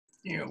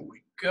Here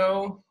we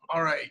go.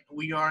 All right,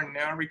 we are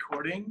now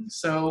recording.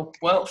 So,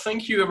 well,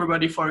 thank you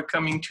everybody for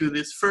coming to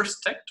this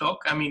first Tech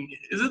Talk. I mean,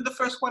 is it the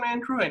first one,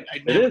 Andrew?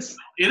 It is.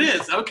 It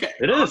is. Okay.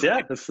 It is.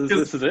 Yeah. This is it.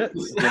 This is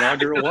the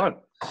inaugural one.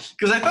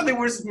 Because I thought there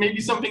was maybe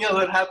something else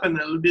that happened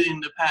a little bit in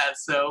the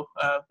past. So,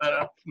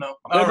 but no.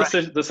 All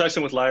right. The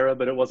session with Lyra,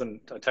 but it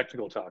wasn't a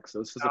technical talk. So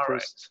this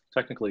is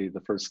technically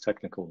the first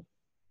technical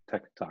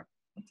tech talk.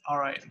 All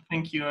right.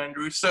 Thank you,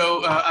 Andrew.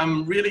 So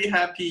I'm really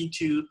happy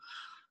to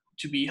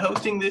be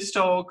hosting this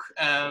talk,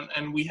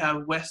 and we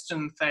have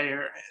Weston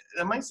Thayer.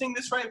 Am I saying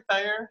this right,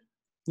 Thayer?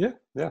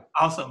 Yeah.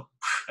 Awesome.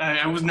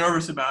 I was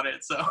nervous about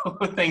it, so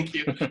thank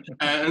you.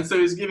 And so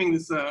he's giving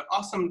this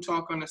awesome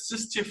talk on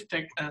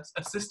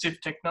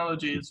assistive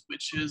technologies,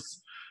 which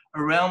is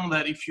a realm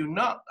that if you're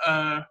not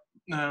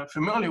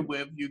familiar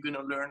with, you're going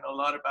to learn a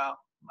lot about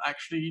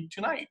actually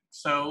tonight.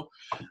 So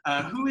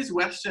who is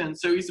Weston?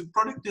 So he's a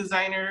product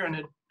designer and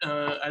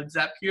at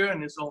Zapier,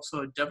 and is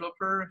also a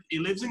developer. He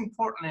lives in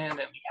Portland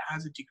and he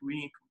has a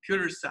degree in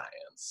computer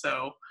science.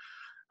 So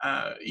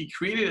he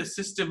created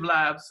Assistive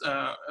Labs,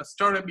 a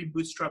startup he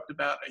bootstrapped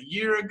about a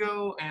year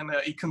ago, and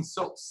he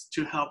consults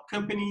to help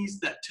companies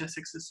that test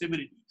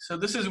accessibility. So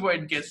this is where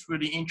it gets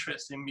really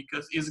interesting,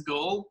 because his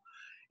goal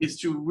is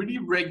to really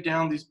break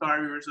down these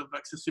barriers of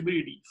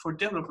accessibility for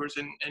developers,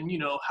 and you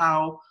know,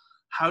 how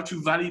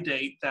to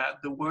validate that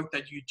the work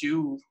that you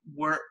do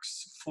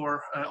works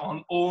for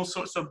on all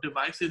sorts of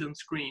devices and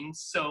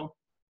screens. So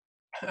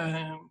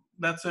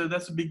that's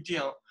a big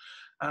deal.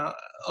 A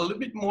little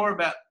bit more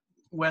about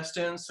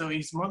Weston. So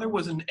his mother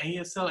was an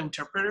ASL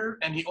interpreter,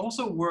 and he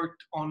also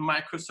worked on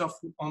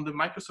the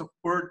Microsoft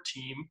Word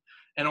team,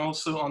 and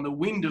also on the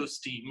Windows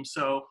team.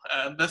 So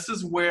this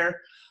is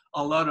where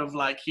a lot of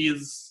like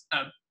his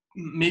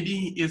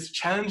maybe his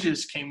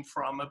challenges came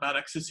from about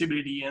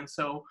accessibility. And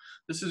so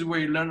this is where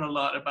you learn a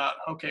lot about,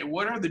 okay,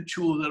 what are the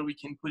tools that we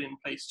can put in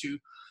place to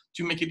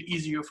make it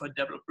easier for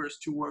developers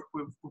to work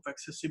with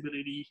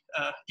accessibility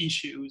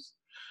issues.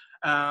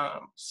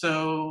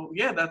 So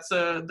yeah,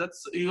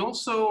 he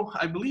also,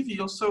 I believe he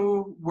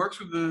also works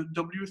with the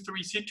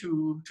W3C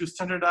to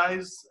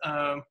standardize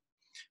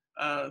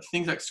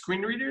things like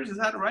screen readers. Is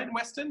that right,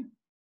 Weston?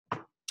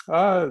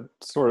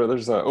 Sort of.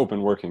 There's an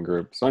open working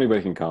group, so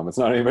anybody can come. It's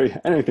not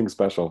anything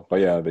special,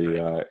 but yeah,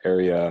 the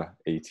area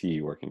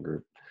AT working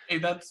group. Hey,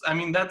 that's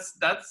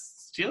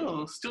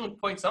still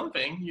quite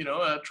something, you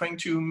know. Trying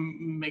to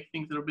make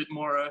things a little bit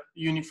more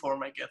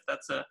uniform, I guess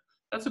that's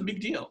a big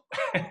deal.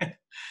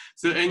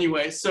 So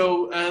anyway,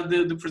 so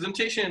the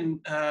presentation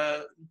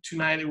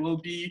tonight, it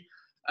will be,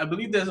 I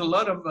believe there's a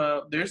lot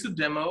of there's a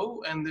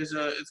demo, and it's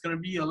going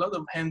to be a lot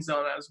of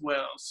hands-on as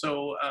well.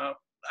 So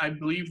I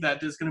believe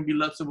that there's going to be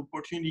lots of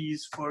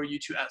opportunities for you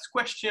to ask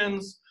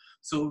questions.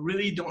 So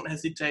really don't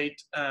hesitate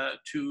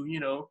to, you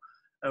know,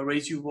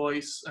 raise your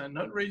voice,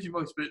 not raise your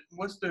voice, but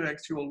what's the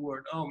actual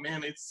word? Oh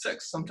man, it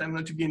sucks sometimes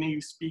not to be a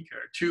native speaker.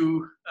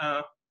 To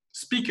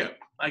speak up,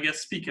 I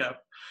guess, speak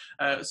up.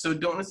 So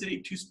don't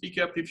hesitate to speak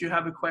up if you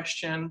have a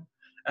question.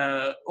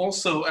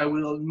 Also, I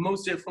will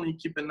most definitely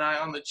keep an eye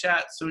on the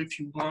chat. So if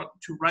you want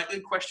to write a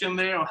question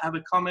there or have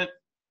a comment,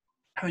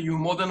 you're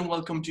more than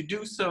welcome to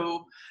do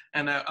so,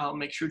 and I'll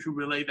make sure to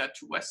relay that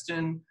to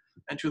Weston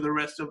and to the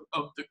rest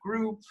of the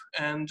group.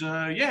 And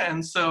yeah,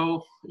 and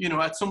so, you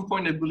know, at some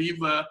point I believe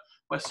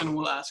Weston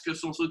will ask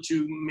us also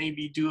to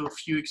maybe do a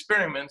few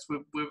experiments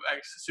with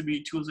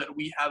accessibility tools that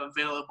we have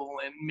available,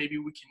 and maybe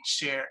we can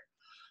share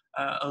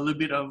a little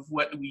bit of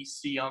what we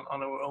see on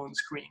our own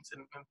screens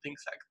and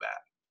things like that.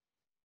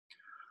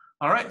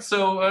 All right,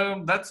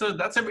 so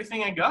that's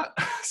everything I got.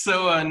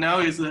 So now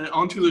is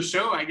on to the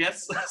show, I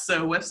guess.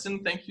 So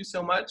Weston, thank you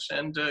so much,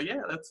 and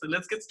yeah,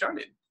 let's get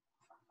started.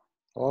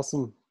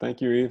 Awesome, thank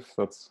you, Eve.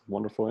 That's a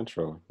wonderful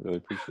intro. Really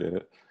appreciate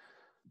it.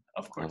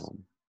 Of course.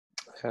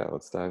 Yeah,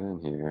 let's dive in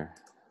here.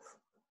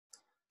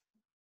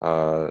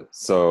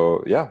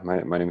 So yeah,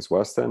 my name is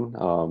Weston.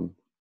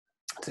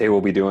 Today we'll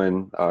be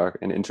doing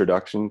an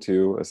introduction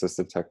to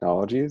assistive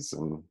technologies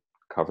and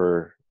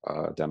cover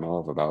a demo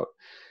of about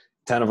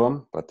 10 of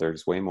them, but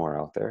there's way more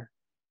out there.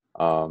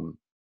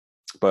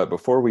 But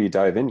before we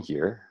dive in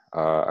here,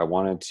 I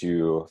wanted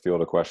to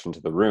field a question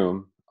to the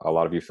room. A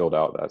lot of you filled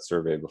out that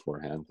survey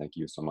beforehand. Thank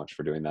you so much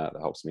for doing that.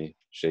 That helps me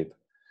shape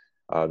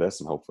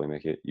this and hopefully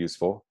make it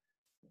useful.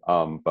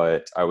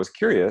 But I was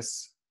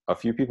curious, a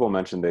few people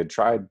mentioned they'd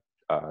tried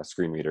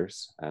screen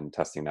readers and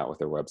testing that with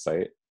their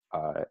website.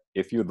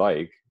 If you'd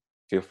like,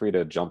 feel free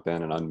to jump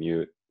in and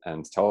unmute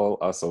and tell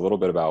us a little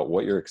bit about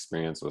what your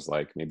experience was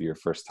like, maybe your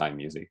first time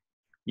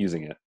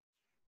using it.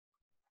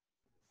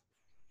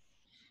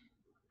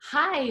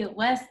 Hi,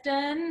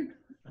 Weston.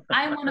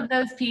 I'm one of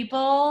those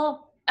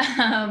people.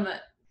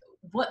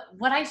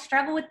 What I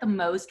struggle with the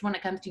most when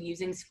it comes to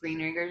using screen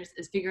readers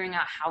is figuring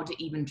out how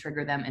to even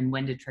trigger them and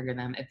when to trigger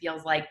them. It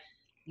feels like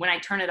when I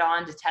turn it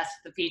on to test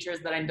the features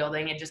that I'm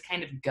building, it just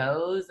kind of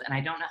goes and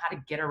I don't know how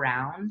to get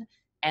around.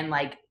 And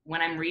like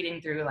when I'm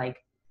reading through like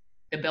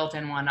the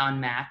built-in one on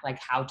Mac, like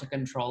how to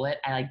control it,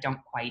 I like don't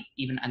quite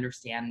even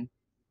understand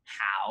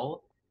how.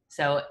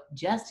 So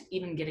just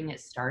even getting it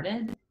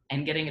started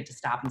and getting it to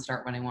stop and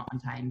start when I want on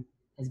time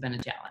has been a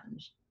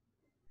challenge.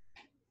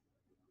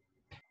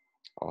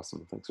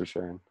 Awesome. Thanks for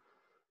sharing.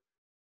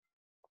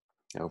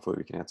 Yeah, hopefully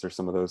we can answer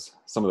some of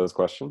those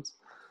questions.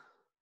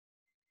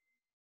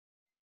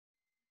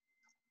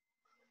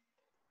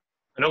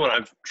 I know when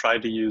I've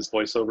tried to use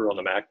VoiceOver on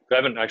the Mac, I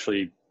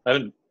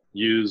haven't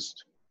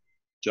used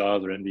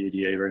JAWS or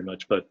NVDA very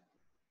much, but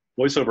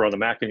VoiceOver on the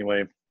Mac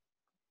anyway,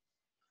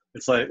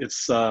 it's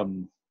a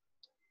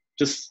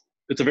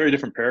very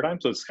different paradigm.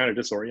 So it's kind of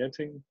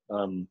disorienting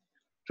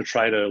to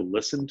try to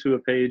listen to a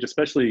page,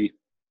 especially,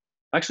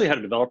 I actually had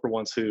a developer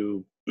once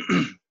who,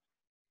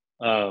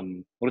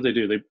 what did they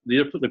do?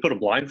 They put a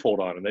blindfold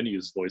on and then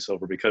use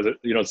VoiceOver because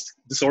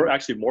it's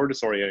actually more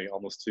disorienting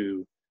almost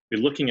to be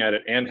looking at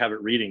it and have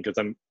it reading,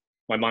 because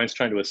my mind's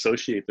trying to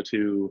associate the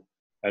two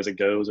as it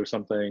goes or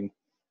something.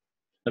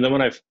 And then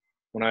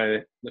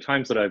the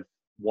times that I've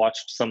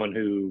watched someone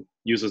who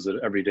uses it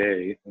every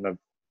day, and I've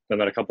done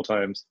that a couple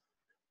times,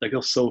 they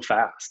go so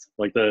fast.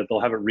 Like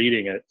they'll have it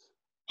reading at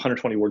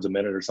 120 words a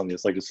minute or something.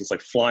 It's just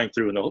like flying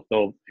through, and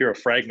they'll hear a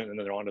fragment and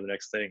then they're on to the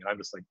next thing. And I'm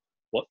just like,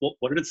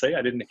 what did it say?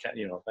 I didn't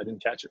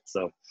catch it.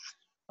 So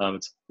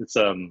it's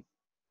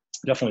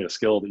definitely a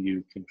skill that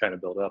you can kind of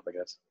build up, I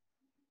guess.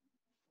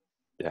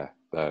 Yeah,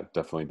 that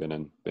definitely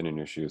been in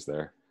your shoes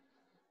there.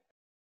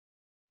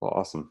 Well,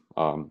 awesome.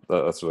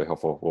 That's really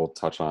helpful. We'll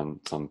touch on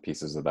some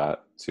pieces of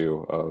that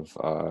too,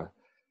 of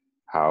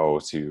how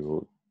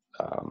to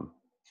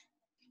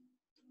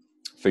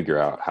figure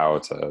out how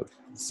to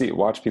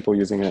watch people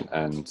using it,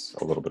 and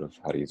a little bit of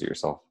how to use it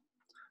yourself.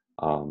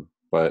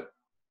 But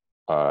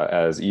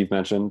as Eve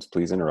mentioned,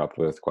 please interrupt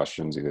with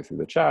questions either through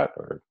the chat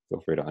or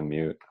feel free to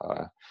unmute.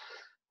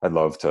 I'd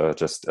love to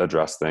just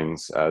address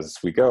things as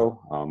we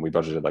go. We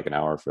budgeted like an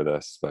hour for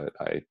this, but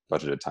I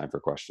budgeted time for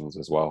questions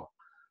as well.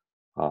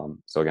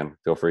 So again,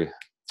 feel free.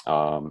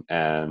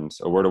 And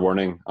a word of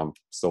warning, I'm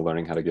still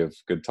learning how to give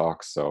good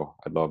talks, so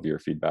I'd love your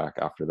feedback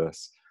after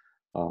this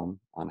on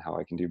how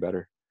I can do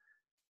better.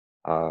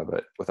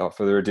 But without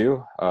further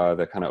ado,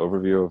 the kind of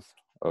overview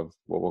of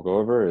what we'll go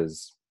over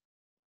is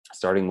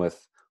starting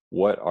with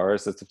what are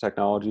assistive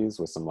technologies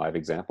with some live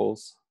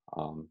examples.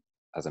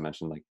 As I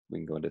mentioned, like we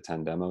can go into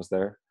 10 demos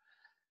there.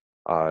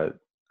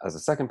 As a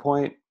second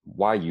point,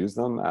 why use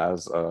them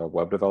as a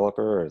web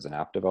developer or as an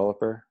app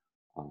developer?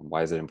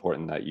 Why is it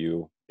important that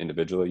you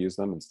individually use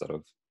them instead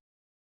of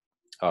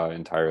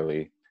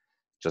entirely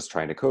just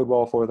trying to code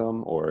well for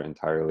them, or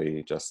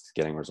entirely just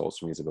getting results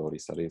from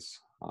usability studies?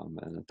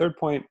 And the third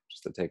point,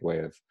 just a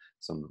takeaway of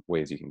some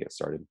ways you can get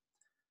started.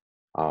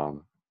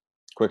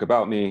 Quick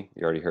about me,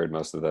 you already heard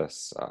most of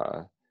this.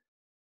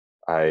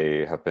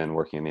 I have been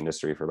working in the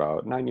industry for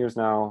about 9 years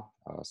now.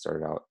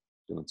 Started out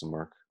doing some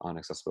work on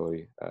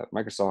accessibility at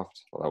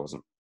Microsoft. Well, that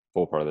wasn't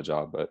full part of the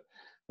job, but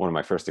one of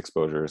my first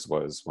exposures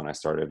was when I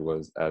started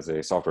was as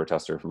a software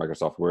tester for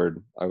Microsoft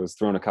Word. I was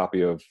thrown a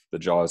copy of the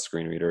JAWS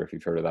screen reader, if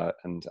you've heard of that,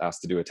 and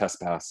asked to do a test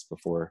pass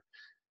before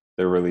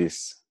their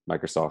release.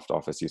 Microsoft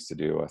Office used to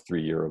do a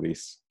 3-year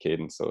release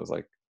cadence. So it was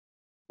like,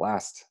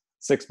 last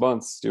 6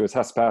 months, do a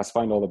test pass,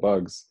 find all the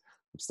bugs.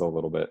 I'm still a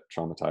little bit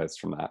traumatized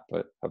from that,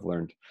 but I've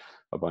learned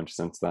a bunch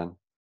since then.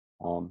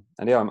 And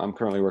yeah, I'm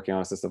currently working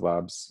on Assistive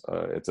Labs.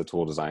 It's a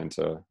tool designed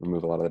to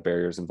remove a lot of the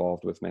barriers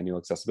involved with manual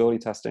accessibility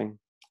testing.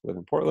 I live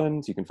in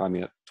Portland. You can find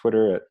me at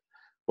Twitter at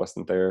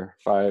Weston Thayer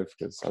 5,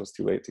 because I was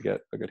too late to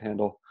get a good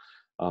handle.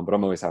 But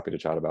I'm always happy to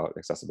chat about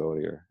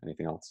accessibility or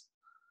anything else.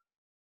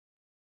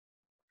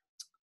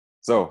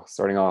 So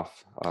starting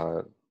off,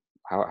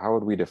 how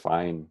would we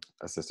define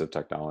assistive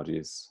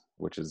technologies,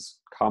 which is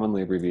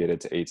commonly abbreviated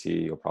to AT?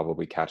 You'll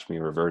probably catch me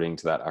reverting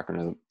to that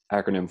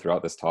acronym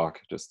throughout this talk,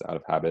 just out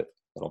of habit,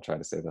 but I'll try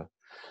to say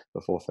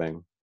the full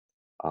thing.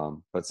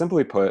 But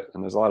simply put,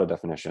 and there's a lot of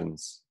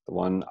definitions, the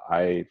one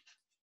I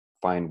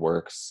find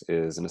works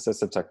is an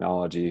assistive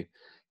technology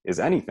is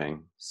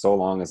anything so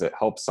long as it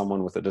helps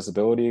someone with a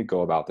disability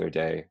go about their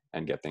day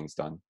and get things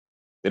done.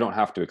 They don't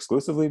have to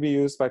exclusively be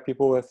used by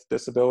people with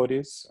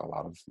disabilities. A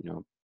lot of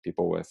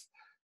people with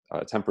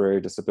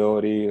temporary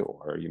disability,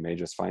 or you may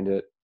just find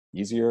it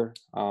easier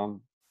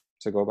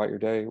to go about your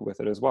day with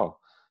it as well.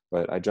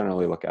 But I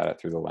generally look at it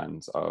through the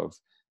lens of,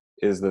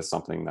 is this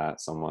something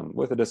that someone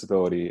with a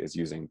disability is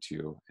using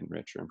to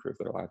enrich or improve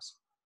their lives?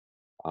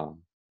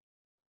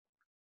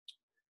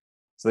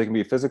 So they can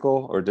be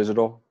physical or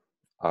digital.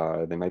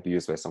 They might be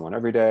used by someone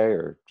every day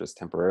or just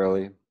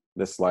temporarily.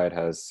 This slide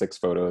has 6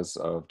 photos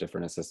of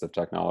different assistive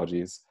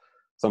technologies,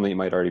 some that you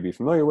might already be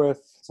familiar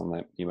with, some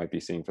that you might be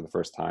seeing for the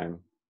first time.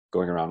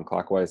 Going around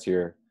clockwise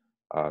here,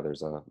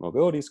 there's a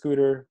mobility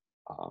scooter,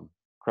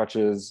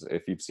 crutches.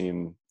 If you've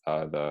seen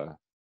the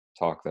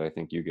talk that I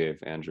think you gave,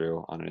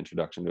 Andrew, on an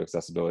introduction to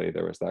accessibility,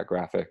 there was that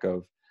graphic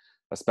of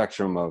a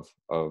spectrum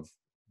of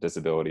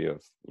disability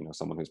of,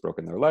 someone who's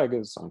broken their leg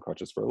is on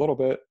crutches for a little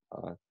bit,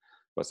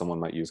 but someone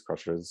might use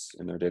crutches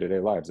in their day-to-day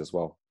lives as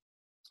well.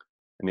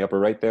 In the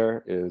upper right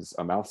there is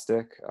a mouth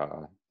stick.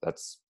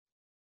 That's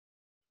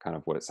kind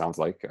of what it sounds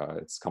like.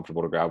 It's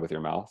comfortable to grab with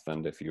your mouth,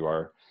 and if you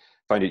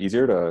find it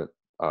easier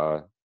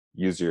to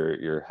use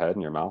your head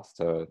and your mouth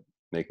to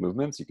make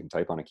movements. You can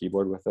type on a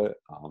keyboard with it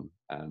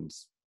and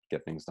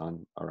get things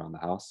done around the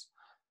house.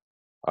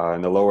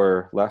 In the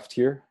lower left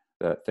here,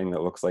 that thing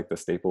that looks like the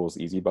Staples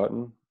easy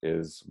button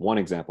is one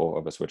example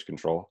of a switch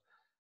control.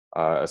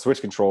 A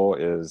switch control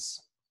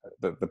is,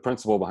 the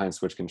principle behind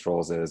switch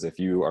controls is if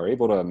you are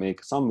able to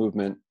make some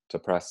movement to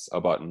press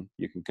a button,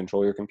 you can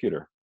control your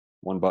computer.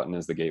 One button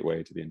is the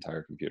gateway to the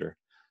entire computer.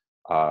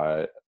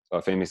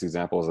 Famous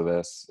examples of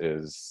this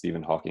is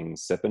Stephen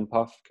Hawking's sip and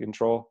puff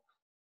control.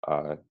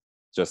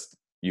 Just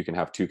you can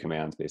have two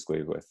commands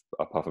basically with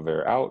a puff of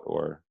air out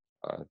or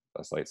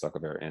a slight suck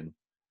of air in.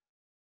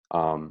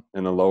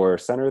 In the lower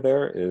center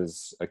there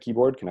is a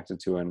keyboard connected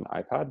to an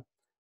iPad.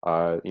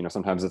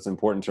 Sometimes it's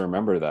important to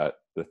remember that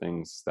the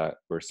things that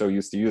we're so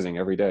used to using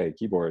every day,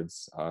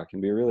 keyboards,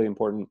 can be a really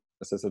important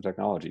assistive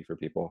technology for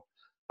people,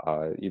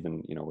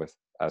 even with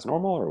as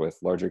normal or with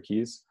larger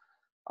keys.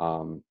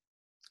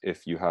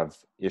 If you have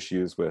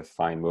issues with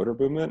fine motor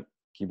movement,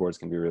 keyboards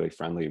can be a really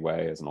friendly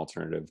way as an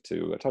alternative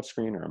to a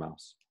touchscreen or a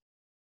mouse.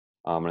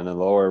 And then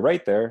lower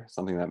right there,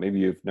 something that maybe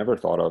you've never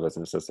thought of as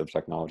an assistive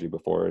technology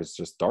before is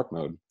just dark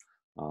mode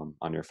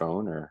on your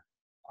phone or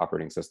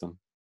operating system.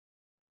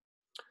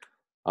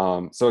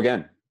 So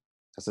again,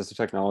 assistive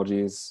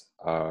technologies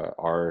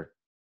are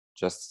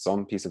just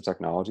some piece of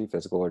technology,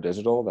 physical or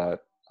digital, that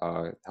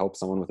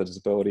helps someone with a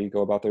disability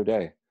go about their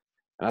day.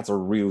 And that's a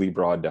really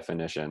broad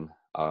definition.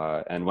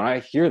 And when I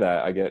hear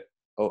that, I get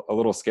a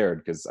little scared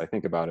because I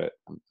think about it.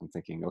 I'm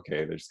thinking,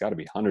 okay, there's got to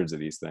be hundreds of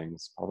these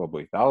things,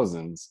 probably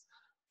thousands.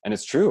 And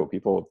it's true.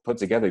 People put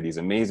together these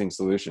amazing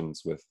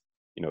solutions with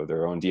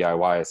their own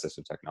DIY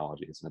assistive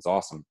technologies, and it's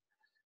awesome.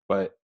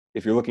 But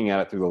if you're looking at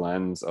it through the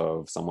lens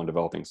of someone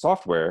developing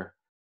software,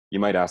 you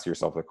might ask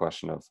yourself the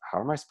question of, how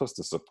am I supposed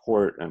to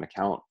support and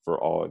account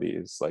for all of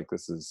these? Like,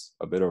 this is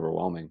a bit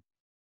overwhelming.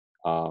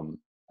 And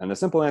the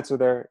simple answer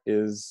there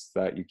is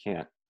that you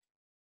can't.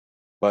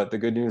 But the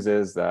good news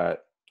is that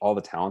all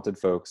the talented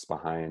folks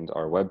behind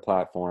our web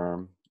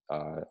platform,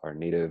 our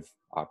native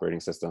operating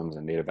systems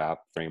and native app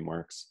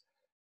frameworks,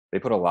 they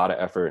put a lot of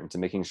effort into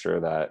making sure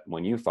that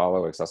when you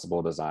follow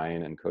accessible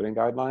design and coding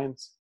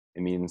guidelines,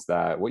 it means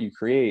that what you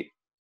create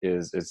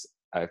is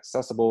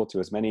accessible to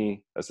as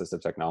many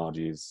assistive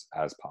technologies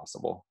as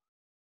possible.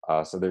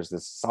 So there's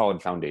this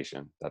solid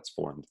foundation that's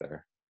formed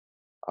there.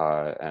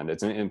 And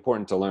it's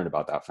important to learn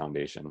about that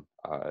foundation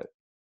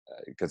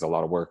because a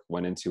lot of work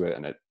went into it,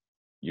 and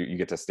you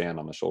get to stand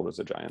on the shoulders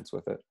of giants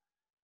with it.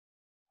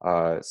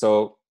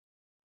 So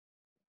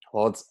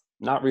while it's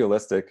not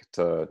realistic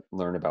to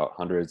learn about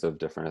hundreds of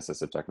different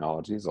assistive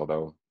technologies,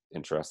 although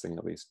interesting,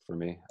 at least for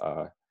me,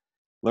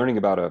 learning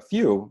about a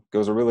few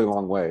goes a really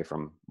long way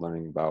from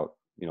learning about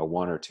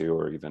one or two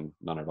or even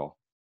none at all.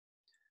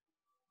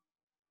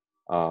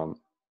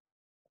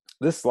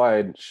 This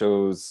slide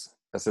shows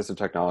assistive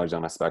technology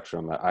on a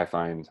spectrum that I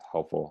find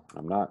helpful.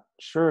 I'm not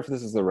sure if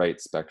this is the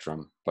right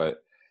spectrum,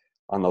 but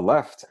on the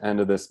left end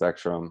of this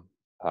spectrum,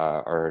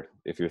 or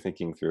if you're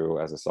thinking through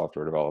as a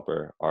software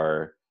developer,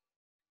 are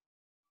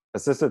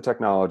assistive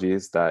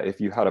technologies that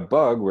if you had a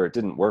bug where it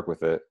didn't work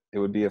with it, it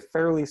would be a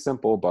fairly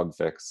simple bug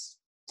fix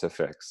to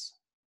fix.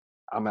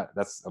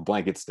 That's a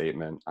blanket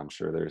statement. I'm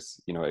sure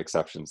there's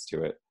exceptions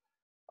to it.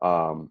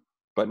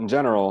 But in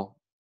general,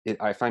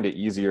 I find it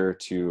easier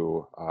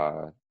to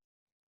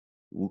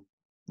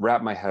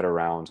wrap my head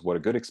around what a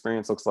good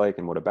experience looks like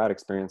and what a bad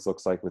experience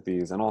looks like with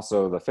these. And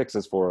also the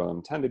fixes for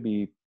them tend to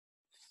be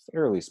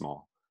fairly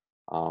small.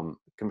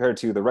 Compared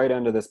to the right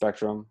end of the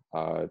spectrum,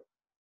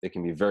 it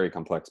can be very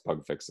complex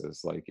bug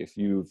fixes. Like if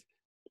you've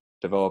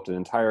developed an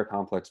entire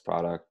complex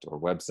product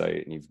or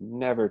website and you've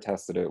never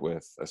tested it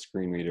with a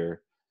screen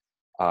reader,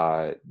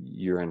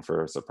 you're in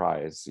for a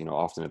surprise.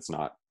 Often it's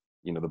not,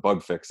 the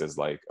bug fix is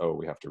like, oh,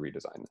 we have to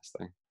redesign this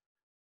thing.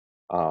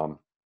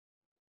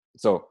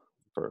 So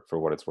for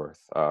what it's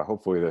worth,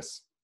 hopefully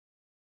this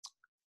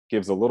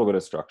gives a little bit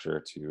of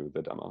structure to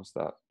the demos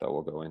that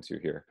we'll go into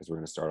here, because we're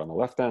going to start on the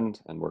left end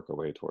and work our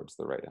way towards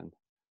the right end.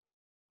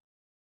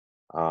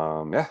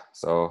 Yeah,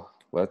 so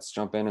let's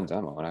jump in and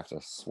demo. And I have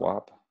to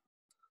swap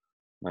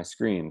my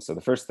screen. So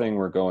the first thing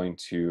we're going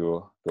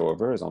to go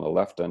over is on the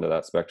left end of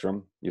that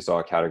spectrum. You saw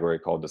a category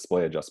called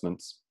display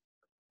adjustments.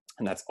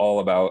 And that's all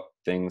about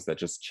things that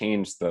just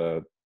change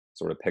the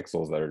sort of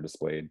pixels that are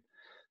displayed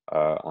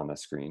on the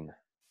screen.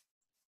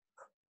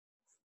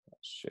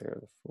 Let's share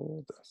the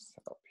full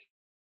desktop.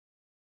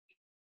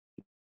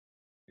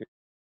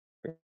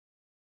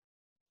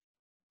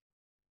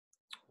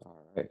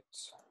 All right.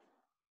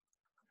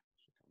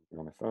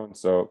 On my phone.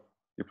 So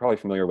you're probably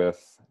familiar with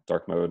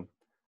dark mode.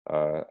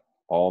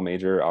 All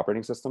major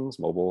operating systems,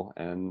 mobile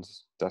and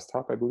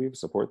desktop, I believe,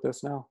 support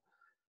this now.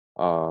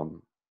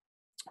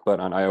 But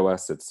on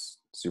iOS, it's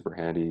super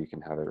handy. You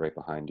can have it right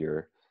behind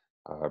your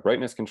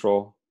brightness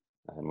control.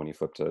 And when you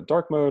flip to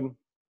dark mode,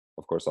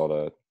 of course, all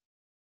the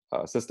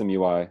system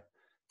UI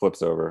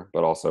flips over,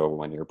 but also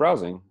when you're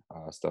browsing,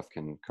 stuff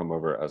can come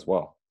over as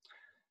well.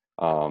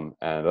 And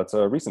that's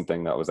a recent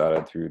thing that was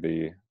added through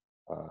the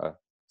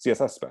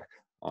CSS spec.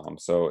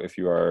 So if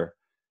you are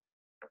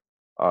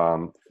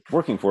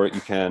working for it,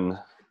 you can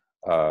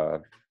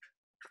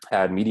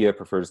add media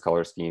prefers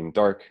color scheme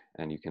dark,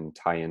 and you can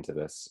tie into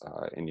this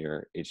in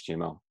your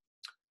HTML.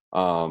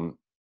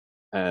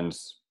 And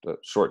the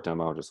short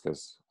demo, just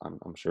because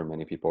I'm sure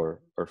many people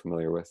are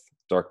familiar with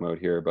dark mode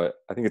here, but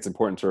I think it's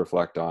important to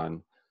reflect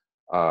on,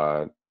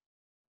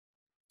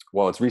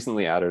 well, it's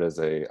recently added as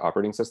a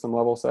operating system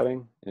level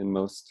setting in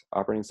most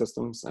operating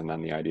systems, and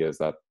then the idea is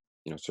that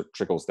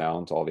trickles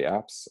down to all the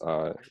apps.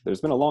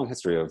 There's been a long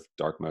history of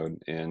dark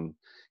mode in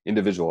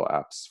individual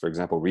apps. For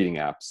example, reading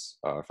apps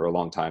for a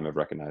long time have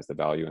recognized the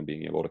value in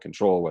being able to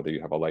control whether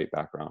you have a light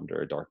background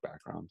or a dark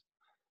background.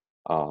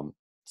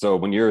 So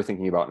when you're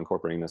thinking about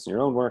incorporating this in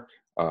your own work,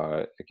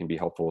 it can be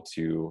helpful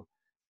to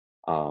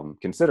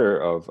consider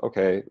of,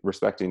 okay,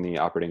 respecting the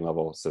operating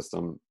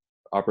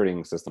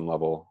system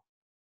level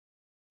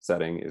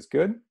setting is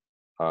good,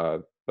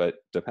 but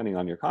depending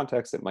on your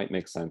context, it might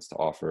make sense to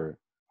offer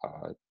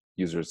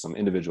users some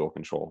individual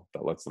control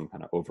that lets them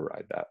kind of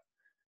override that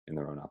in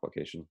their own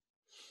application.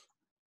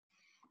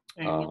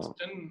 Hey,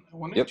 Weston, I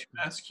wanted to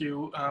ask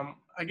you,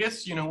 I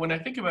guess, when I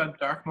think about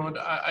dark mode,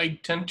 I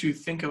tend to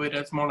think of it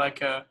as more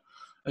like a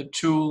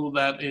tool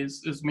that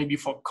is maybe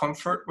for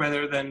comfort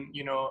rather than,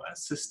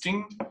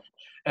 assisting.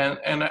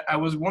 And I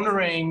was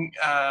wondering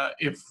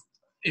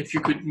if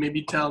you could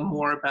maybe tell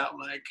more about,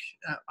 like,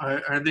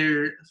 are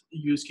there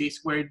use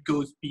cases where it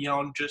goes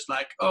beyond just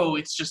like, oh,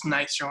 it's just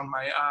nicer on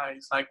my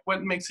eyes? Like,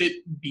 what makes it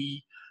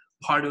be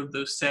part of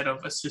the set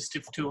of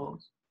assistive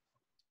tools?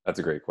 That's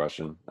a great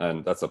question.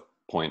 And that's a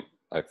point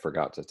I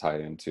forgot to tie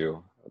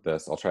into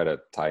this. I'll try to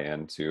tie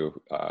into,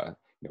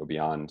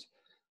 beyond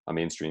a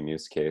mainstream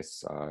use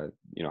case,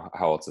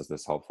 how else is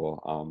this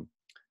helpful?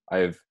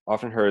 I've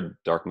often heard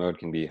dark mode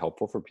can be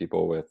helpful for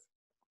people with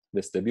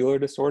vestibular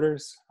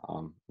disorders.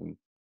 And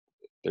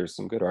there's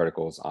some good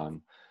articles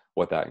on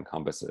what that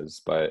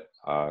encompasses. But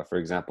for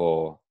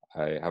example,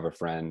 I have a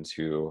friend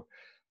who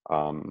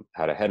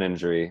had a head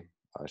injury.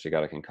 She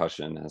got a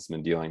concussion, has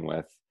been dealing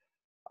with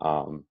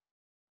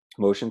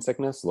motion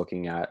sickness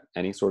looking at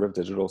any sort of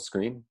digital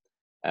screen.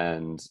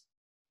 And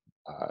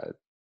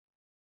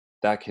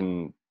that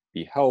can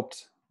be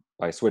helped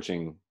by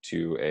switching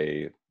to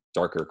a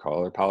darker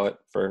color palette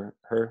for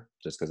her,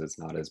 just because it's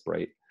not as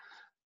bright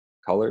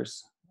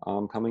colors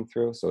coming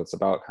through. So it's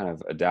about kind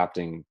of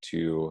adapting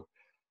to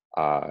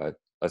a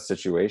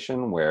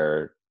situation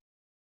where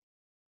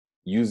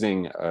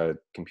using a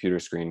computer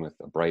screen with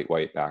a bright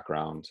white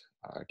background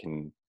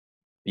can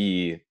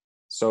be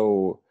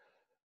so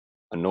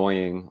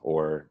annoying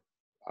or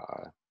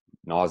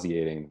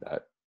nauseating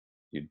that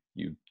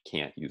you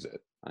can't use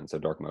it. And so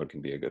dark mode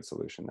can be a good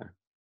solution there.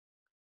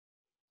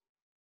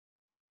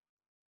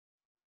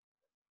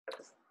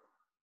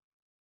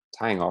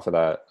 Tying off of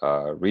that,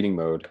 reading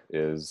mode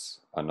is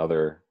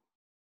another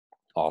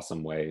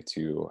awesome way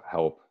to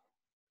help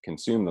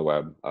consume the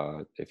web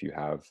if you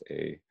have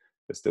a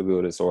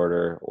vestibular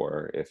disorder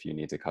or if you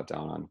need to cut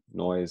down on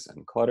noise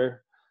and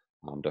clutter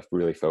to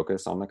really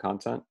focus on the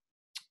content.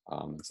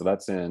 So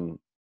that's in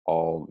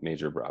all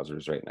major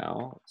browsers right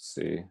now. Let's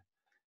see, if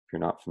you're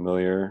not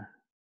familiar,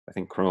 I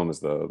think Chrome is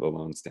the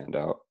lone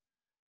standout.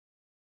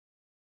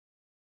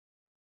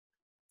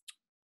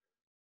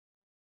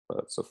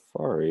 But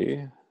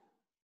Safari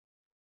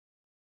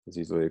is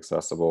easily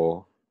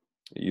accessible.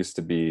 It used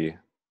to be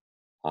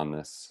on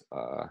this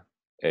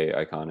A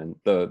icon, and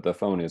the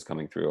phone is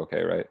coming through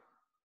okay, right?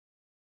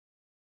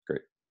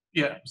 Great.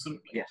 Yeah,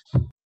 absolutely. Yes.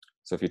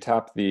 So if you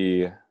tap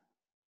the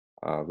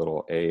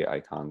little A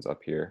icons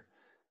up here,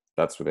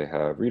 that's where they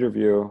have reader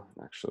view.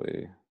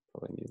 Actually,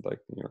 probably need like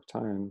the New York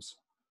Times.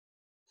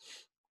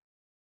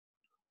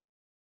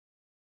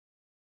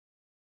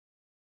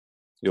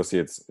 You'll see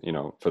it's,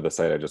 for the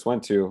site I just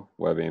went to,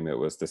 WebAIM, it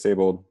was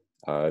disabled.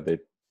 They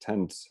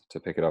tend to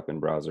pick it up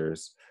in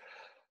browsers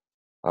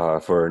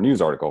for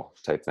news article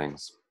type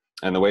things.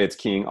 And the way it's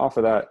keying off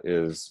of that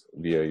is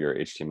via your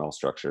HTML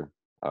structure.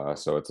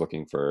 So it's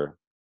looking for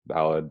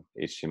valid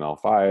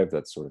HTML5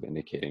 that's sort of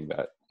indicating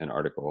that an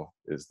article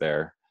is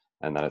there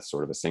and that it's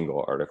sort of a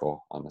single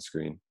article on the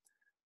screen.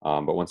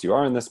 But once you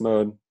are in this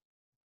mode,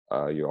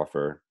 you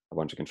offer a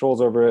bunch of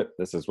controls over it.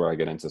 This is where I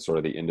get into sort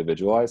of the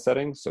individualized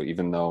settings. So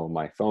even though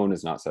my phone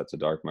is not set to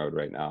dark mode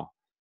right now,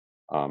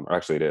 or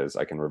actually it is,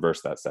 I can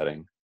reverse that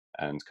setting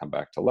and come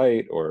back to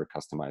light or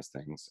customize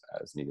things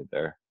as needed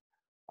there.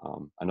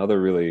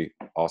 Another really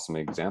awesome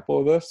example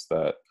of this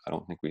that I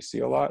don't think we see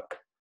a lot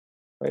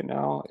right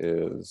now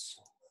is,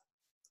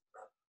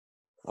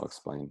 I'll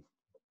explain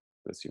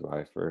this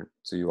UI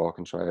so you all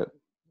can try it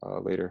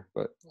later,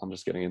 but I'm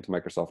just getting into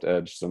Microsoft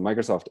Edge. So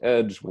Microsoft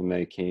Edge, when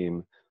they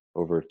came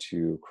over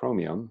to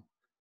Chromium,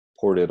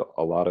 ported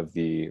a lot of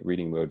the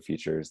reading mode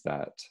features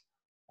that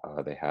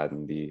they had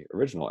in the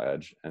original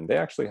Edge, and they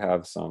actually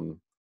have some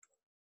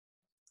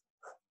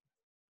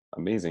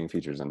amazing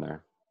features in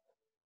there.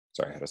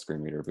 Sorry, I had a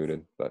screen reader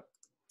booted, but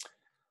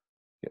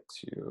get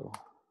to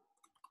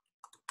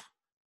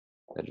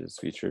Edge's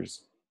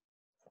features.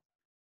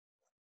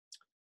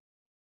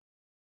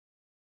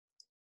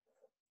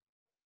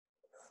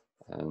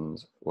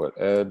 And what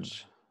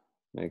Edge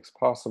makes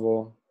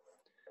possible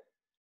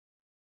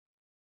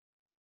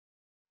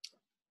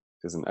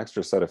is an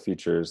extra set of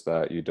features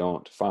that you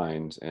don't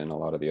find in a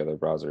lot of the other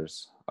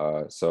browsers.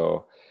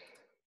 So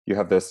you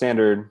have the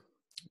standard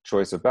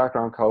choice of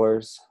background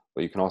colors,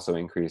 but you can also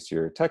increase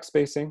your text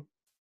spacing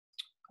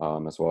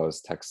as well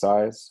as text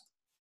size.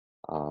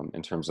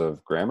 In terms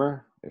of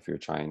grammar, if you're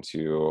trying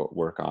to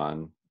work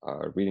on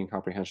reading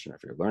comprehension, or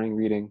if you're learning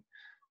reading,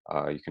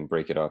 you can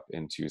break it up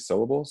into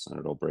syllables and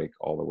it'll break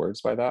all the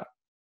words by that.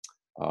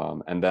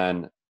 And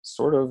then,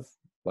 sort of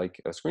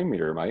like a screen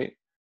reader might,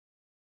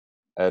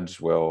 Edge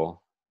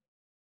will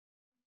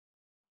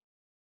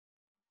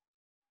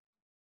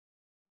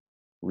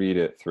read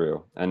it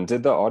through. And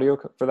did the audio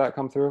for that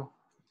come through?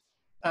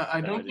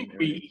 I don't think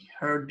we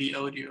heard the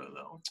audio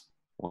though.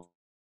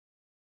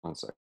 One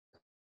sec.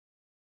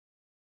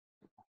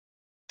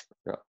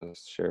 Got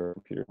this share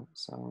computer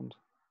sound.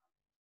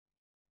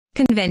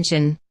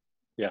 Convention.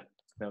 Yeah,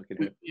 now we can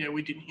hear it. Yeah,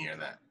 we didn't hear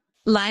that.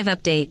 Live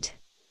update.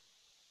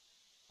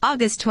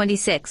 August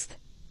 26th,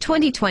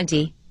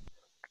 2020.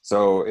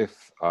 So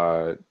if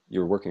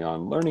you're working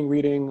on learning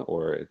reading,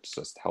 or it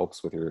just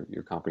helps with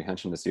your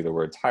comprehension to see the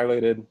words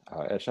highlighted,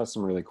 Edge has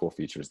some really cool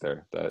features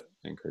there that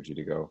I encourage you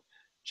to go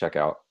check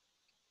out.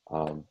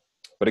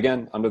 But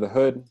again, under the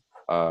hood,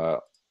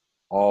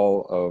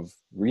 all of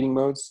reading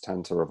modes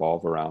tend to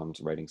revolve around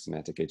writing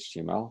semantic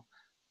HTML.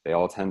 They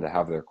all tend to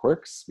have their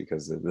quirks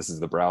because this is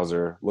the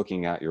browser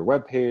looking at your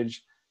web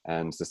page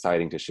and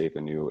deciding to shape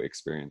a new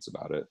experience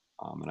about it.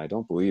 And I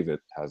don't believe it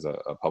has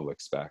a public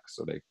spec,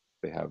 so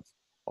they have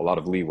a lot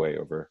of leeway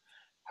over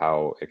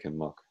how it can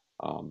look.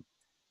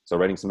 So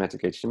writing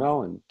semantic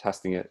HTML and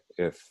testing it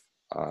if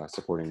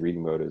supporting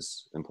reading mode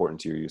is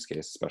important to your use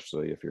case,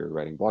 especially if you're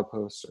writing blog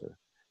posts or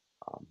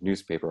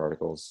newspaper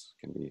articles,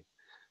 can be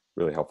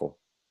really helpful.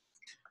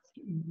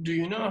 Do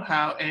you know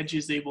how Edge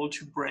is able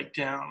to break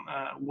down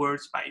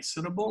words by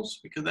syllables?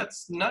 Because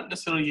that's not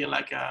necessarily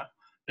like a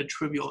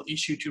trivial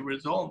issue to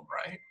resolve,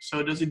 right?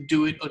 So does it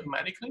do it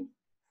automatically?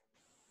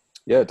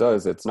 Yeah, it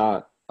does. It's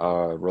not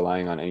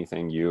relying on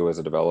anything you as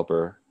a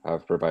developer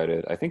have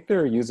provided. I think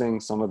they're using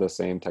some of the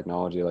same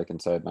technology like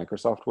inside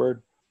Microsoft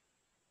Word,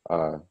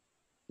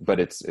 but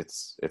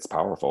it's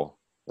powerful.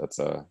 That's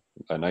a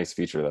nice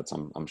feature that's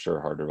I'm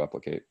sure hard to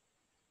replicate.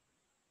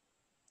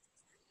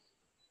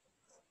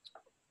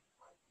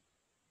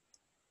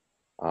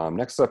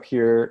 Next up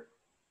here,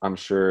 I'm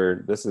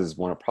sure this is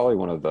probably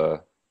one of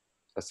the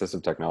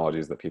assistive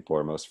technologies that people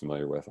are most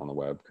familiar with on the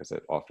web, because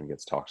it often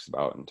gets talked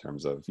about in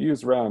terms of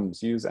use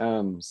rems, use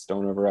ems,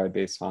 don't override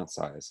base font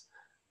size.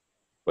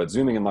 But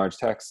zooming in large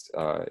text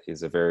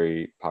is a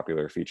very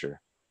popular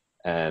feature.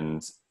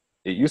 And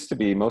it used to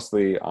be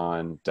mostly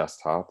on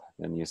desktop.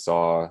 And you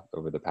saw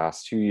over the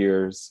past 2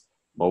 years,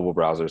 mobile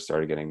browsers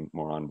started getting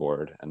more on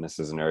board. And this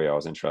is an area I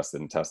was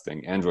interested in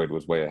testing. Android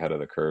was way ahead of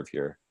the curve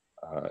here.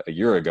 A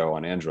year ago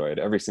on Android,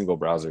 every single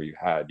browser you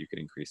had, you could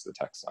increase the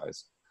text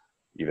size,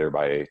 either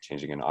by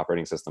changing an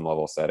operating system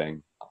level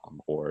setting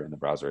or in the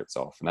browser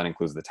itself. And that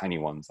includes the tiny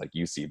ones like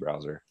UC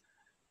browser,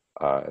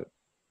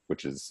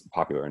 which is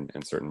popular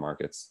in certain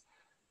markets.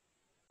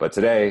 But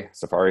today,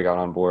 Safari got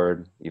on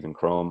board, even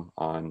Chrome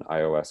on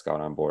iOS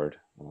got on board.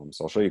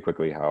 So I'll show you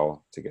quickly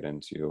how to get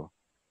into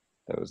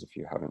those if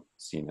you haven't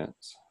seen it.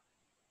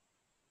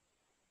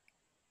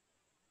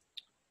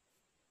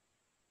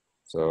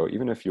 So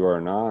even if you are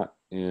not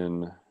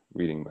in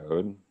reading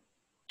mode,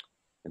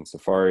 in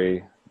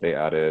Safari, they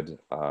added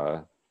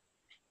the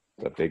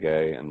big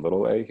A and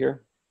little a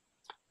here.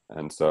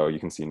 And so you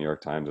can see New York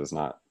Times is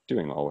not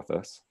doing well with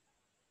this.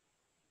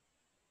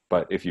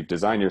 But if you've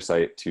designed your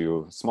site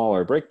to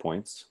smaller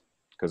breakpoints,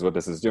 because what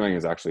this is doing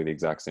is actually the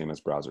exact same as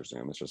browser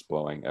zoom, it's just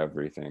blowing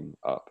everything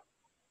up.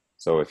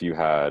 So if you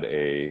had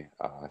a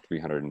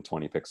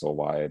 320 pixel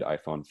wide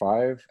iPhone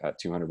 5 at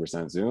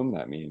 200% zoom,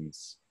 that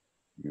means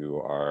you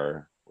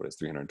are,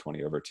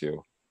 320 over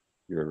 2?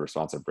 Your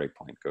responsive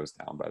breakpoint goes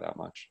down by that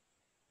much.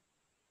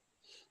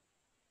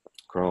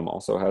 Chrome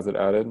also has it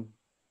added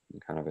in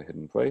kind of a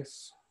hidden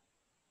place.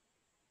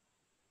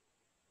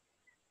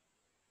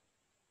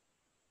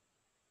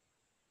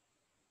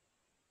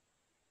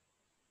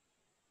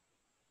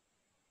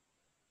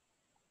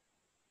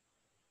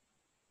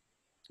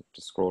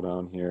 Just scroll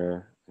down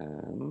here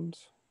and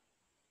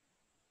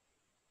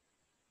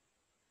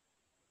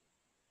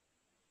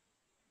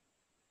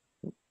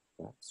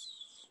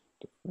that's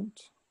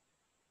different.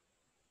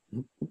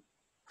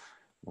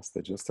 Unless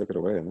they just took it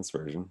away in this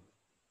version.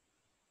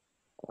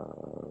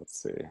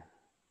 Let's see.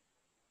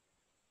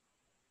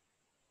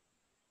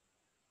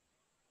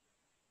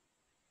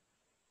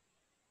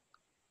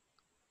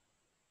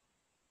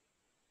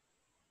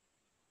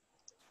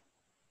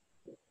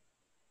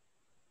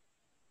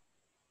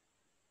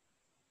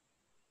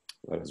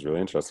 That is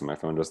really interesting. My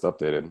phone just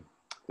updated.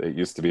 It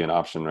used to be an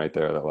option right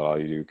there that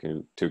allowed you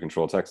to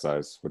control text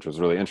size, which was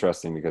really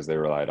interesting because they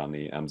relied on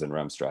the ems and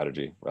rems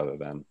strategy rather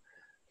than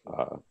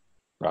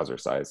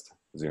browser-sized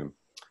zoom.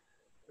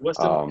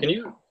 Weston, can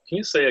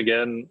you say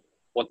again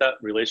what that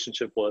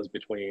relationship was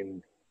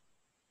between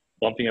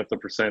bumping up the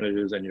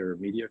percentages and your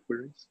media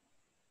queries?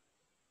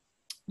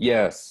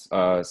 Yes.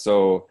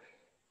 So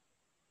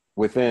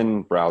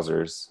within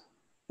browsers,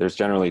 there's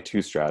generally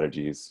two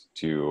strategies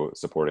to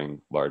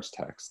supporting large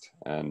text.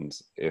 And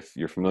if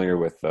you're familiar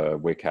with the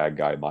WCAG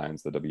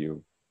guidelines, the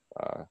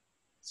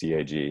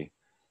WCAG,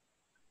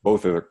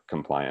 both are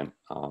compliant.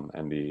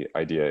 And the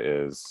idea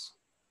is,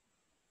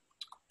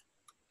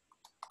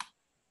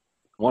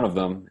 one of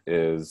them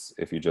is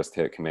if you just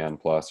hit Command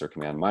plus or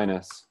Command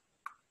minus,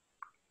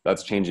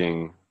 that's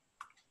changing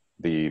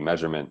the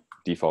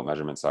default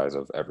measurement size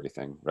of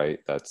everything, right?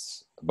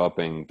 That's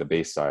bumping the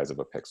base size of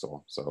a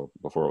pixel. So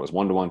before it was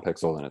 1-to-1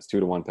 pixel, then it's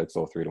 2-to-1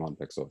 pixel, 3-to-1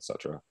 pixel,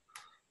 etc.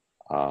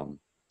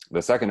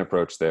 The second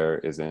approach there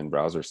is in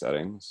browser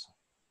settings.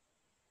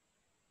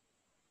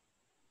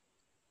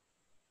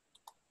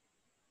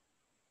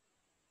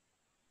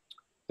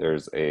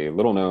 There's a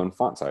little known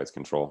font size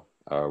control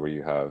where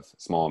you have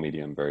small,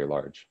 medium, very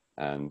large.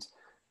 And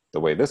the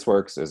way this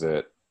works is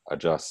it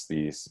adjusts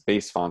the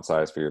base font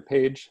size for your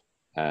page,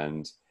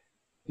 and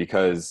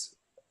because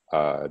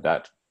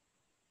that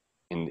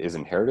is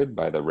inherited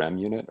by the rem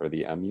unit or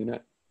the m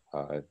unit,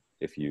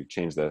 if you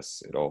change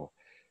this, it'll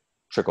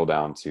trickle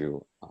down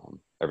to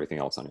everything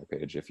else on your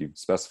page. If you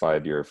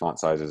specified your font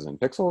sizes in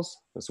pixels,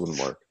 this wouldn't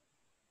work.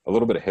 A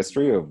little bit of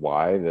history of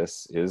why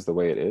this is the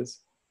way it is.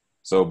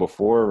 So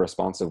before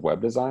responsive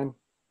web design,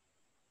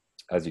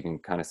 as you can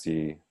kind of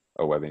see,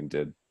 WebAIM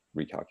did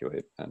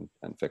recalculate and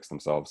fix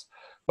themselves.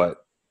 But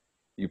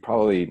you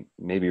probably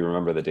maybe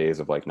remember the days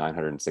of like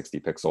 960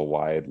 pixel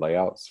wide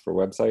layouts for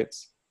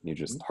websites. You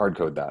just hard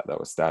code that. That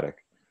was static.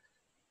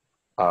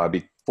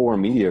 Before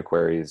media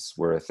queries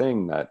were a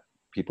thing that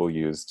people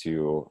used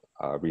to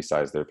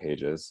resize their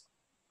pages,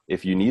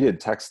 if you needed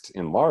text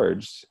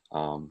enlarged,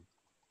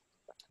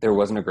 there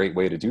wasn't a great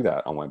way to do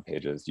that on web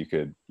pages. You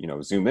could,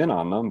 zoom in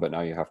on them, but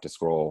now you have to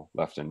scroll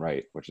left and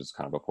right, which is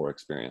kind of a poor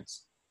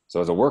experience. So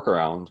as a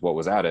workaround, what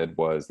was added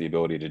was the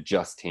ability to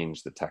just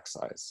change the text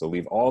size. So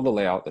leave all the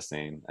layout the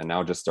same, and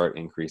now just start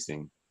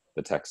increasing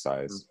the text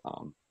size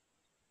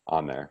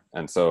on there.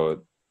 And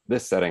so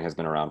this setting has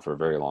been around for a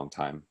very long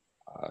time.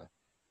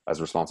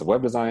 As responsive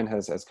web design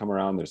has come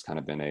around, there's kind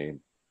of been a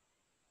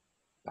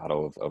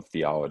battle of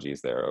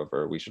theologies there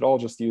over, we should all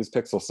just use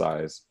pixel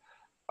size.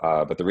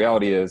 But the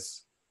reality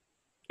is,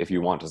 if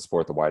you want to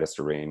support the widest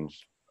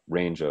range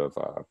of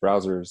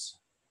browsers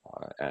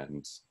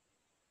and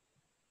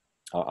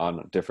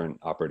on different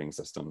operating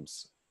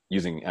systems,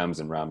 using M's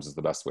and REMs is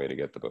the best way to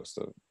get the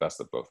best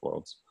of both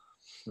worlds.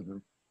 Mm-hmm.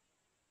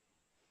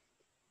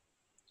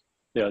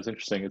 Yeah, it's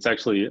interesting. It's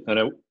actually,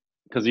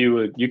 because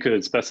you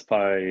could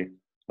specify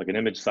like an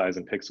image size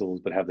in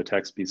pixels, but have the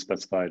text be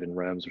specified in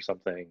REMs or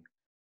something,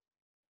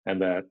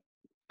 and that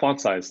font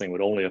size thing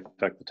would only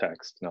affect the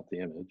text, not the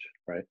image,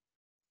 right?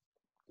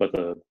 But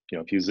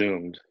if you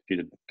zoomed, if you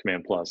did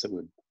Command plus,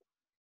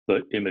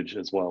 the image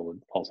as well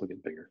would also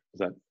get bigger. Is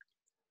that?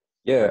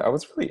 Yeah, I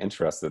was really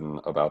interested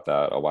about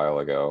that a while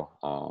ago.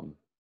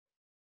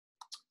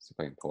 See if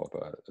I can pull up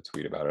a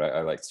tweet about it.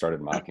 I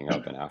started mocking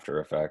up in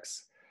After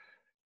Effects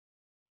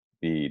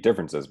the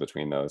differences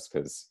between those,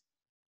 because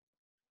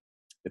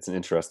it's an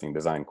interesting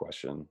design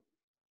question.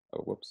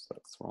 Oh, whoops,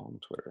 that's wrong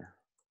Twitter.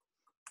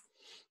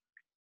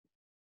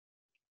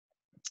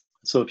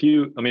 So if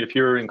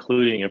you're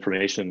including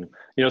information,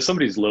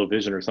 somebody's low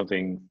vision or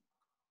something,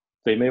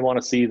 they may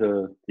want to see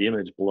the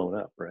image blown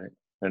up, right?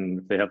 And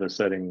if they have their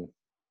setting,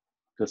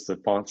 just the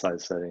font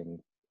size setting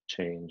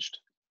changed,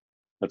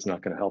 that's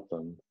not going to help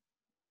them.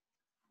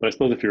 But I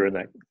suppose if you're in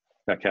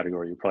that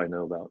category, you probably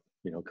know about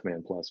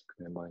Command plus,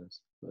 Command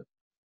minus. But.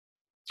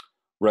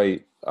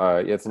 Right. Yeah,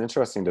 it's an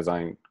interesting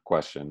design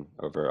question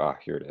over.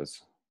 Here it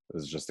is.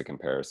 This is just a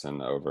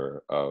comparison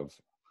of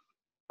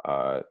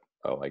a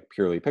like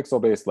purely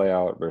pixel-based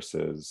layout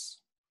versus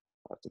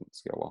that didn't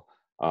scale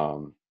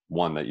well.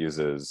 One that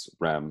uses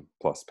rem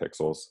plus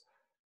pixels.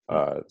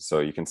 So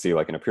you can see,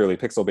 like, in a purely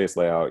pixel-based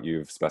layout,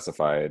 you've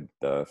specified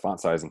the font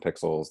size in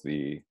pixels,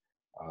 the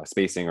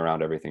spacing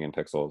around everything in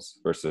pixels,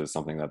 versus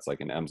something that's like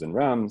in M's and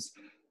REMs,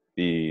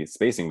 the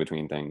spacing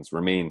between things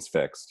remains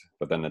fixed,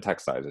 but then the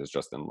text size is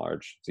just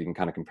enlarged. So you can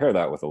kind of compare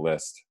that with a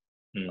list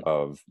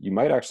of, you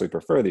might actually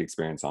prefer the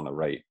experience on the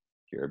right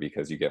here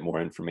because you get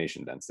more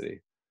information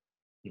density.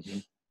 Mm-hmm.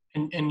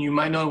 And you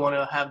might not want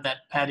to have that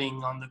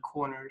padding on the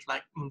corners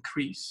like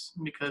increase,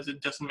 because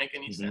it doesn't make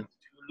any sense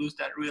to lose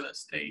that real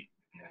estate.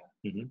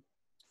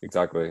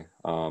 Exactly.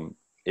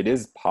 It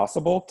is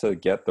possible to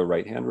get the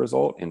right-hand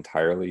result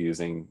entirely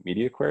using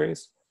media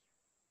queries,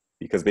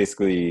 because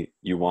basically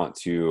you want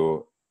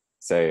to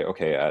say,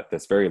 okay, at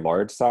this very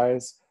large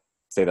size,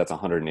 say that's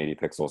 180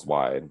 pixels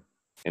wide.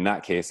 In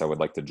that case, I would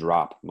like to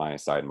drop my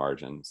side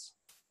margins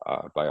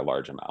by a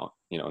large amount.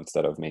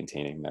 Instead of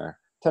maintaining their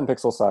 10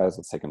 pixel size,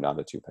 let's take them down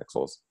to 2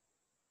 pixels.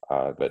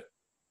 But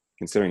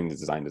considering the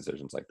design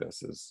decisions like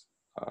this is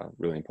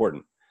really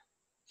important.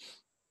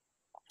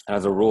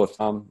 As a rule of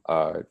thumb,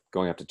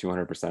 going up to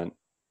 200%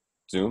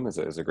 zoom is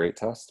a great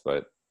test,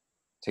 but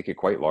take it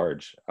quite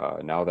large.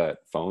 Now that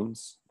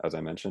phones, as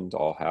I mentioned,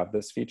 all have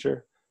this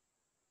feature,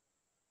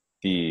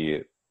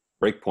 the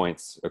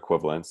breakpoints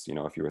equivalents,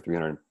 if you were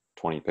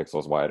 320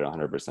 pixels wide at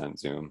 100%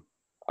 zoom,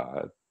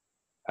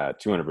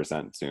 at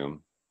 200%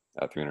 zoom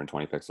at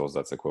 320 pixels,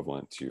 that's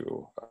equivalent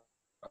to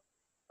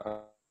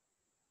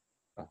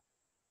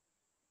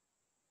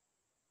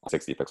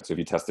 60 pixels. So if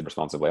you tested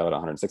responsive layout at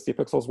 160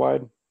 pixels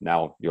wide,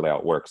 now your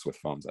layout works with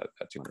phones at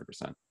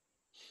 200%. And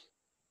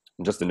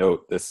just to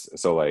note this,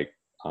 so like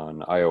on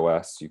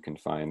iOS, you can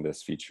find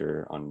this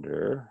feature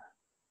under,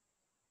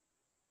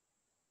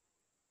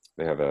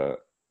 they have a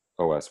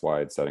OS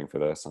wide setting for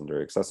this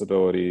under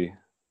accessibility,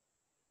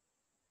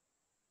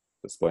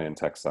 display and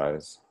text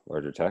size,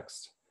 larger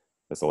text.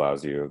 This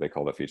allows you, they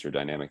call the feature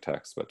dynamic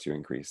text, but to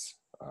increase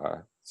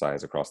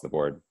size across the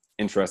board.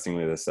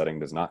 Interestingly, this setting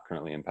does not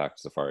currently impact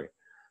Safari,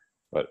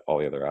 but all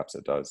the other apps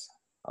it does.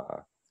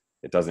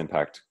 It does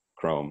impact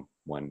Chrome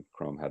when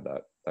Chrome had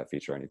that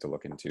feature. I need to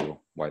look into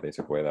why they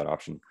took away that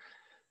option.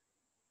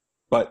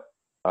 But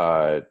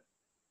app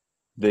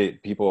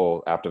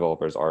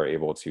developers are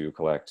able to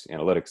collect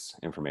analytics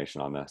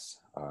information on this.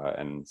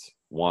 And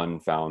one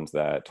found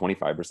that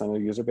 25% of the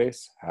user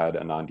base had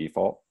a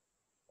non-default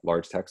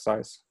large text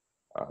size.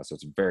 So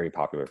it's a very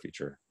popular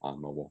feature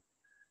on mobile.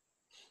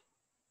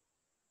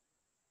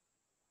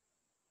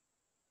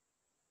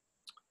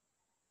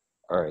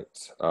 All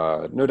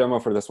right, no demo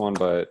for this one,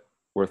 but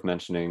worth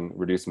mentioning,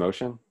 reduce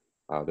motion.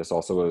 This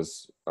also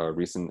is a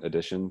recent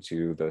addition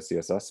to the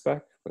CSS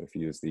spec, but if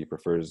you use the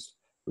prefers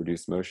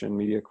reduce motion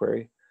media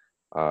query,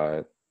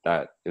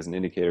 that is an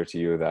indicator to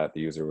you that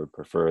the user would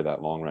prefer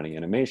that long-running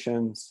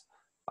animations,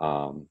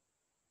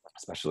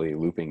 especially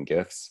looping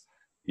GIFs,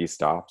 be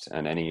stopped,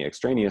 and any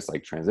extraneous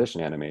like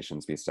transition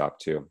animations be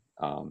stopped too.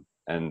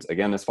 And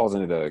again, this falls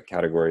into the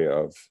category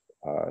of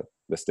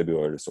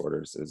vestibular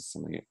disorders, is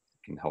something it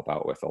can help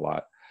out with a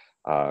lot.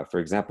 For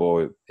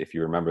example, if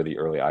you remember the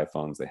early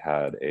iPhones, they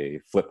had a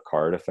flip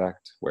card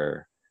effect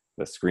where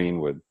the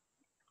screen would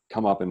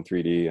come up in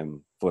 3D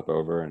and flip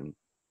over and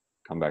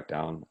come back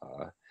down.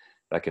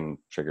 That can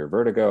trigger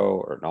vertigo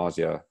or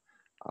nausea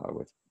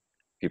with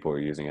people who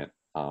are using it.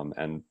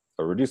 And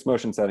a reduced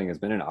motion setting has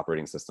been in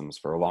operating systems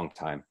for a long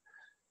time.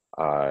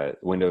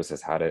 Windows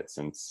has had it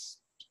since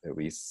at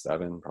least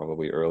 7,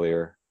 probably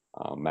earlier.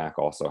 Mac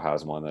also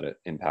has one that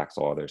it impacts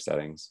all other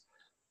settings.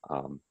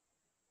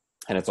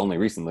 And it's only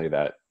recently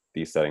that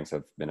these settings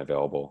have been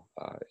available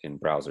in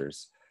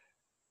browsers.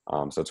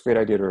 So it's a great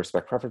idea to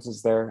respect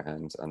preferences there.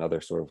 And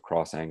another sort of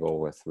cross angle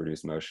with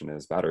reduced motion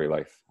is battery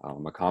life.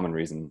 A common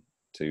reason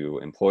to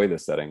employ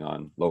this setting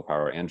on low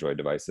power Android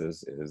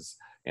devices is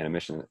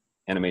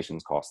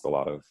animations cost a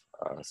lot of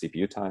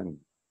CPU time,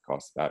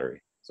 cost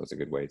battery. So it's a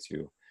good way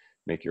to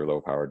make your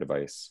low power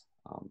device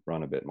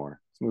run a bit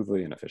more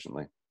smoothly and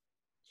efficiently.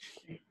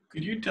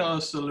 Could you tell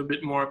us a little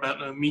bit more about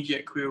the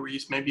media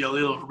queries, maybe a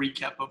little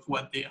recap of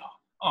what they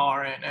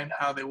are and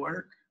how they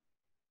work?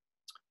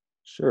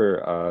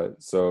 Sure.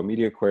 So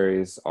media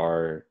queries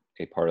are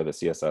a part of the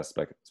CSS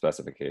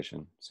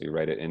specification. So you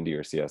write it into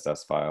your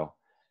CSS file.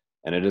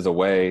 And it is a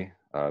way,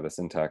 the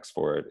syntax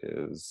for it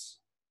is,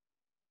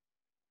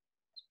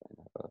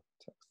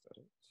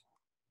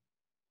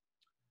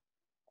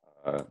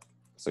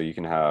 so you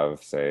can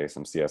have, say,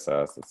 some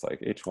CSS that's like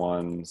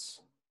H1s.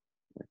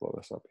 Let me blow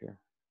this up here.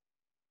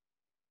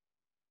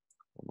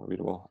 More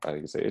readable. You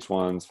can say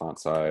H1's font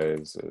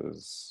size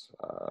is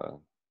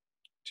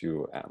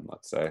 2M,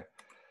 let's say.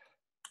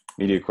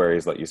 Media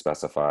queries let you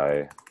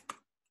specify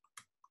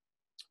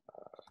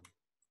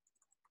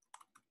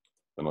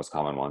the most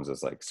common ones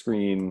is like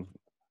screen,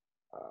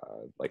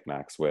 like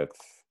max width.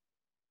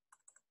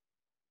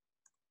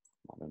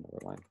 Another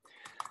line.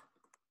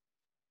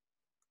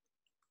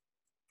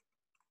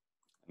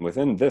 And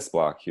within this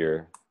block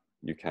here,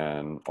 you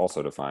can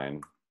also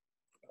define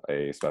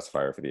a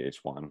specifier for the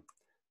H1.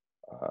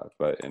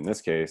 But in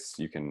this case,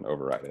 you can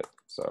override it.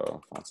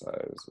 So font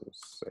size is,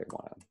 say,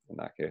 1M in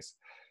that case.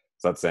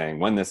 So that's saying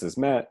when this is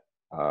met,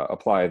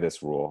 apply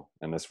this rule,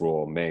 and this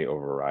rule may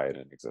override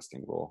an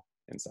existing rule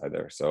inside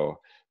there. So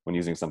when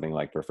using something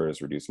like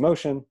prefers reduce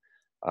motion,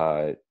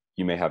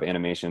 you may have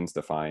animations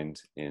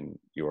defined in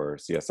your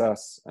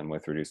CSS, and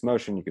with reduce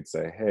motion, you could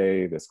say,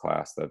 hey, this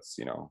class that's,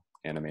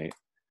 animate,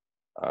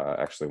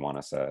 actually want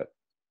to set,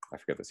 I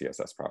forget the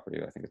CSS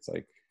property, I think it's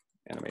like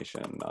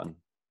animation none.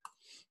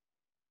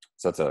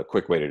 So that's a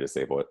quick way to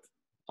disable it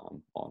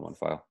all in one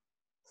file.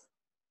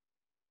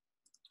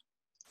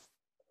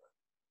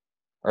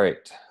 All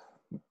right,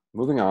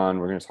 moving on,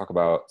 we're going to talk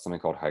about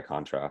something called high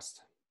contrast.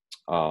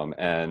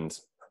 And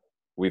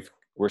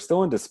we're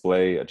still in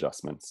display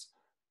adjustments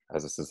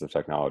as assistive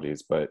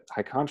technologies, but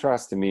high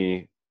contrast to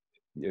me,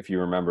 if you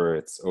remember,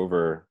 it's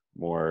over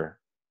more,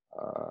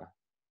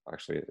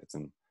 actually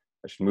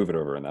I should move it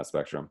over in that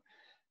spectrum.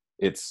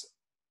 It's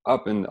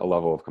up in a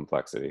level of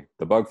complexity.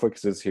 The bug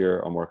fixes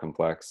here are more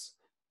complex,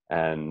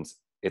 and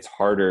it's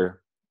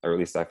harder, or at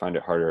least I find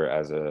it harder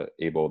as a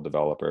able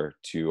developer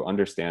to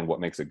understand what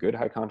makes a good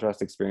high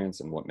contrast experience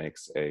and what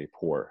makes a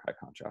poor high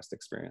contrast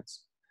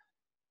experience.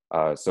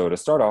 So to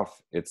start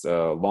off, it's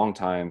a long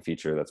time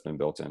feature that's been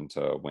built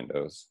into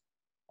Windows.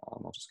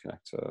 I'll just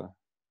connect to the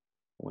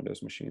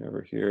Windows machine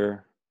over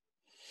here.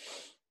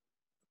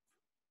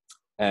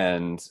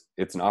 And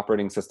it's an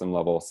operating system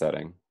level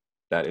setting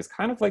that is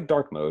kind of like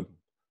dark mode,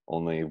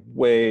 only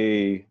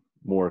way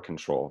more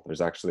control.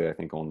 There's actually, I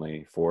think,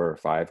 only 4 or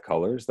 5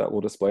 colors that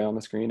will display on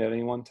the screen at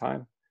any one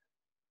time.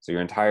 So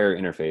your entire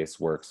interface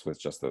works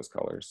with just those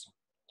colors.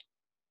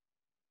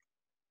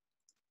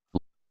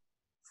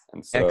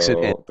 And so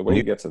the way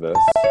you get to this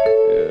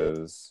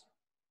is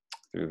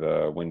through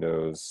the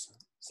Windows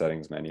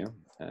settings menu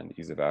and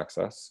ease of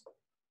access.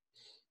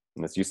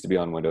 And this used to be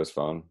on Windows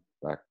Phone,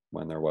 back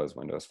when there was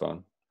Windows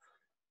Phone.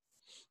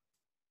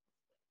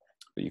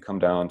 But you come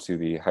down to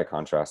the high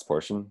contrast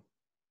portion,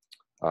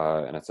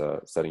 and it's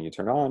a setting you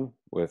turn on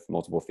with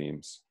multiple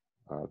themes.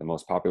 The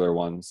most popular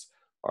ones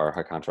are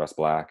high contrast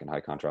black and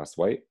high contrast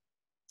white.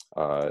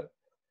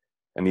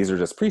 And these are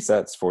just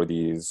presets for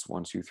these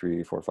 1, 2,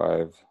 3, 4,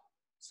 5,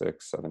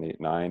 6, 7,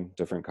 8, 9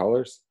 different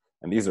colors.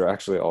 And these are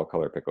actually all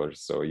color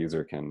pickers, so a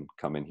user can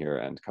come in here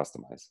and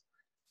customize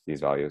these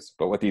values.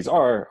 But what these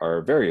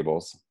are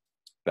variables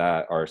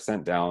that are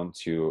sent down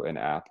to an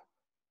app,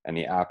 and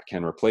the app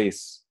can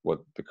replace what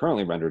the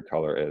currently rendered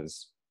color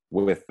is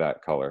with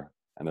that color.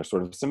 And they're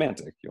sort of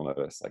semantic, you'll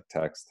notice, like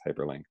text,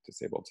 hyperlink,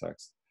 disabled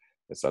text,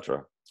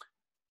 etc.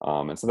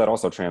 And so that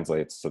also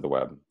translates to the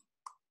web.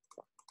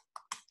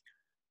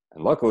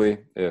 And luckily,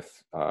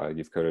 if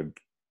you've coded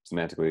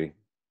semantically,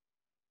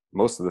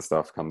 most of the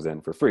stuff comes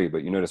in for free,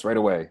 but you notice right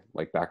away,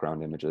 like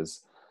background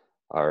images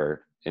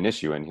are an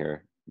issue in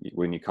here.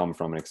 When you come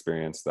from an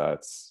experience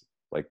that's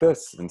like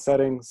this in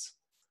settings,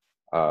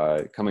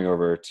 coming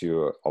over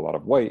to a lot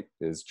of white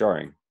is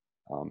jarring.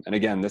 And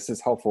again, this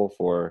is helpful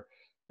for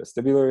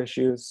vestibular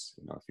issues,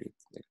 you know, if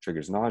it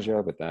triggers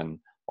nausea, but then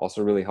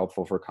also really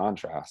helpful for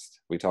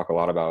contrast. We talk a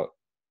lot about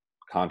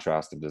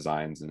contrast of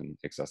designs and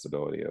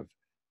accessibility of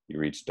you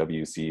reach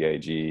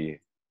WCAG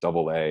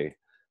AA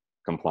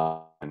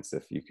compliance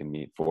if you can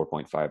meet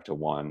 4.5 to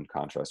 1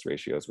 contrast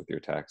ratios with your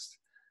text.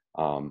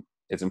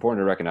 It's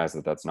important to recognize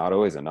that that's not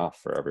always enough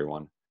for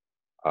everyone.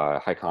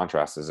 High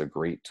contrast is a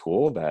great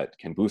tool that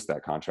can boost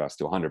that contrast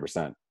to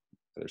 100%.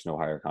 There's no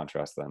higher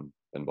contrast than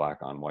black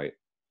on white.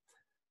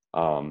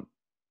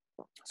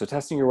 So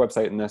testing your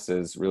website in this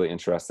is really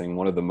interesting.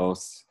 One of the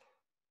most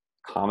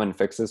common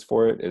fixes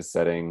for it is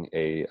setting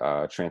a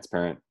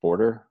transparent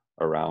border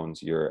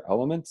around your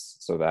elements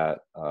so that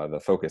the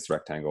focus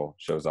rectangle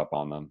shows up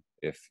on them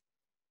if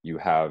you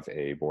have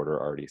a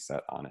border already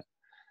set on it.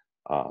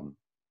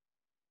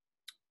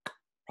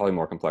 Probably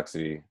more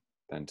complexity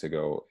than to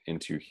go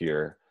into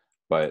here,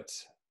 but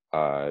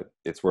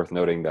it's worth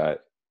noting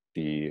that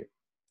the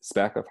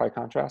spec of high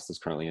contrast is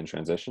currently in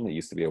transition. It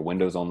used to be a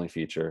Windows-only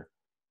feature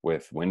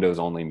with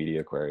Windows-only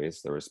media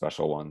queries. There were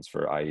special ones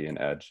for IE and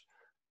Edge,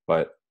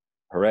 but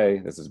hooray,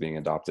 this is being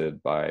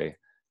adopted by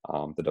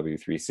the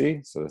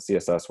W3C. So the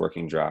CSS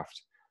working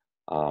draft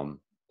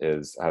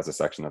has a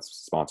section that's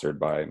sponsored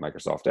by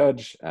Microsoft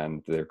Edge,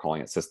 and they're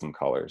calling it system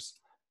colors.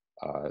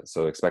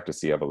 So expect to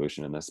see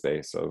evolution in this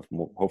space of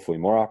hopefully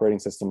more operating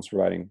systems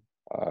providing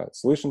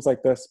solutions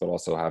like this, but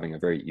also having a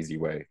very easy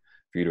way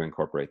for you to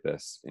incorporate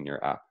this in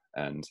your app.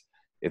 And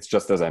it's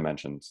just as I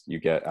mentioned, you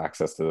get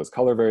access to those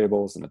color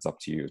variables, and it's up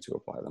to you to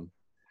apply them.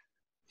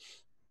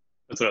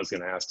 That's what I was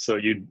going to ask. So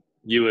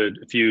you would,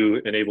 if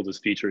you enable this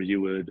feature,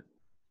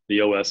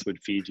 the OS would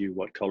feed you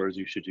what colors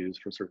you should use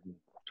for certain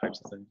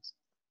types of things.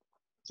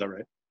 Is that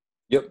right?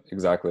 Yep,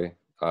 exactly.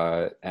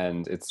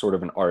 And it's sort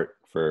of an art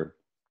for,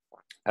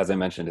 as I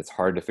mentioned, it's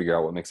hard to figure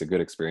out what makes a good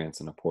experience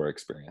and a poor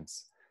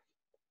experience.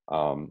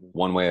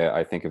 One way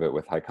I think of it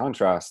with high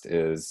contrast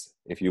is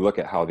if you look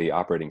at how the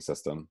operating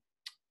system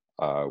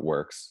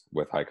works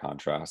with high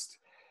contrast,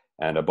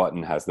 and a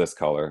button has this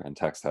color and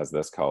text has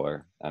this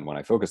color, and when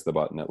I focus the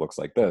button, it looks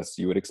like this,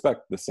 you would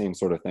expect the same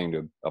sort of thing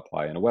to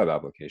apply in a web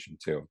application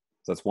too.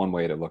 So that's one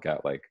way to look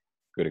at like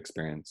good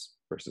experience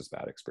versus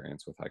bad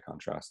experience with high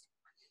contrast.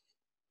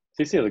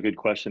 Cece has a good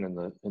question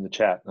in the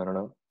chat. I don't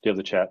know. Do you have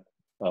the chat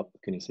up?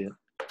 Can you see it?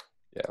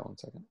 Yeah, one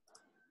second.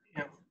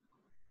 Yeah.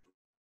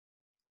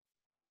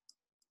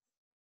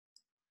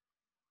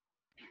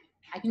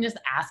 I can just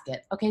ask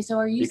it. Okay, so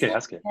are you can saying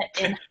ask it.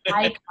 that in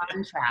high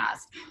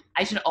contrast,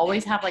 I should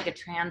always have like a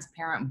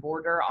transparent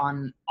border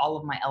on all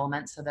of my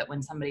elements so that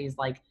when somebody's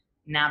like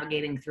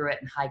navigating through it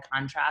in high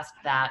contrast,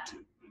 that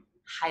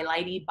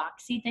highlighty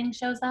boxy thing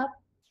shows up?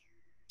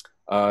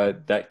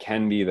 That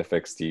can be the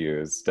fix to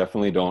use.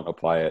 Definitely don't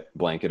apply it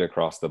blanket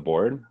across the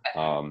board.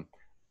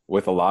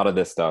 With a lot of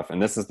this stuff,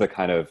 and this is the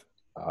kind of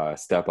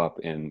step up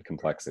in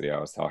complexity I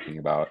was talking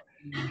about.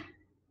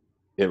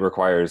 It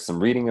requires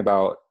some reading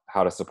about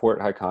how to support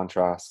high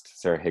contrast.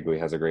 Sarah Higley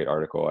has a great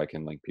article I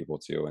can link people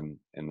to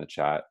in the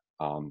chat.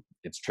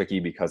 It's tricky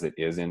because it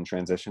is in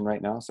transition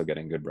right now, so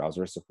getting good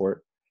browser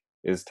support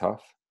is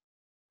tough.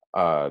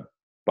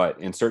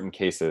 But in certain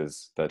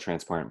cases, the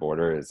transparent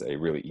border is a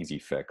really easy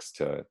fix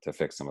to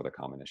fix some of the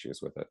common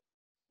issues with it.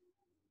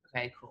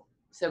 Okay, cool.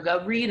 So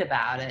go read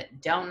about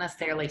it. Don't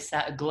necessarily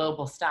set a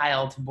global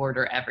style to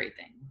border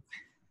everything.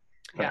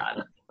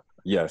 Yeah.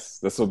 Yes,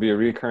 this will be a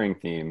recurring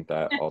theme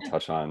that I'll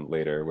touch on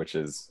later, which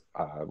is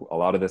a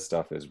lot of this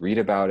stuff is read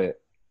about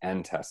it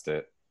and test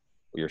it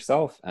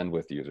yourself and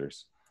with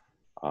users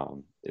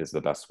is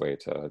the best way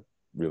to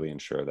really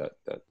ensure that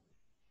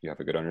you have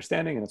a good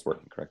understanding and it's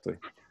working correctly.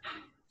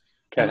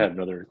 Kat had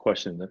another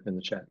question in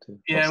the chat too.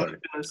 Yeah, Oh, I was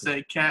going to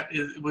say, Kat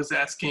was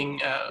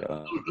asking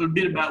a little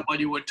bit okay. about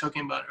what you were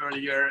talking about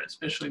earlier,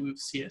 especially with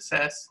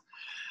CSS.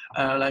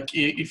 Like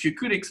if you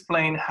could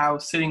explain how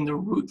setting the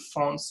root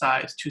font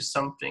size to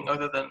something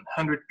other than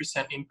 100%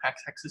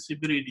 impacts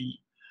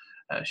accessibility.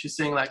 She's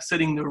saying like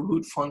setting the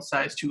root font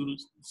size to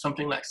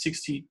something like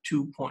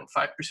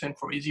 62.5%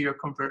 for easier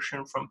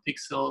conversion from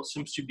pixel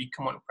seems to be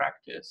common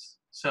practice.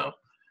 So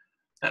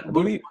that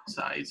root font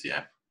size,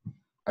 yeah.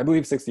 I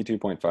believe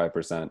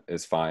 62.5%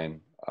 is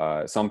fine.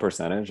 Some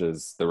percentage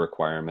is the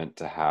requirement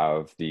to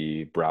have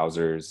the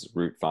browser's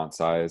root font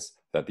size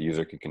that the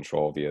user could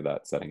control via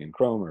that setting in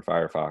Chrome or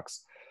Firefox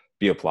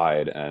be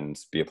applied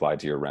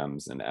to your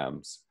rems and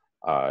ems.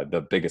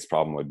 The biggest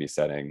problem would be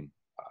setting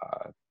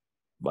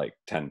like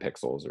 10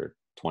 pixels or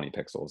 20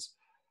 pixels,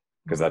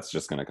 because that's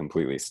just going to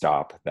completely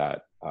stop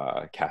that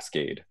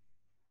cascade.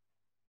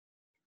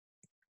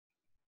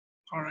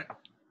 All right.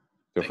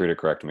 Feel free to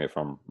correct me if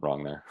I'm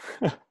wrong there.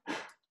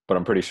 But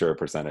I'm pretty sure a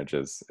percentage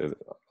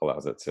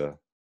allows it to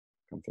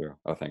come through.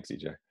 Oh, thanks,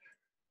 EJ.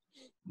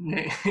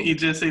 Yeah, it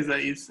just says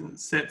that it's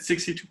set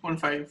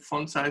 62.5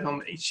 font size on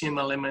the HTML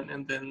element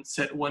and then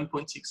set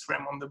 1.6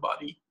 rem on the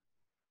body.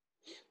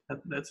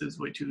 That's his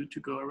way to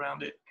go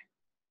around it.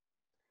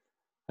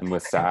 And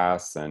with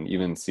Sass and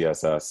even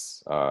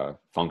CSS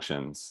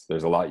functions,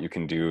 there's a lot you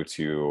can do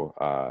to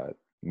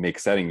make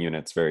setting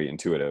units very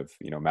intuitive,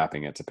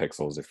 mapping it to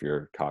pixels if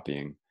you're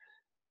copying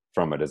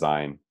from a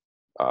design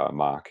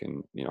mock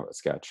and a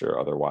sketch or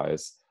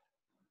otherwise.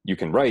 You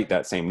can write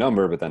that same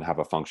number, but then have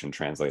a function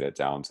translate it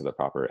down to the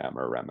proper M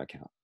or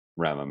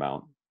rem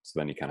amount. So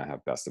then you kind of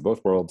have best of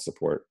both worlds,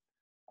 support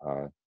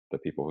the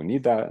people who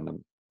need that and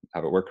then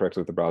have it work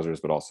correctly with the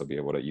browsers, but also be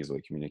able to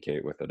easily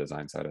communicate with the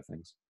design side of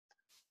things.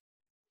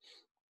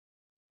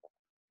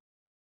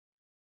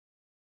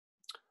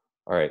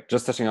 All right,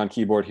 just touching on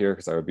keyboard here,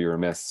 because I would be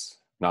remiss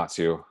not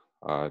to,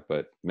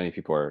 but many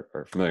people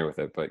are familiar with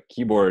it. But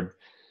keyboard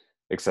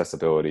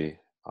accessibility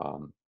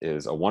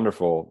is a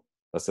wonderful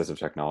assistive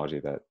technology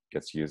that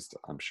gets used,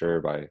 I'm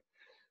sure, by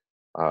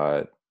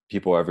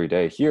people every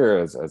day here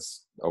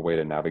as a way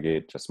to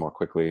navigate just more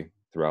quickly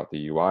throughout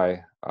the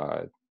UI.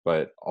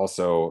 But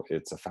also,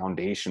 it's a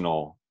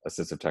foundational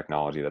assistive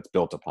technology that's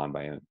built upon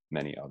by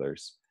many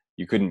others.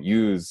 You couldn't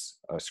use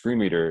a screen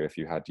reader if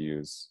you had to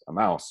use a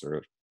mouse,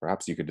 or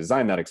perhaps you could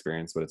design that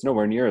experience, but it's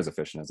nowhere near as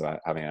efficient as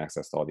having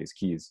access to all these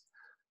keys.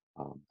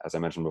 As I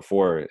mentioned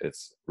before,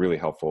 it's really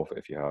helpful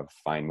if you have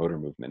fine motor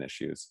movement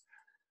issues.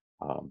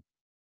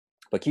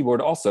 But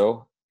keyboard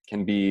also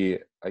can be,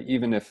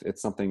 even if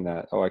it's something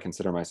that, I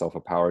consider myself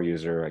a power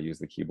user, I use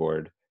the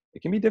keyboard,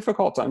 it can be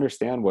difficult to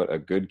understand what a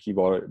good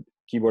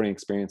keyboarding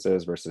experience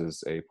is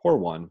versus a poor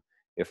one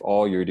if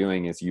all you're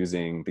doing is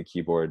using the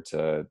keyboard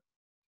to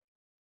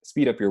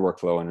speed up your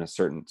workflow in a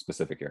certain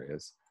specific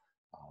areas.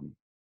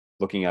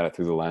 Looking at it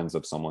through the lens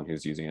of someone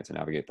who's using it to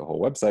navigate the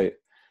whole website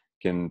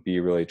can be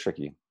really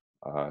tricky.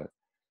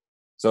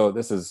 So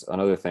this is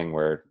another thing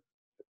where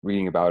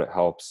reading about it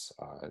helps.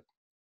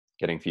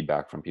 Getting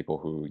feedback from people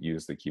who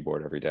use the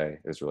keyboard every day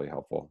is really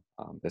helpful.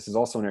 This is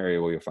also an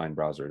area where you'll find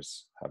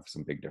browsers have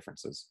some big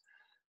differences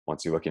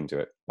once you look into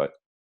it. But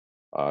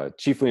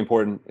chiefly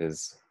important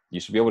is you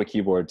should be able to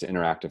keyboard to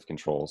interactive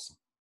controls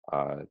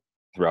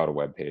throughout a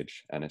web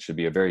page, and it should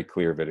be a very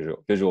clear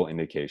visual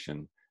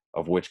indication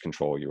of which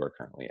control you are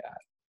currently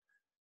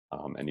at.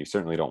 And you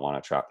certainly don't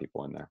want to trap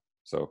people in there.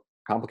 So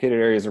complicated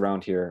areas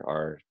around here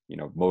are,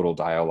 modal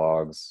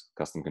dialogues,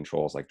 custom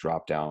controls like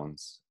drop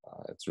downs.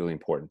 It's really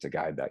important to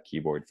guide that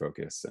keyboard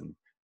focus. And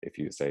if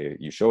you say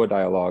you show a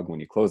dialogue, when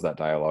you close that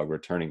dialogue,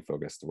 returning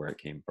focus to where it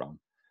came from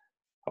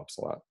helps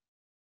a lot.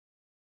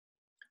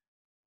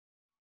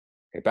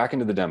 Okay, back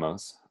into the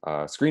demos.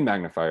 Screen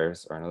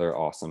magnifiers are another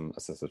awesome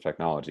assistive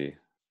technology.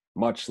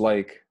 Much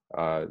like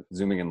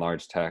zooming in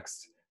large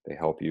text, they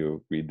help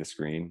you read the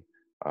screen,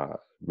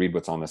 read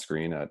what's on the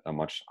screen at a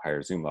much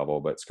higher zoom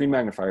level, but screen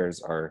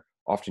magnifiers are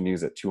often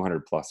used at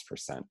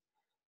 200+%.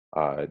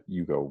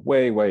 You go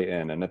way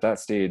in, and at that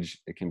stage,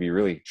 it can be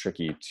really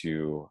tricky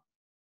to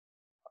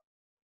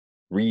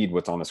read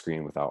what's on the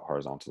screen without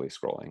horizontally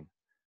scrolling.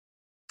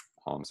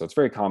 So it's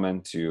very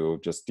common to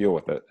just deal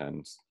with it,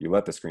 and you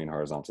let the screen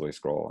horizontally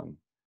scroll, and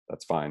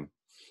that's fine.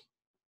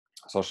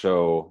 So I'll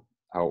show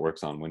how it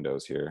works on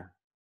Windows here.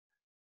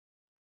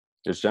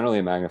 There's generally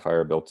a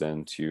magnifier built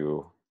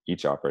into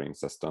each operating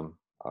system.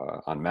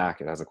 On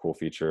Mac, it has a cool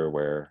feature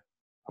where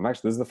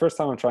this is the first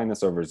time I'm trying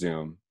this over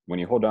Zoom. When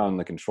you hold down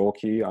the control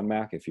key on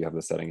Mac, if you have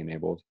the setting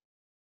enabled,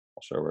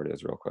 I'll show where it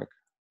is real quick.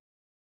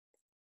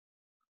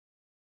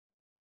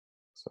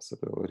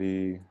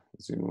 Accessibility,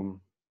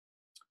 Zoom.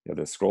 Yeah,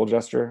 the scroll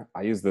gesture,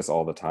 I use this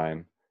all the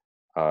time.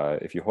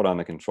 If you hold on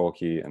the control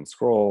key and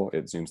scroll,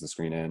 it zooms the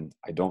screen in.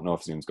 I don't know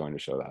if Zoom's going to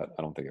show that.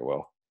 I don't think it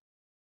will.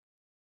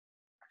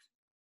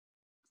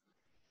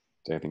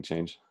 Did anything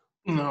change?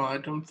 No, I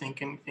don't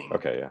think anything.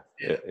 Okay,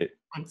 yeah.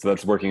 So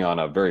that's working on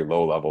a very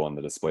low level in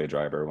the display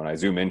driver. When I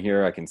zoom in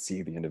here, I can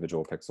see the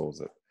individual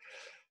pixels. It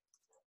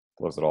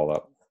blows it all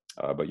up.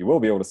 But you will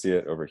be able to see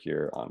it over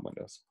here on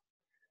Windows.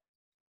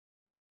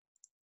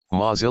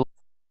 Mozilla.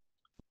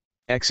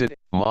 Exit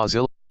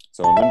Mozilla.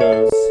 So in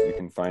Windows, you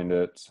can find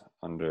it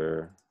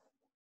under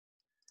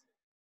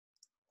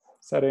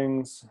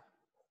Settings,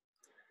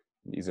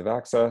 Ease of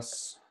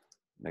Access.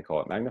 They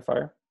call it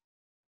Magnifier.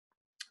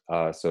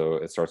 So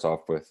it starts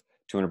off with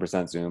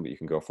 200% zoom, but you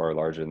can go far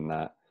larger than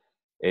that.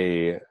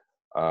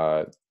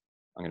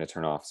 I'm going to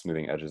turn off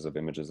smoothing edges of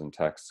images and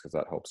text because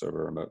that helps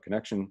over remote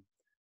connection.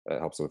 That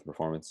helps with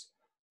performance.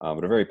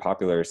 But a very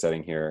popular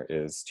setting here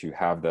is to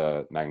have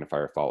the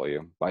magnifier follow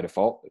you. By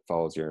default, it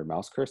follows your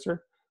mouse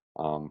cursor.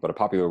 But a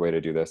popular way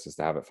to do this is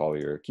to have it follow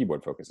your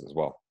keyboard focus as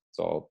well.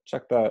 So I'll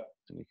check that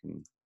and you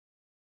can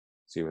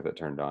see with it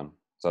turned on.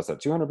 So that's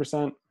at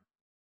 200%.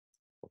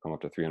 We'll come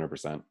up to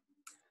 300%.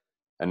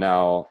 And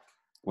now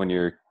when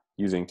you're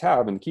using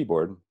tab in the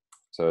keyboard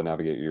to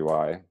navigate your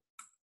UI,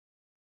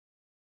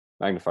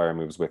 magnifier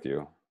moves with you.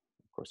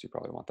 Of course, you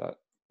probably want that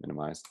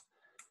minimized.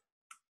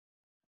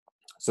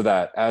 So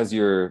that as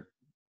you're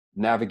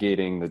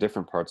navigating the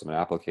different parts of an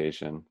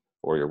application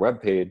or your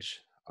web page,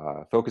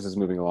 focus is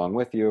moving along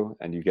with you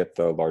and you get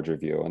the larger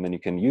view. And then you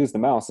can use the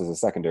mouse as a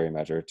secondary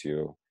measure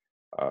to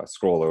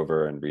scroll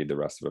over and read the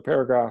rest of a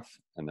paragraph.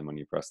 And then when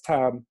you press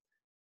tab,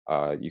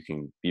 you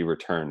can be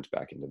returned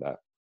back into that.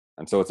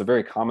 And so it's a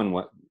very common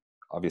one.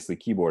 Obviously,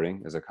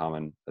 keyboarding is a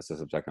common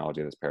assistive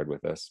technology that's paired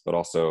with this, but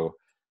also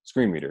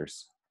screen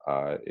readers.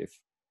 If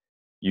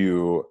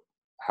you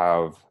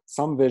have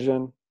some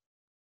vision,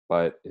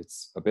 but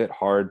it's a bit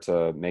hard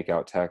to make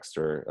out text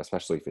or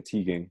especially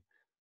fatiguing,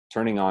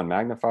 turning on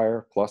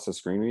magnifier plus a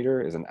screen reader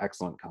is an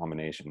excellent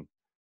combination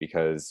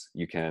because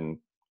you can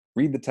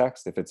read the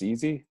text if it's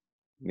easy,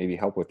 maybe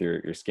help with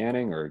your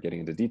scanning or getting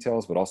into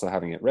details, but also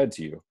having it read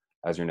to you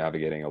as you're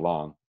navigating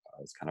along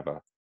is kind of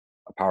a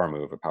power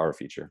move, a power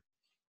feature.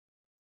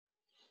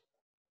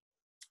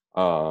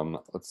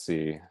 Let's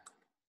see,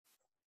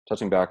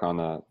 touching back on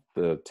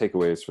the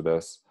takeaways for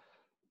this.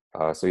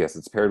 So yes,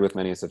 it's paired with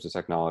many assistive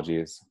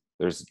technologies.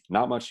 There's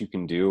not much you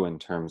can do in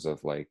terms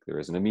of like, there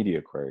isn't a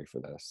media query for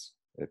this.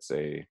 It's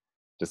a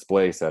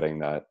display setting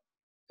that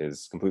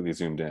is completely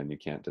zoomed in. You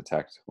can't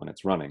detect when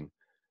it's running.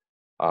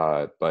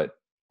 But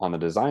on the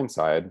design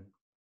side,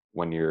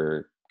 when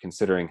you're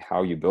considering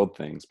how you build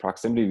things,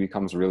 proximity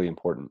becomes really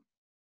important.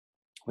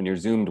 When you're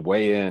zoomed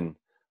way in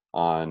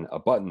on a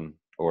button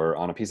or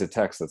on a piece of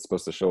text that's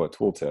supposed to show a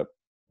tooltip,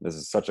 this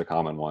is such a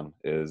common one,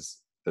 is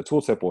the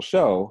tooltip will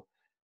show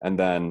and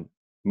then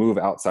move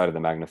outside of the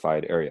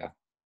magnified area.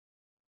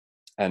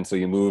 And so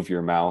you move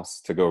your mouse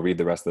to go read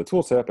the rest of the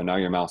tooltip, and now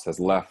your mouse has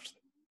left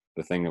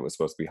the thing that was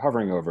supposed to be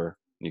hovering over,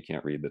 and you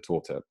can't read the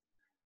tooltip.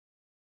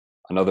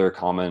 Another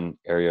common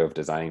area of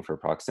designing for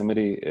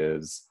proximity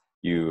is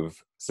you've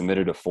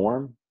submitted a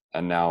form,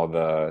 and now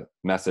the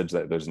message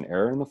that there's an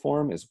error in the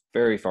form is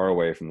very far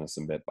away from the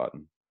submit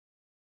button.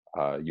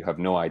 You have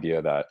no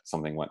idea that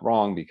something went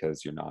wrong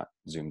because you're not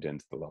zoomed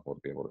into the level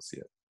to be able to see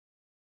it.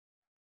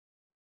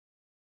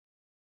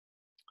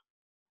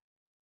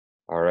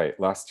 All right,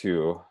 last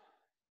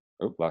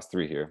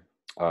three here.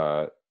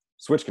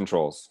 Switch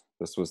controls.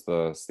 This was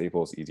the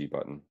Staples Easy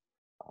button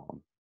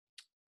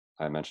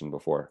I mentioned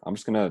before. I'm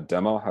just gonna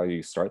demo how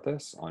you start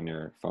this on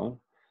your phone.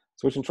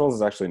 Switch controls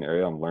is actually an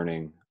area I'm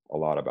learning a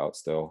lot about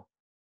still.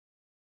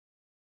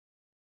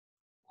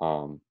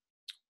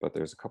 But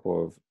there's a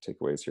couple of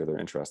takeaways here that are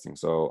interesting.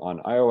 So on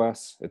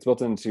iOS, it's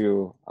built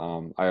into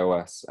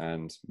iOS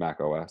and Mac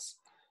OS.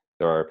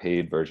 There are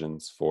paid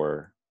versions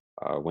for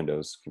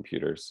Windows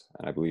computers,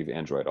 and I believe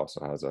Android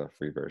also has a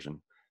free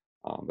version.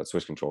 But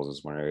switch controls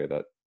is one area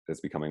that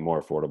is becoming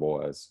more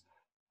affordable as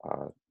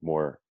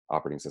more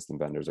operating system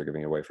vendors are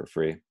giving it away for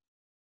free.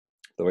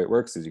 The way it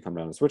works is you come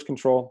down to switch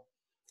control.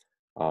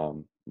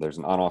 There's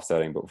an on-off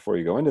setting, but before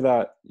you go into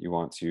that, you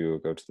want to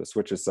go to the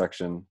switches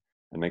section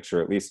and make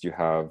sure at least you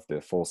have the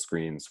full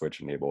screen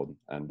switch enabled.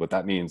 And what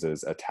that means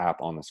is a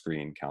tap on the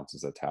screen counts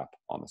as a tap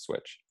on the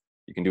switch.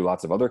 You can do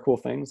lots of other cool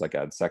things like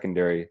add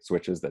secondary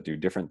switches that do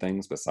different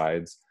things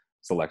besides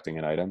selecting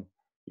an item.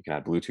 You can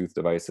add Bluetooth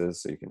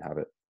devices so you can have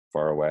it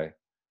far away.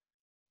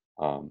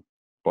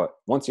 But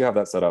once you have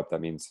that set up,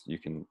 that means you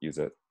can use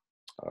it.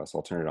 So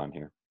I'll turn it on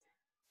here.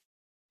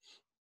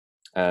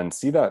 And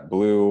see that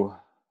blue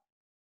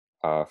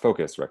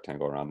focus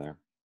rectangle around there.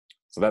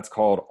 So that's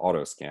called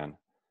auto scan.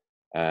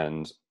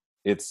 And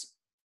it's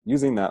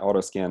using that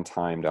auto scan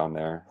time down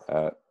there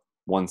at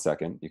 1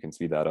 second. You can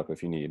speed that up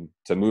if you need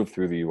to move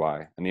through the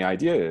UI. And the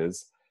idea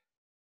is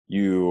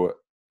you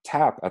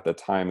tap at the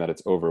time that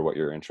it's over what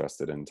you're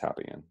interested in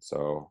tapping in.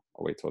 So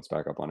I'll wait till it's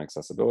back up on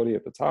accessibility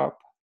at the top.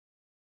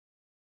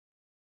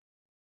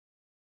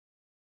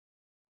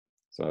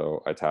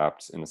 So I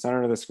tapped in the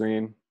center of the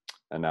screen,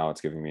 and now it's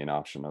giving me an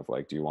option of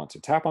like, do you want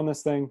to tap on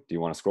this thing? Do you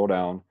want to scroll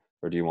down?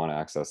 Or do you want to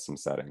access some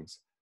settings?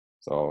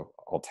 So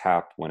I'll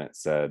tap when it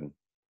said,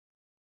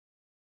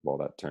 well,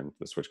 that turned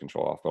the switch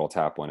control off, but I'll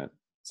tap when it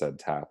said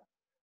tap.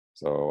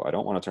 So I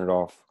don't want to turn it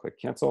off, click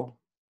cancel.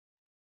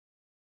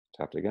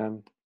 Tapped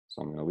again.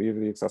 So I'm going to leave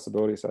the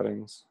accessibility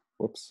settings.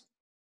 Whoops.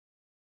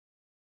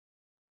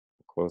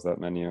 close that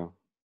menu,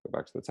 go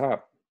back to the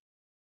top.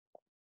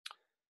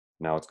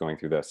 Now it's going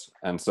through this.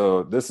 And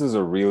so this is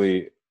a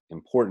really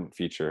important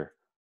feature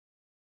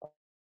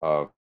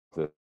of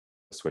the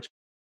switch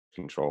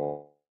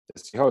control.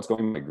 See how it's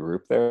going by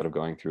group there, instead of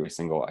going through a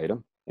single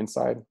item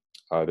inside.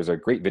 There's a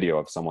great video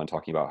of someone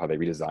talking about how they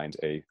redesigned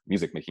a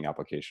music making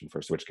application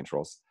for switch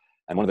controls.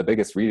 And one of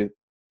the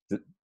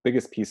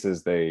biggest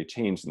pieces they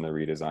changed in the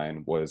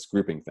redesign was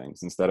grouping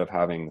things. Instead of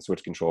having the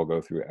switch control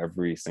go through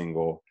every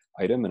single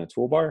item in a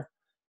toolbar,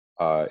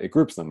 it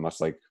groups them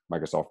much like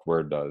Microsoft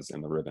Word does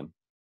in the ribbon.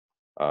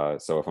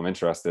 So if I'm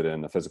interested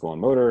in the physical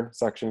and motor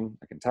section,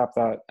 I can tap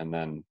that and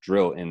then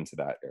drill into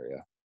that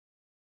area.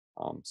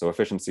 So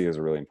efficiency is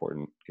a really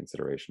important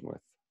consideration with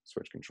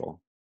switch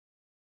control.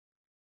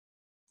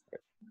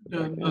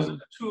 Does the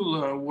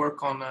tool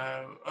work on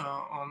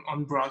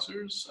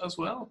browsers as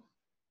well?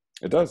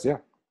 It does, yeah.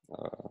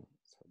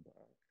 Let's head back.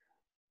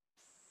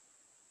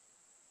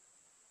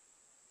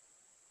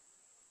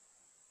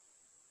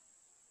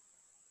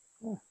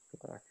 Go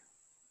back.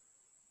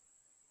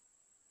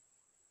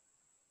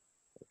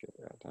 Get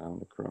that down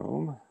to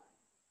Chrome.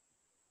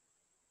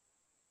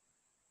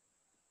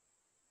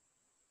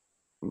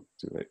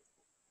 Too late.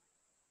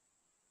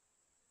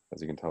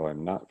 As you can tell,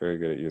 I'm not very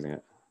good at using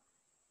it.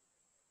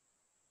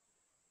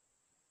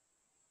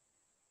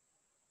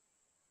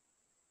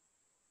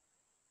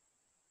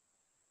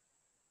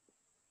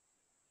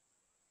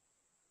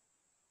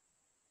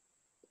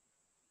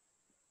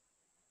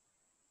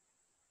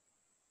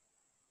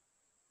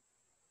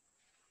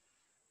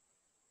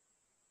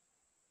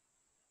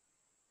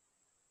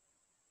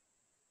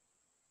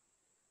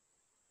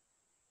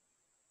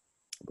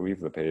 I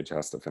believe the page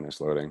has to finish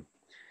loading.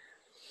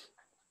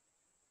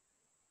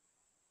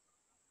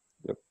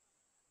 Yep.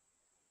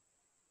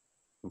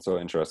 And so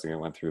interesting, it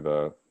went through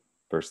the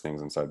first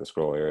things inside the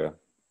scroll area.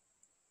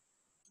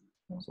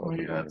 So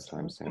Yeah, that's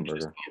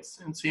interesting.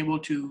 It's able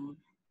to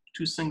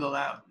single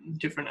out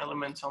different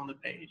elements on the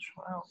page.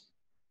 Wow.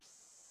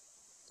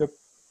 Yep.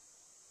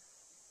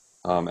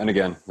 And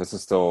again, this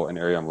is still an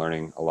area I'm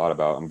learning a lot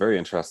about. I'm very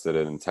interested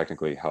in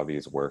technically how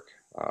these work,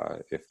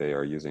 if they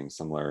are using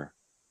similar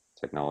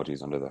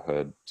technologies under the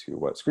hood to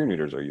what screen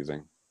readers are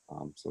using.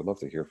 So I'd love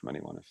to hear from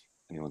anyone if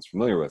anyone's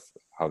familiar with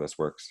how this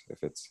works,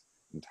 if it's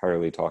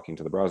entirely talking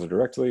to the browser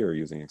directly or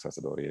using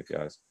accessibility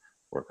APIs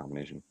or a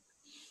combination.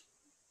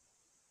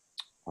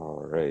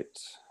 All right.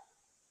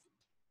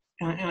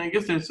 And I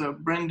guess there's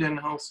Brendan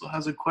also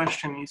has a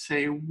question. He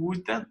say,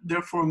 would that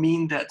therefore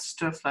mean that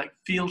stuff like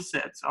field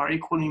sets are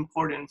equally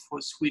important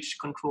for switch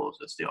controls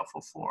as they are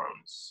for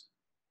forums,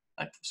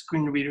 like for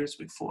screen readers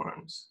with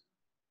forums?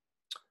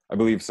 I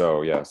believe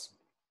so, yes.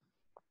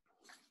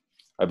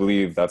 I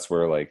believe that's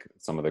where like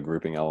some of the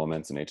grouping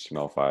elements in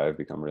HTML5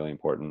 become really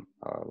important,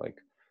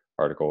 like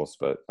articles.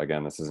 But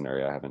again, this is an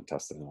area I haven't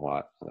tested in a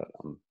lot that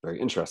I'm very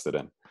interested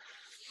in.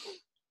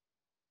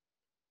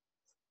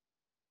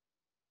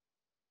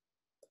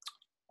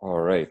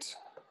 All right.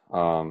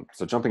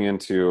 So jumping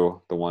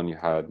into the one you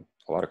had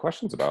a lot of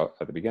questions about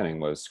at the beginning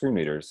was screen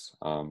readers.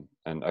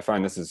 And I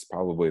find this is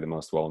probably the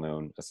most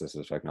well-known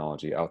assistive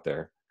technology out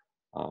there.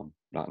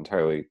 Not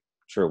entirely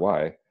sure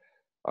why,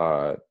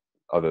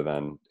 other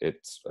than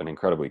it's an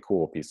incredibly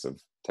cool piece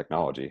of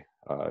technology.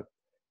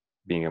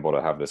 Being able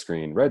to have the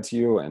screen read to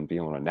you and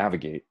being able to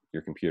navigate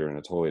your computer in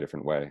a totally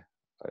different way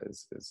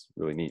is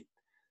really neat.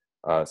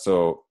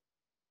 So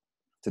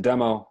to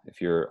demo, if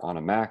you're on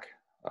a Mac,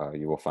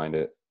 you will find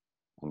it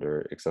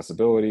under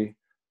accessibility,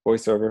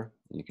 VoiceOver.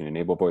 You can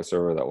enable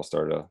VoiceOver. That will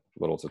start a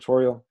little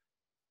tutorial.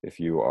 If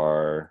you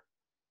are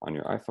on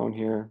your iPhone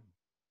here,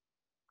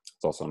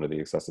 it's also under the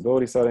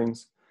accessibility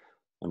settings,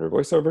 under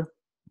VoiceOver.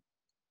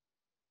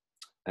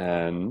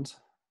 And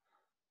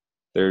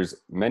there's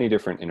many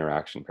different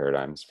interaction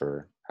paradigms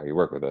for how you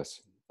work with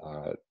this.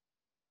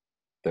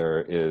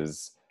 There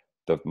is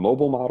the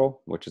mobile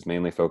model, which is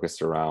mainly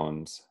focused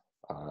around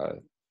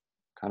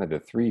kind of the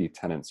three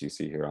tenets you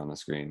see here on the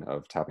screen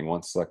of tapping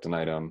once to select an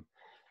item,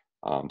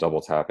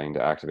 double tapping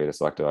to activate a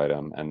selected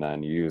item, and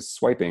then use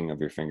swiping of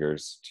your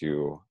fingers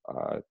to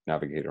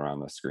navigate around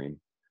the screen.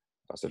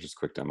 So just a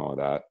quick demo of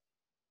that.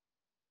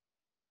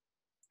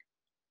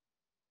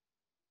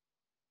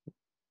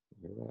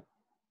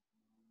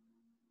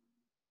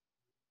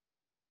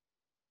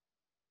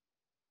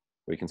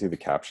 We can see the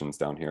captions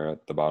down here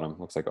at the bottom.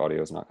 Looks like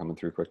audio is not coming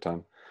through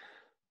QuickTime.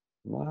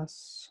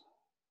 Unless,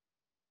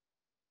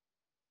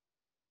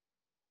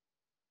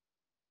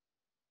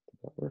 did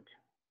that work?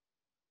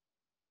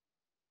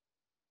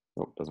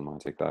 Nope, doesn't want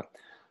to take that.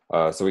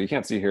 So what you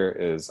can't see here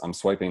is I'm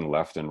swiping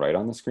left and right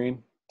on the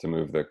screen to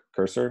move the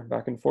cursor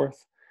back and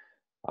forth.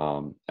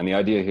 And the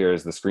idea here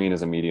is the screen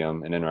is a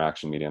medium, an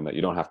interaction medium that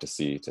you don't have to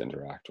see to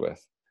interact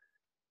with.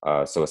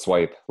 So a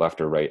swipe left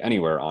or right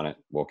anywhere on it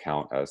will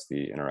count as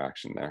the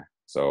interaction there.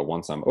 So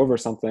once I'm over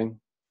something,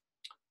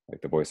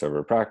 like the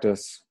VoiceOver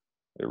practice,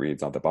 it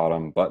reads on the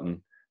bottom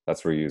button.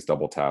 That's where you use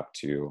double tap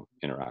to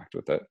interact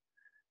with it.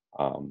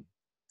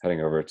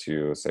 Heading over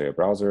to, say, a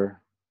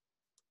browser.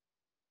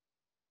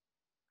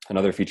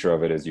 Another feature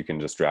of it is you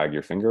can just drag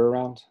your finger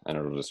around and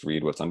it'll just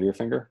read what's under your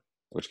finger,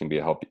 which can be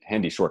a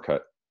handy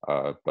shortcut,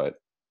 but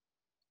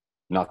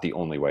not the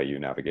only way you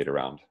navigate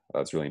around.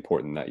 It's really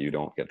important that you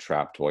don't get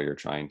trapped while you're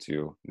trying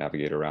to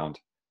navigate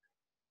around.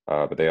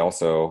 But they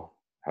also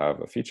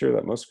have a feature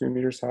that most screen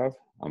readers have.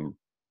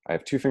 I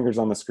have 2 fingers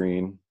on the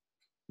screen,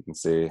 you can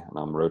see, and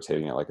I'm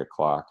rotating it like a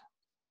clock.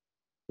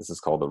 This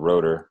is called the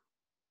rotor.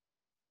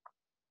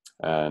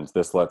 And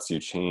this lets you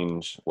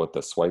change what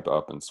the swipe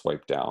up and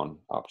swipe down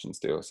options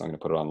do. So I'm going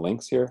to put it on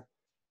links here.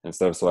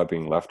 Instead of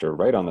swiping left or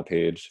right on the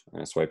page, I'm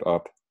going to swipe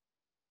up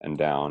and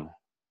down.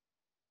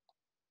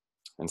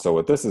 And so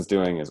what this is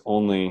doing is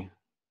only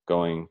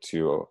going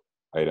to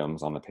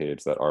items on the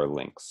page that are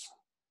links.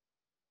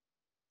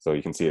 So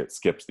you can see it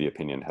skipped the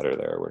opinion header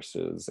there,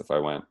 versus if I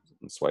went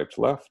and swiped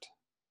left,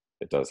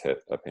 it does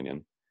hit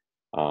opinion.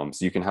 So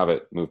you can have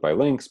it move by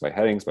links, by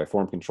headings, by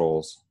form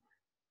controls.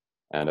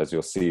 And as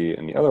you'll see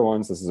in the other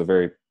ones, this is a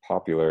very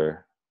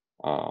popular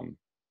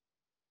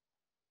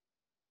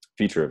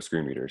feature of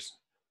screen readers.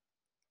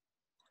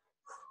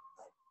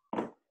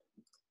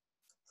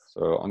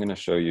 So I'm going to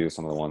show you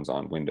some of the ones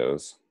on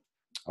Windows.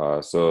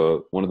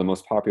 So one of the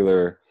most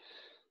popular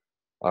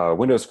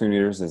Windows screen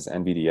readers is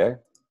NVDA.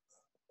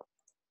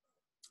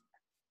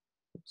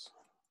 Oops.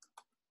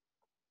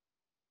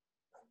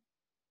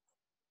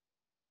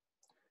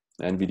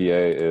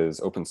 NVDA is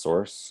open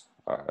source.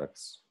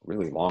 It's a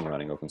really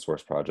long-running open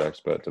source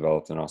project, but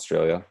developed in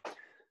Australia,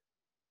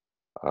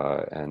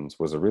 and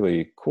was a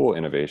really cool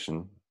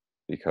innovation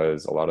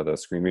because a lot of the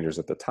screen readers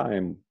at the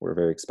time were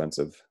very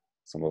expensive.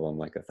 Some of them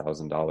like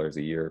 $1,000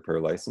 a year per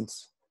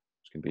license,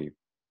 which can be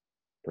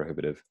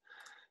prohibitive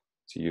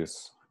to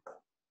use.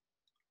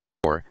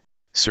 Or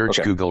search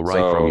Okay, Google right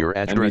so from your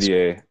address.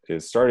 NVDA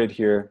is started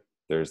here.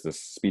 There's this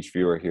speech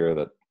viewer here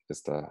that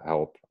is to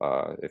help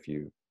if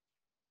you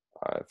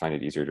find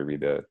it easier to read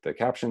the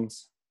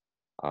captions.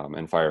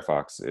 And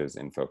Firefox is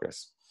in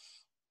focus.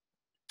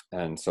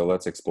 And so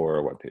let's explore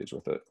a web page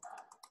with it.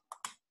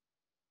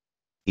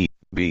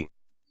 B.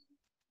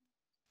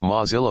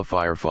 Mozilla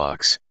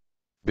Firefox.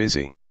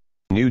 Busy.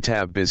 New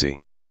tab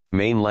busy.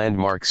 Main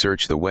landmark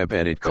search the web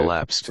edit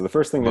collapsed. So the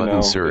first thing to Button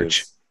know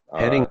search. is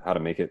Heading. how to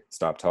make it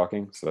stop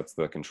talking. So that's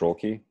the control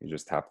key. You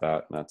just tap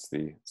that and that's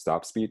the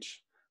stop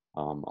speech.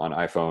 On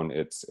iPhone,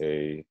 it's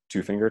a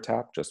 2-finger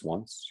tap just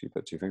once. You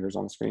put 2 fingers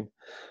on the screen.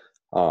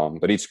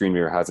 But each screen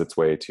reader has its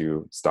way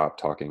to stop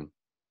talking.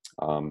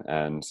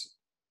 And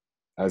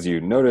as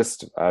you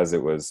noticed, as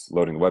it was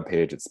loading the web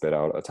page, it spit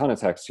out a ton of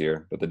text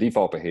here. But the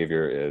default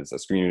behavior is a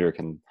screen reader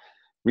can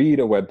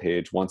read a web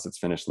page once it's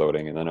finished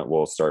loading, and then it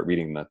will start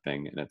reading that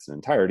thing in its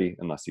entirety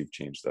unless you've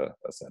changed a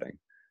setting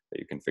that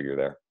you configure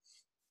there.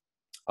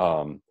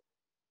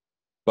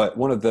 But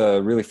one of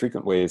the really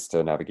frequent ways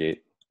to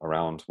navigate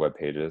around web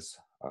pages,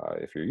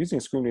 if you're using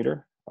a screen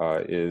reader,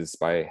 is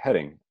by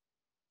heading.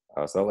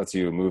 So that lets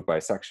you move by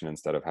section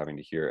instead of having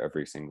to hear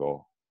every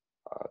single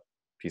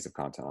piece of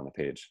content on the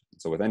page.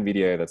 So with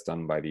NVDA, that's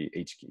done by the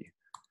H key.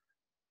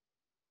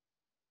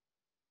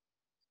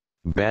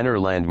 Banner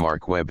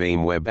landmark web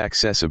aim web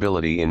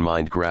accessibility in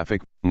mind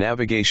graphic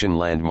navigation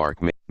landmark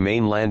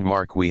main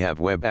landmark we have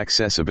web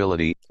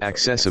accessibility So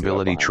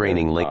accessibility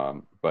training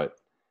link. But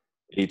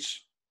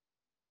H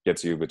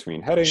gets you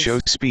between headings. Show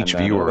speech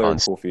and then viewer another on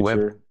cool feature,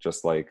 web.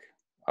 just like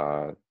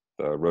the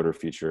rotor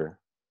feature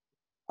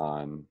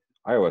on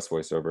iOS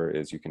VoiceOver,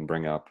 is you can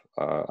bring up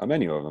a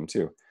menu of them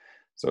too.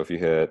 So if you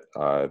hit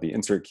the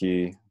insert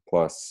key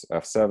plus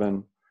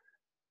F7,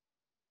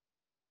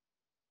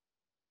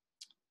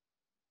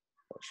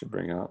 that should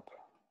bring up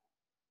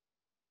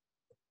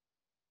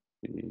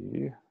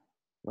the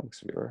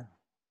links viewer.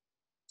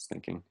 Just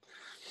thinking.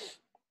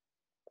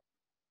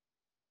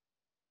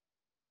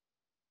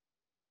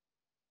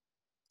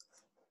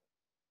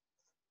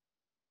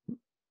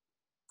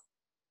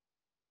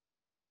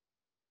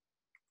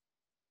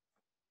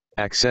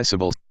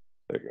 Accessible.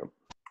 There you go.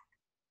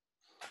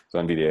 So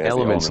NVDA has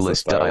Elements the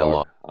list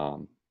dialog.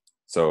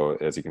 So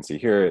as you can see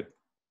here, it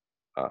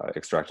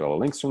extracted all the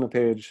links from the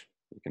page.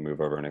 You can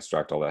move over and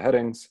extract all the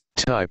headings.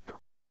 Type.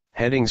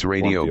 Headings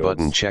radio fields,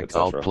 button checked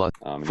alt plus.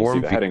 You see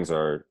Form the headings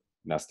are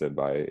nested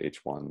by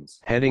H1s.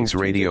 Headings H2s,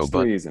 radio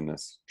button. H3s in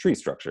this tree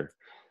structure.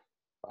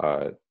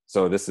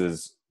 So this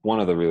is one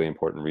of the really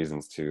important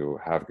reasons to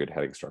have good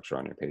heading structure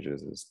on your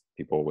pages, is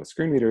people with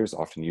screen readers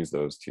often use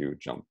those to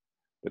jump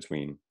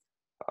between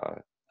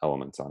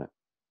elements on it.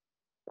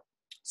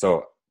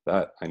 So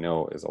that, I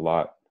know, is a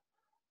lot,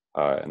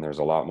 and there's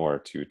a lot more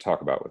to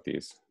talk about with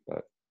these,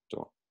 but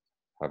don't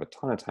have a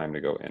ton of time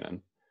to go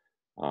in.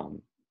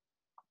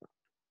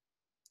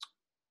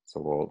 So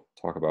we'll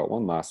talk about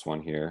one last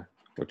one here,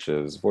 which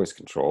is voice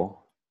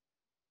control.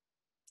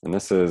 And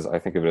this is, I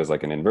think of it as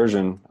like an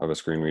inversion of a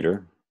screen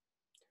reader.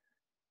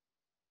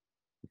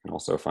 You can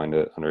also find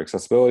it under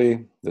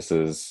accessibility. This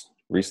is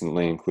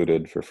recently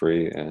included for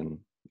free in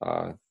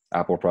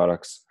Apple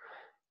products.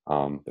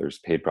 There's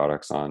paid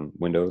products on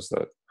Windows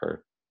that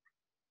are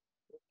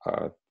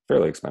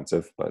fairly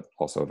expensive, but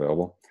also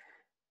available.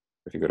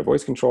 If you go to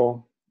voice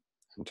control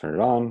and turn it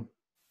on,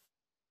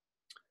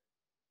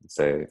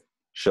 Say,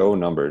 show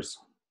numbers.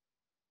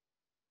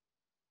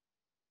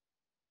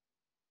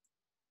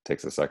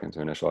 Takes a second to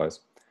initialize.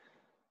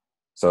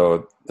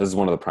 So this is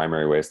one of the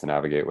primary ways to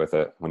navigate with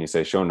it. When you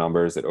say show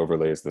numbers, it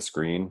overlays the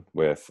screen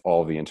with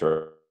all the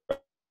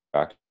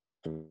interactive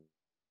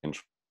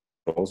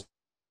controls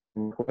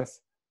with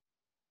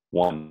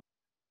one.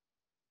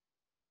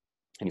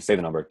 And you say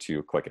the number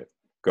to click it.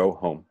 Go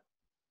home.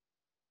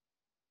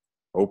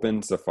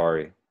 Open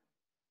Safari.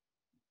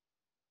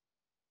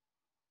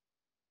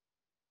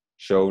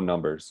 Show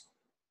numbers.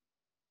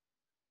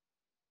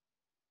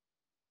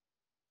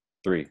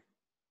 3.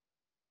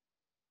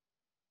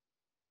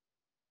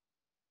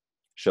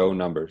 Show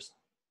numbers.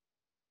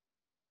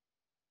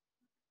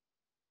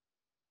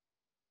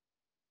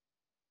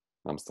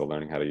 I'm still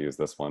learning how to use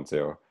this one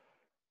too.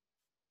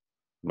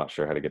 I'm not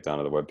sure how to get down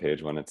to the web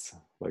page when it's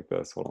like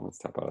this. Hold on, let's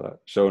tap out of that.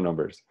 Show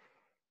numbers.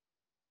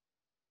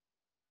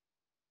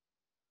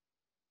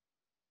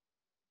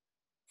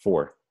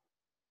 4.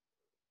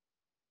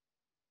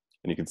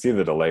 And you can see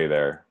the delay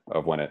there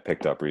of when it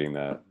picked up reading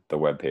the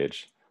web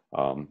page.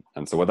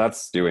 And so what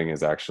that's doing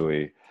is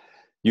actually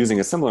using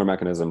a similar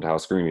mechanism to how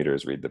screen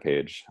readers read the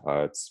page.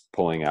 It's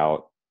pulling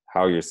out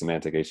how your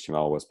semantic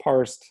HTML was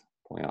parsed,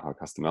 pulling out how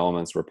custom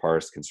elements were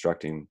parsed,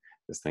 constructing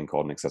this thing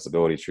called an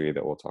accessibility tree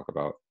that we'll talk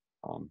about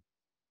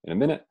in a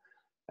minute,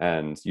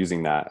 and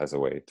using that as a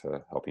way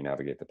to help you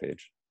navigate the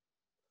page.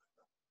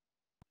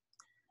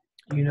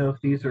 You know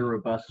if these are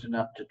robust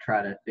enough to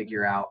try to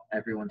figure out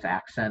everyone's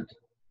accent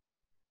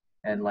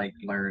and like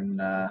learn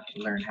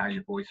how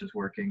your voice is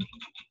working?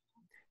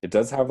 It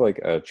does have like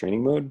a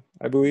training mode,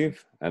 I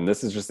believe, and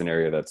this is just an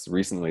area that's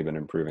recently been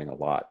improving a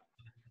lot.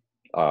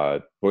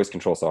 Voice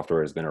control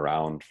software has been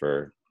around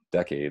for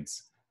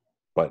decades,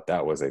 but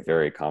that was a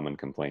very common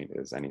complaint,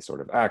 is any sort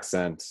of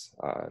accent,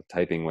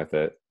 typing with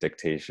it,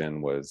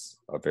 dictation was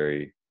a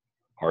very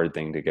hard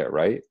thing to get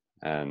right,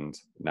 and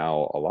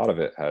now a lot of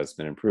it has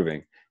been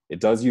improving. It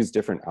does use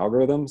different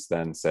algorithms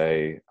than,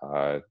 say,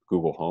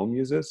 Google Home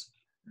uses.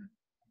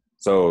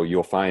 So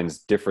you'll find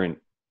different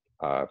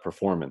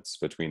performance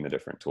between the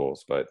different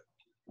tools, but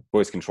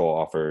voice control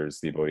offers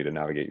the ability to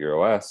navigate your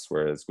OS,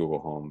 whereas Google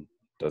Home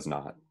does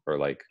not, or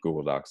like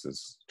Google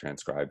Docs'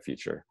 transcribe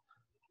feature.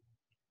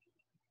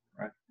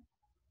 Right.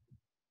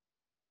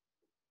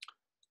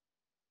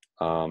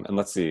 And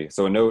let's see,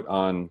 so a note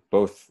on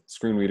both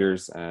screen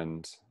readers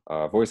and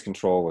voice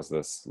control was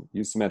this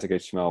use semantic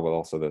HTML, but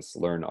also this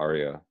learn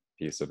ARIA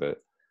piece of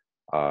it.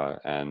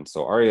 And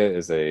so ARIA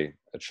is a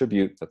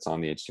attribute that's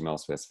on the HTML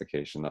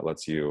specification that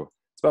lets you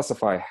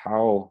specify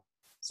how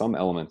some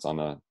elements in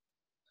the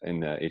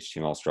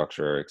HTML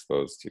structure are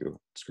exposed to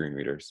screen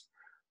readers.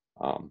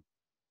 And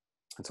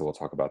so we'll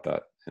talk about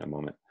that in a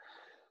moment.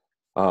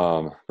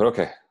 But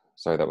okay,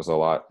 sorry, that was a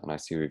lot, and I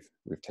see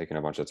we've taken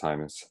a bunch of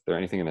time. Is there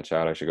anything in the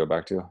chat I should go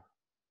back to?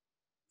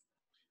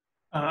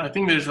 I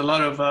think there's a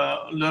lot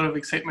of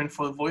excitement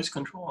for voice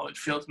control. It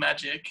feels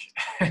magic.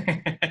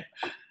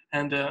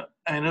 And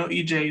I know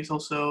EJ is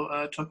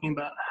also talking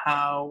about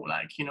how,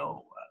 like, you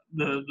know,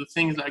 the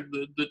things like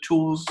the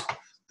tools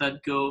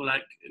that go,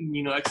 like,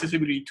 you know,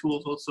 accessibility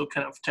tools also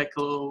kind of take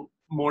a little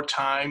more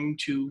time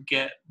to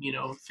get, you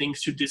know,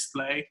 things to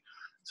display.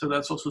 So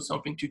that's also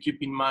something to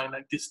keep in mind.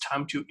 Like, this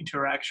time to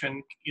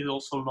interaction is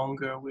also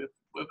longer with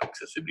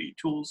accessibility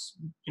tools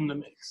in the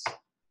mix.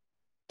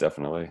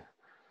 Definitely.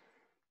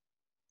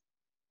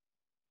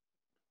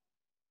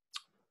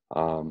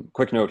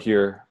 Quick note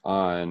here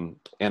on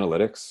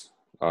analytics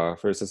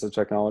for assistive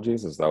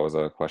technologies, as that was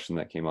a question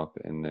that came up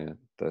in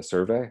the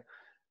survey.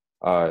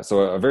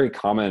 So a very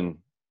common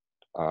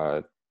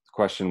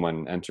question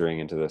when entering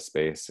into this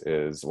space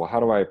is, well, how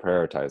do I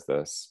prioritize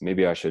this?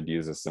 Maybe I should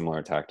use a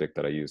similar tactic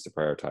that I use to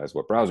prioritize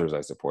what browsers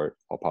I support.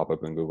 I'll pop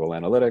up in Google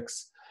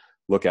Analytics,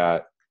 look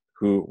at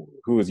who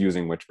is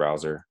using which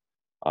browser,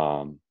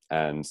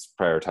 and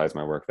prioritize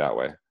my work that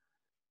way.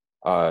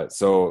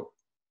 So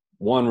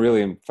one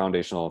really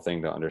foundational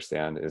thing to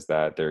understand is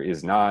that there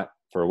is not,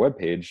 for a web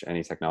page,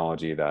 any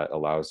technology that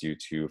allows you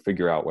to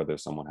figure out whether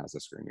someone has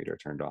a screen reader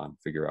turned on,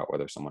 figure out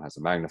whether someone has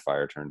a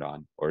magnifier turned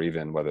on, or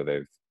even whether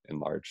they've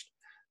enlarged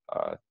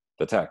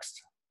the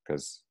text.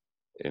 Because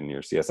in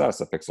your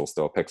CSS, a pixel is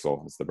still a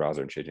pixel. It's the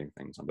browser changing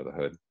things under the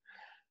hood.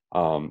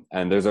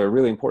 And there's a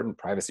really important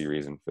privacy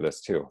reason for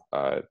this too.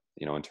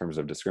 You know, in terms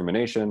of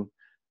discrimination,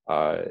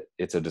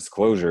 it's a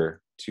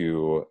disclosure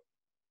to,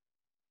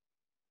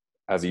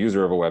 as a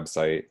user of a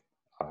website,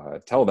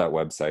 tell that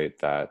website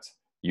that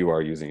you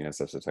are using an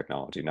assistive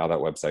technology. Now that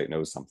website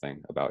knows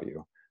something about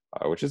you,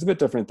 which is a bit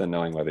different than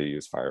knowing whether you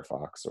use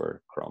Firefox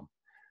or Chrome.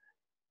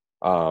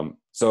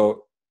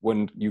 So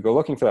when you go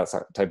looking for that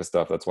type of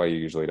stuff, that's why you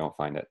usually don't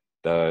find it.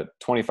 The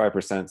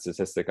 25%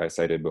 statistic I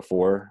cited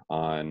before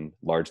on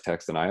large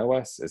text in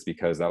iOS is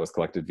because that was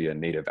collected via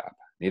native app.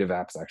 Native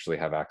apps actually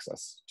have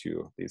access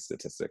to these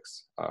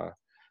statistics.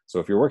 So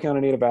if you're working on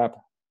a native app,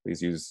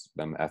 please use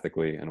them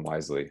ethically and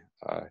wisely.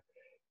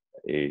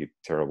 A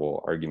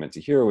terrible argument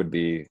to hear would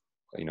be,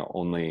 you know,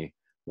 only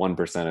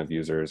 1% of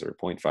users or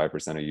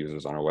 0.5% of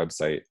users on our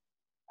website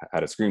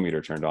had a screen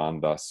reader turned on,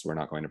 thus we're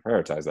not going to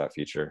prioritize that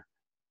feature.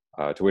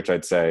 To which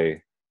I'd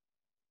say,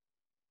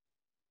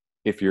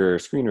 if your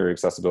screen reader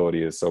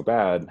accessibility is so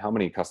bad, how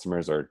many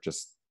customers are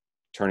just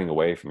turning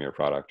away from your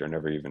product or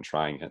never even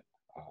trying it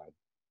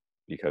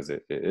because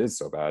it is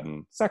so bad?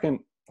 And second,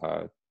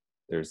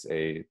 there's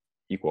a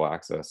equal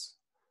access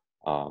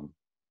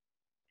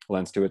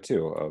lens to it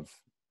too, of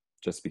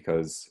just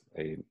because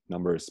a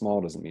number is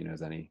small doesn't mean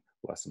it's any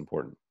less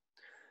important.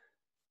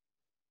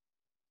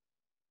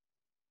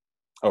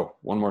 Oh,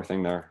 one more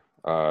thing there.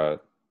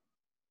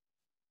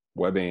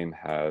 WebAIM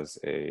has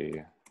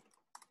a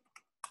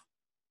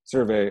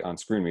survey on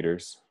screen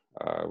readers,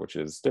 which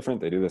is different.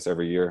 They do this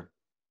every year.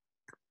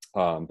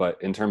 But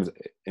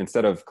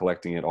instead of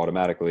collecting it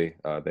automatically,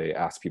 they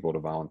ask people to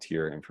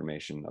volunteer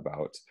information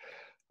about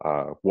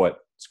what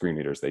screen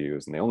readers they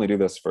use. And they only do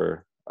this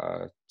for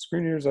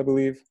screen readers, I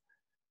believe.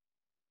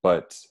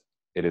 But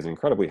it is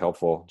incredibly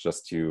helpful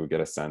just to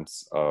get a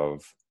sense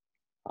of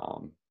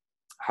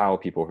how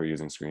people who are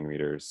using screen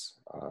readers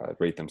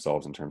rate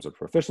themselves in terms of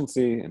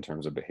proficiency, in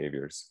terms of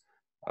behaviors.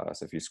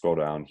 So if you scroll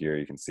down here,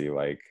 you can see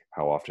like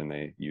how often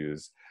they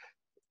use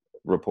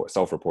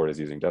self-report as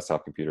using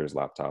desktop computers,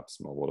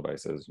 laptops, mobile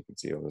devices. You can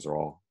see those are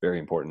all very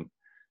important.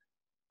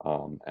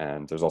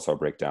 And there's also a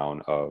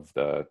breakdown of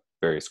the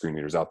various screen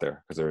readers out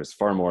there, because there's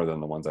far more than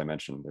the ones I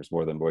mentioned. There's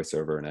more than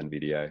VoiceOver and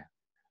NVDA.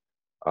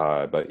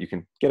 But you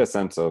can get a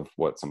sense of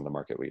what some of the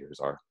market leaders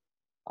are.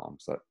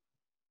 So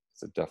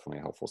that's definitely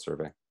a helpful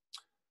survey.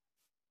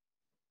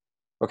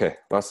 Okay,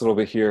 last little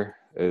bit here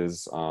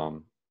is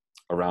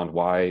around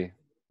why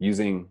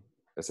using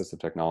assistive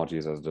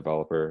technologies as a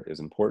developer is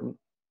important.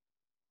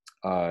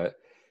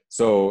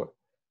 So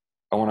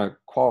I want to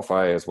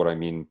qualify as what I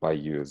mean by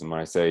use. And when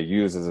I say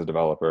use as a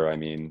developer, I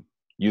mean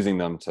using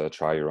them to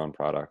try your own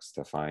products,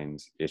 to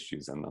find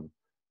issues in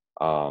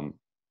them.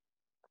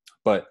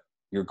 But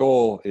your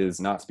goal is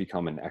not to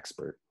become an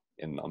expert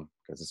in them,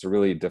 because it's a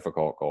really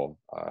difficult goal.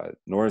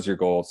 Nor is your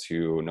goal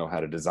to know how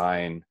to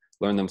design,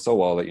 learn them so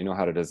well that you know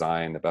how to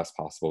design the best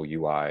possible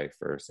UI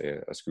for, say,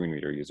 a screen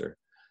reader user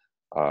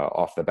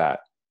off the bat.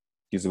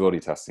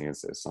 Usability testing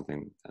is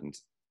something, and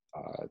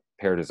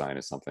pair design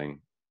is something.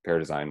 Pair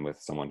design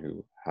with someone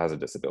who has a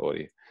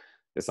disability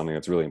is something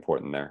that's really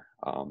important there.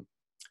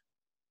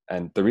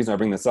 And the reason I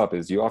bring this up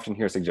is you often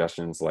hear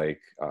suggestions like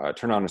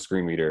turn on a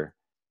screen reader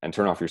and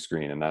turn off your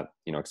screen, and that,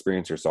 you know,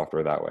 experience your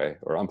software that way,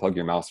 or unplug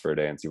your mouse for a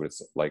day and see what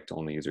it's like to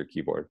only use your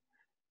keyboard.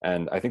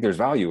 And I think there's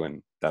value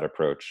in that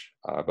approach,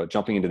 but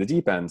jumping into the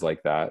deep ends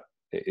like that,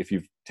 if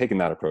you've taken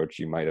that approach,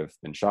 you might have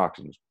been shocked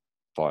and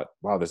thought,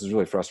 wow, this is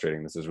really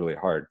frustrating, this is really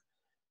hard.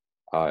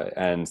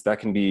 And that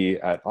can be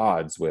at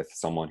odds with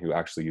someone who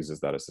actually uses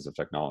that assistive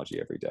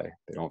technology every day.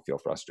 They don't feel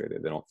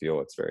frustrated, they don't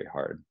feel it's very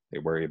hard. They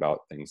worry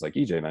about things like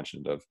EJ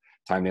mentioned of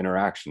time to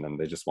interaction, and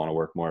they just want to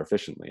work more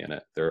efficiently in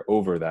it. They're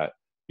over that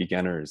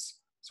beginner's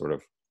sort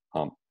of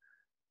hump.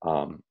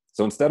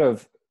 So instead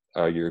of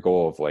your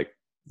goal of like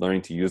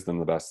learning to use them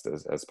the best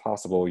as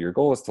possible, your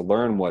goal is to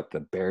learn what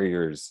the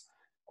barriers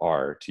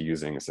are to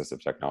using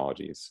assistive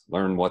technologies.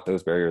 Learn what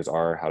those barriers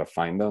are, how to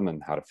find them,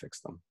 and how to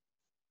fix them.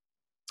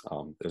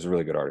 There's a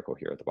really good article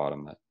here at the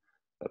bottom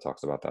that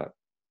talks about that.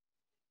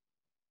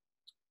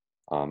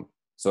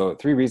 So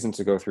 3 reasons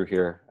to go through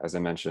here. As I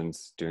mentioned,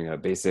 doing a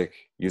basic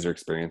user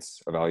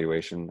experience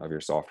evaluation of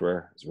your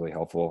software is really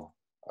helpful.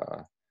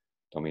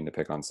 Don't mean to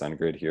pick on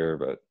SendGrid here,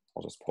 but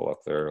I'll just pull up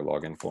their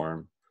login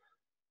form.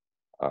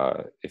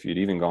 If you'd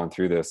even gone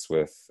through this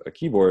with a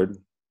keyboard,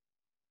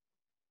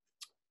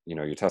 you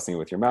know, you're testing it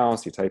with your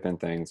mouse, you type in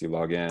things, you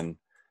log in,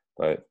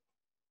 but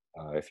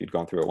if you'd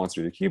gone through it once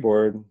through the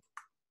keyboard,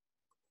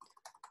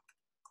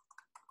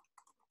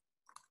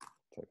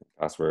 type in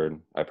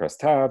password, I press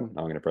tab,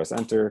 now I'm gonna press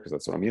enter because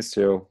that's what I'm used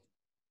to.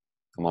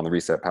 I'm on the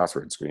reset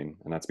password screen,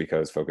 and that's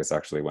because focus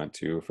actually went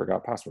to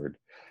forgot password.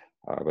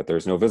 But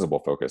there's no visible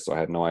focus, so I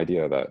had no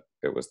idea that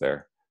it was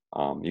there.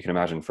 You can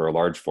imagine for a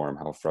large form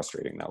how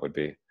frustrating that would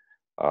be.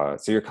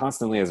 So you're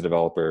constantly, as a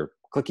developer,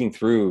 clicking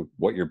through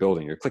what you're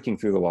building. You're clicking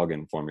through the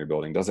login form you're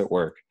building. Does it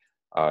work?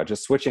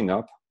 Just switching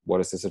up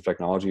what assistive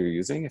technology you're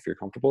using, if you're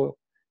comfortable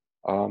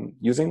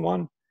using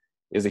one,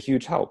 is a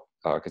huge help,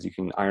 because you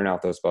can iron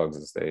out those bugs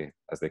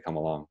as they come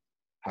along.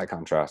 High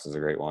contrast is a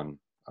great one.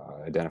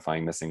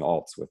 Identifying missing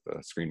alts with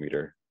the screen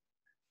reader.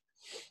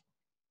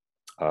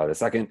 The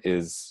second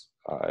is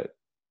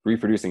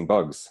reproducing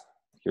bugs.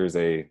 Here's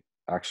a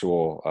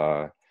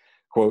actual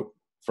quote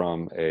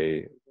from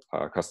a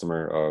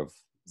customer of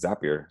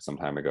Zapier some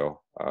time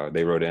ago.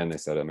 They wrote in, they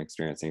said, I'm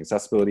experiencing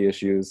accessibility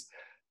issues.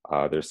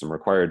 There's some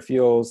required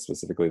fields,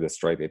 specifically the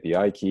Stripe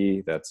API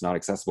key, that's not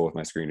accessible with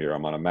my screen reader.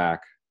 I'm on a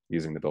Mac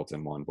using the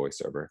built-in one,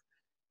 VoiceOver.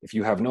 If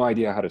you have no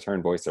idea how to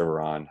turn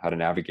VoiceOver on, how to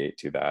navigate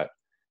to that,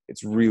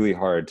 it's really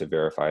hard to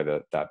verify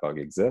that that bug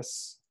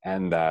exists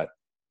and that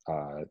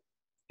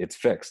it's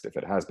fixed, if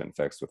it has been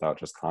fixed, without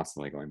just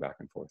constantly going back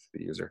and forth to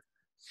the user.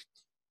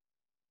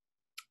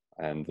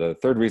 And the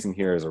third reason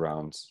here is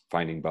around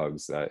finding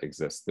bugs that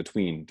exist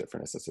between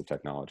different assistive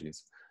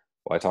technologies.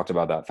 Well, I talked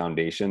about that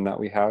foundation that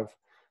we have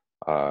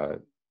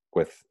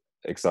with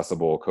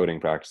accessible coding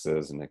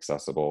practices and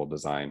accessible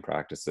design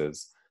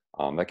practices.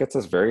 That gets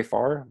us very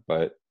far,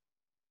 but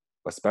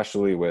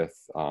especially with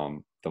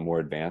the more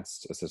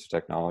advanced assistive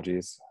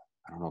technologies,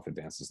 I don't know if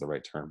advanced is the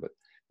right term, but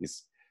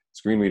these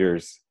screen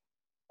readers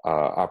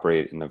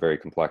operate in a very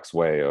complex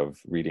way of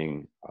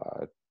reading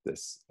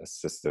this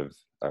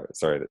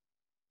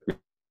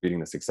reading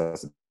this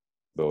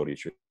accessibility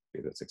tree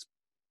that's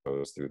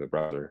exposed through the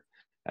browser.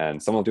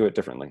 And some will do it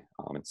differently.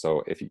 And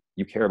so if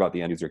you care about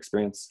the end user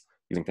experience,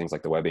 using things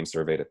like the WebAIM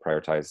survey to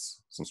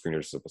prioritize some screen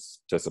readers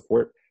to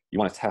support, you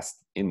want to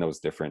test in those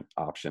different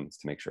options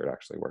to make sure it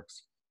actually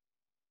works.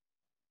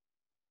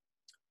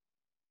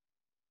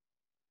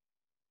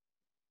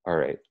 All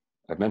right,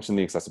 I've mentioned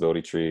the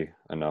accessibility tree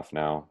enough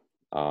now.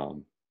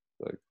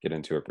 Get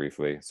into it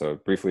briefly. So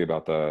briefly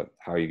about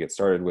how you get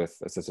started with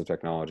assistive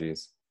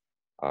technologies.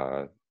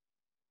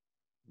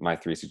 My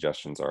 3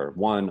 suggestions are: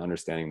 1,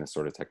 understanding the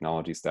sort of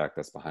technology stack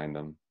that's behind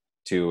them.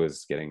 2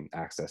 is getting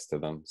access to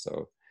them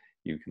so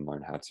you can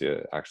learn how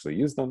to actually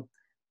use them.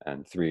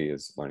 And 3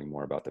 is learning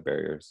more about the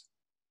barriers.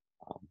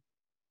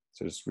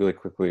 So just really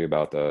quickly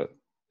about the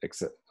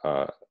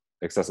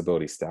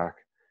accessibility stack.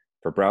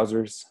 For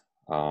browsers,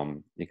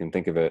 you can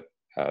think of it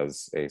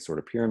as a sort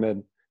of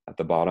pyramid. At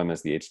the bottom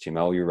is the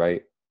HTML you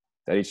write.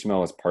 That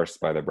HTML is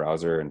parsed by the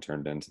browser and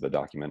turned into the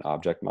document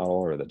object model,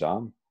 or the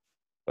DOM.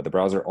 But the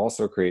browser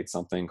also creates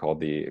something called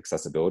the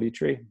accessibility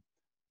tree,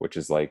 which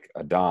is like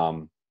a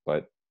DOM,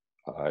 but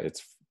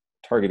it's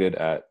targeted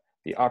at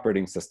the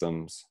operating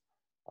system's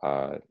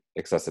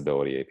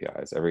accessibility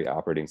APIs. Every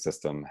operating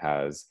system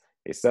has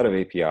a set of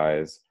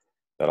APIs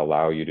that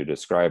allow you to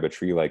describe a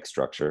tree-like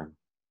structure.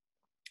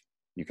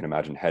 You can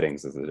imagine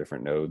headings as the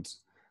different nodes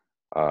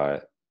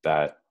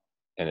that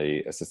an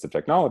assistive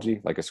technology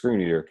like a screen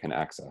reader can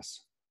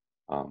access.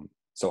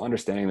 So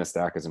understanding the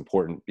stack is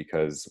important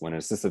because when an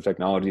assistive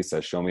technology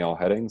says, show me all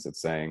headings,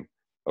 it's saying,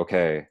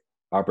 okay,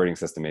 operating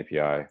system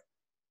API,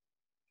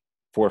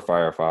 for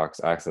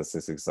Firefox, access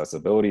this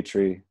accessibility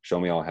tree, show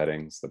me all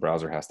headings. The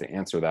browser has to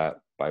answer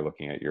that by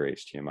looking at your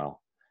HTML.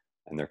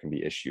 And there can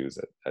be issues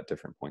at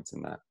different points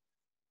in that.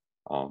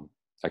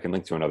 I can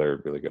link to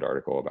another really good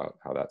article about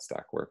how that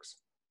stack works.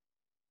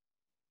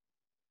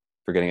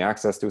 For getting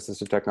access to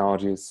assistive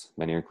technologies,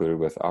 many are included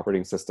with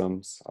operating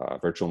systems.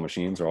 Virtual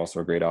machines are also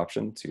a great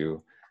option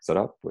to set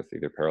up with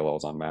either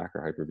Parallels on Mac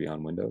or Hyper-V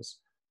on Windows.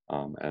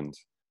 And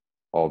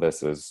all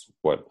this is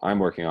what I'm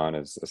working on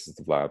as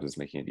Assistive Labs, is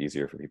making it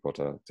easier for people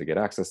to get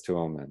access to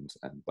them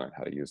and learn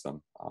how to use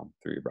them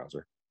through your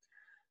browser.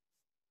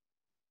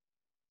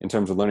 In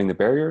terms of learning the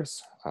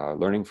barriers,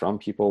 learning from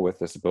people with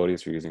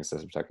disabilities who are using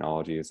assistive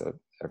technologies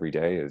every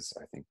day is,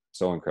 I think,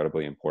 so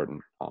incredibly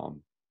important.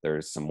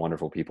 There's some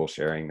wonderful people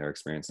sharing their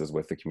experiences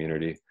with the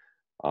community.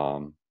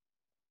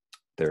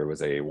 There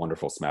was a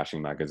wonderful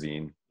Smashing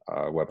Magazine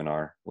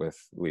webinar with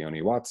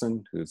Leonie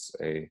Watson, who's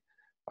a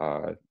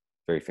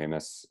very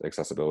famous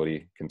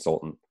accessibility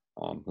consultant,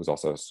 who's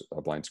also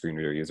a blind screen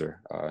reader user.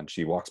 And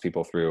she walks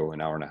people through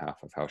an hour and a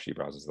half of how she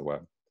browses the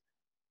web.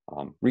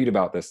 Read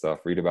about this stuff,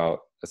 read about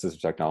assistive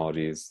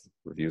technologies,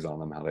 reviews on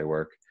them, how they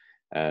work,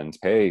 and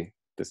pay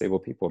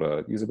disabled people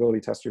to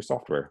usability test your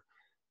software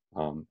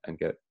and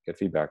get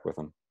feedback with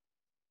them.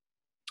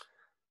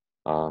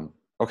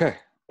 Okay,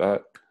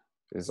 that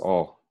is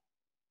all.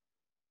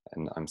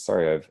 And I'm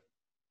sorry, I've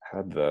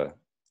had the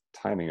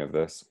timing of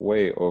this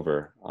way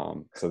over.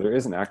 So there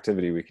is an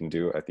activity we can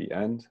do at the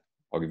end.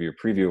 I'll give you a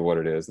preview of what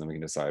it is, and then we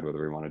can decide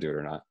whether we want to do it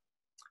or not.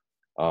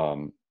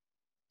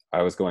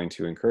 I was going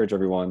to encourage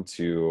everyone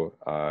to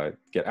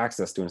get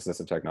access to an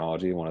assistive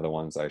technology, one of the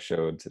ones I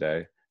showed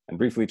today, and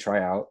briefly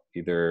try out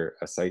either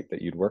a site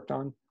that you'd worked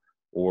on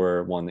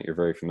or one that you're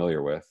very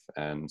familiar with,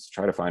 and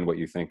try to find what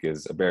you think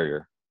is a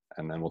barrier.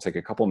 And then we'll take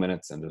a couple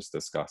minutes and just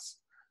discuss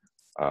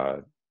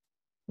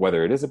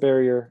whether it is a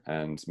barrier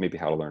and maybe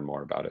how to learn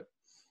more about it.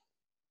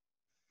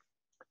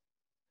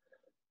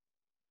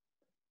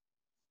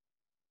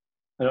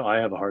 I know I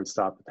have a hard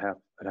stop at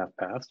half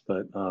past,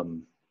 but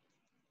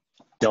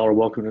y'all are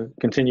welcome to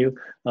continue.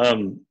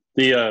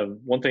 The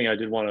one thing I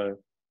did want to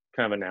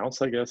kind of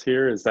announce, I guess,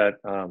 here is that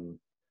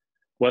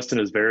Weston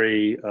is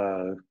very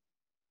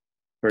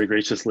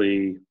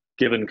graciously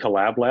given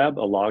Collab Lab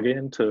a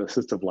login to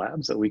Assistive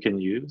Labs that we can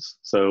use.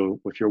 So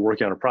if you're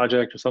working on a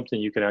project or something,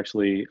 you can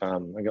actually,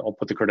 I'll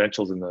put the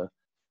credentials in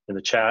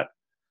the chat.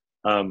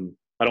 I don't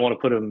want to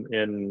put them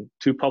in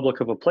too public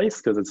of a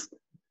place because it's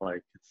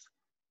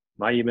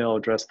my email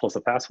address plus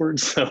a password.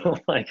 So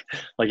like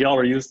y'all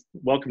are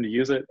welcome to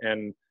use it.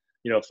 And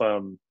if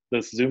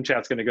this Zoom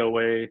chat's going to go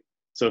away,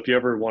 so if you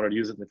ever want to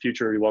use it in the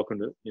future, you're welcome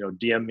to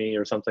DM me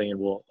or something,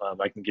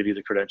 and I can give you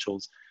the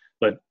credentials.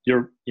 But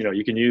you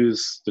can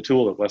use the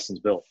tool that Weston's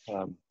built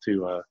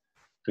to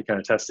kind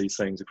of test these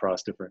things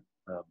across different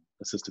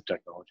assistive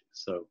technologies.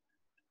 So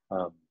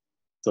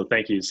so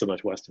thank you so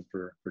much, Weston,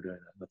 for doing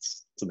that.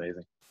 It's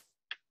amazing.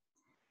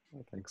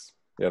 Well, thanks.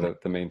 Yeah,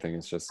 the main thing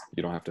is just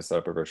you don't have to set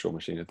up a virtual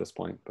machine at this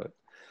point, but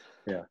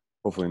yeah,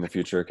 hopefully in the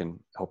future it can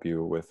help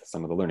you with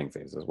some of the learning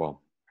phase as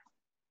well.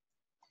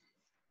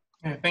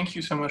 Yeah, thank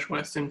you so much,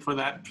 Weston, for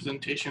that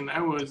presentation.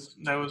 That was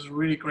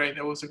really great.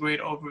 That was a great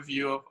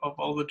overview of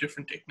all the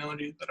different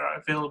technologies that are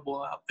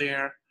available out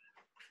there.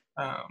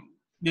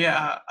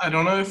 Yeah, I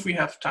don't know if we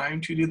have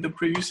time to do the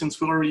preview since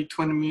we're already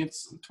 20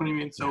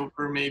 minutes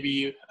over.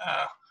 Maybe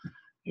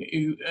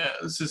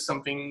this is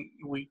something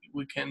we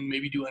can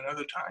maybe do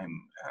another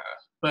time.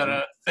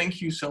 But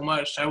thank you so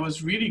much. That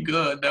was really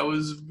good. That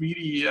was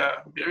really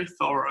very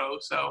thorough.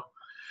 So.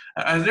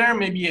 Is there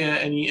maybe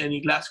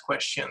any last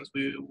questions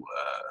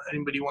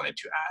anybody wanted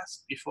to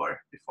ask before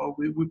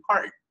we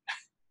part?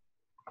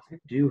 I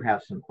do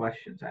have some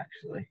questions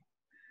actually.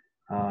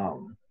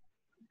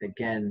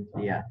 Again,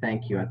 yeah,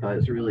 thank you. I thought it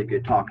was a really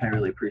good talk, and I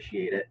really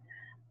appreciate it.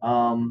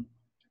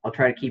 I'll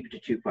try to keep it to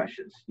 2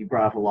 questions. You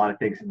brought up a lot of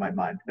things in my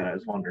mind that I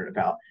was wondering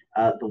about.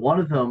 The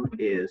one of them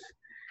is,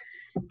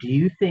 do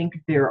you think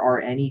there are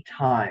any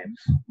times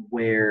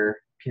where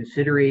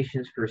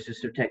considerations for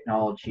assistive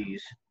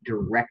technologies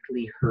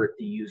directly hurt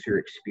the user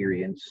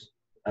experience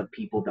of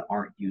people that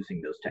aren't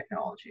using those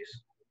technologies?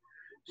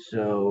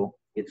 So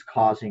it's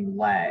causing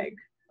lag,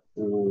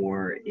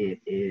 or it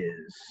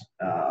is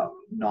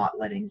not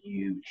letting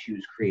you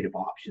choose creative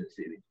options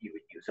that you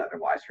would use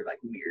otherwise for like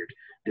weird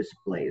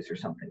displays or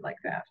something like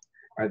that.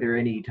 Are there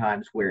any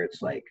times where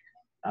it's like,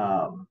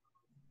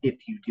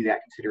 if you do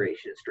that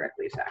consideration, it's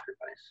directly a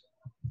sacrifice?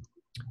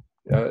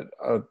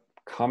 A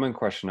common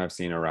question I've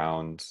seen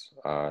around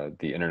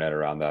the internet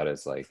around that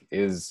is like,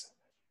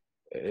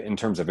 in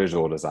terms of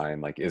visual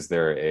design, like, is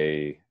there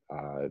a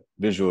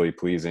visually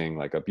pleasing,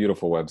 like a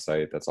beautiful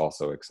website that's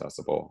also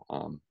accessible?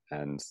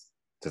 And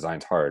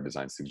design's hard,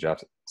 design's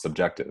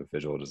subjective,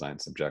 visual design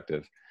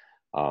subjective.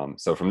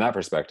 So from that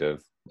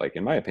perspective, like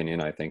in my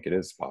opinion, I think it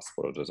is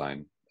possible to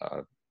design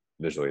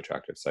visually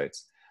attractive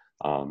sites.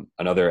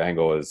 Another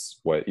angle is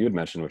what you had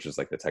mentioned, which is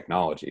like the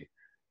technology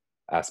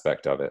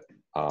aspect of it.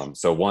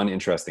 So one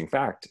interesting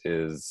fact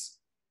is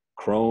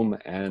Chrome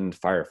and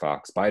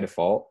Firefox by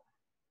default,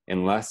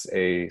 unless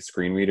a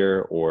screen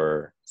reader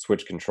or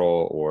switch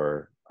control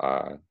or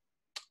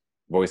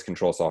voice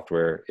control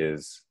software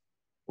is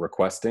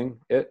requesting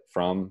it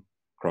from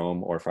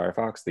Chrome or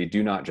Firefox, they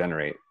do not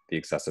generate the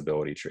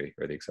accessibility tree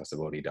or the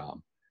accessibility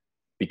DOM,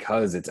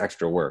 because it's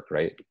extra work,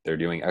 right? They're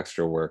doing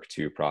extra work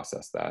to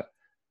process that.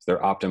 So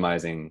they're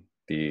optimizing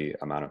the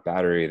amount of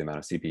battery, the amount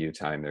of CPU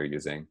time they're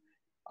using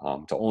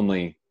to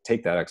only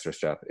take that extra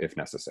step if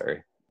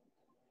necessary.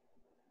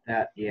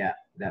 Yeah,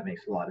 that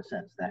makes a lot of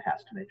sense. That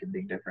has to make a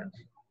big difference.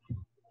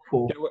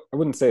 Cool. Yeah, I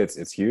wouldn't say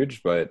it's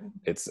huge, but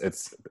it's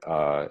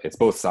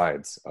both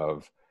sides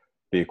of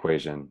the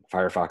equation.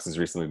 Firefox has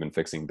recently been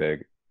fixing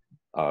big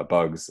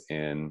bugs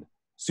in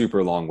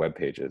super long web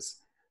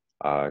pages,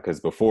 because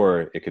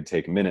before it could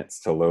take minutes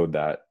to load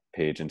that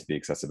page into the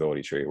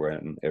accessibility tree, where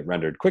it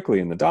rendered quickly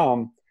in the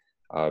DOM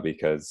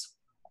because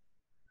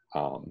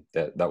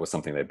that was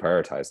something they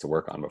prioritized to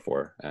work on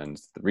before. And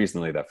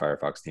recently that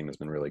Firefox team has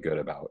been really good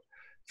about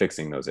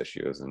fixing those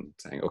issues and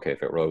saying, okay,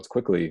 if it loads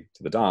quickly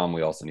to the DOM,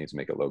 we also need to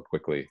make it load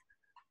quickly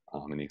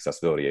in the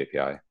accessibility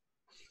API.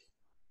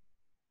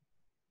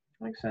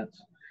 Makes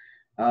sense.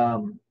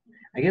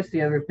 I guess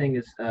the other thing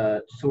is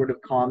sort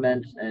of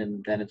comment,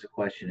 and then it's a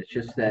question. It's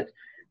just that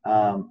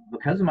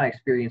because of my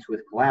experience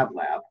with Collab,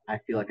 I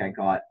feel like I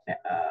got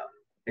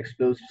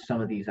exposed to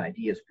some of these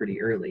ideas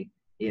pretty early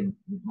in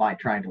my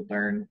trying to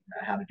learn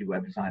how to do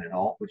web design at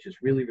all, which is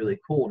really, really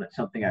cool, and it's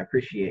something I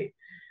appreciate.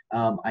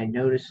 I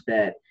noticed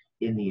that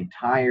in the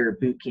entire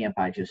boot camp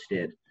I just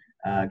did,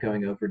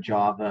 going over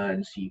Java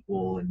and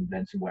SQL and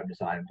then some web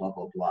design and blah,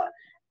 blah, blah,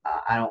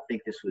 I don't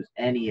think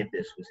any of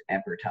this was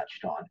ever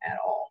touched on at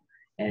all.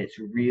 And it's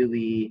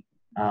really,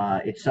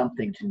 it's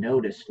something to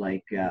notice,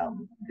 like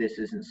this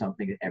isn't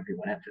something that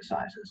everyone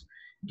emphasizes.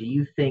 Do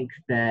you think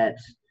that,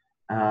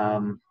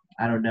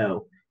 I don't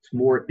know, it's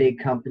more at big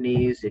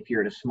companies? If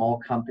you're at a small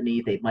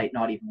company, they might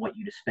not even want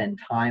you to spend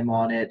time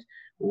on it,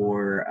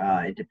 or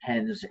it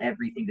depends,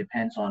 everything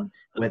depends on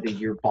whether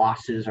your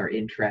bosses are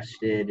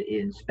interested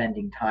in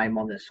spending time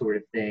on this sort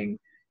of thing.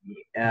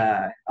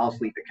 I'll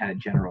just leave it kind of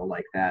general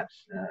like that.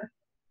 If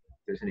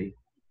there's any.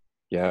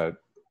 Yeah,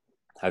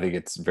 I think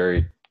it's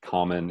very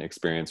common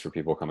experience for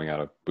people coming out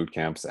of boot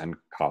camps and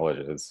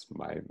colleges.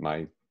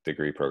 My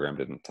degree program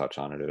didn't touch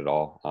on it at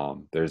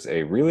all. There's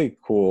a really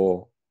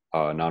cool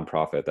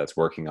nonprofit that's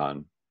working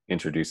on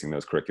introducing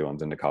those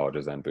curriculums into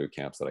colleges and boot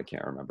camps that I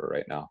can't remember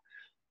right now.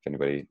 If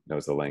anybody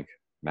knows the link,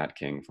 Matt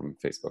King from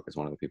Facebook is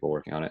one of the people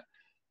working on it,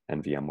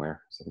 and VMware,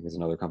 so I think is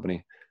another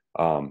company.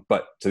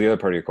 But to the other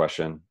part of your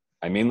question,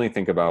 I mainly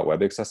think about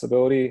web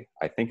accessibility.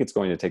 I think it's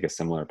going to take a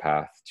similar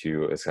path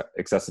to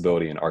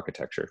accessibility in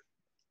architecture.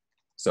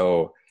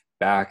 So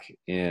back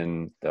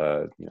in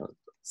the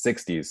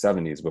 60s,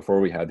 70s,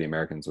 before we had the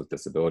Americans with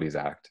Disabilities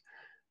Act,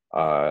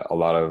 a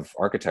lot of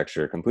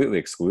architecture completely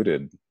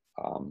excluded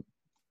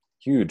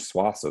huge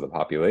swaths of the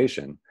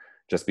population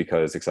just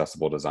because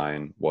accessible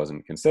design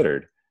wasn't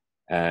considered.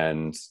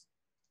 And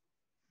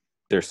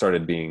there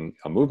started being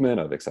a movement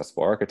of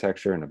accessible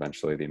architecture, and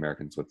eventually the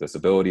Americans with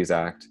Disabilities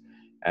Act.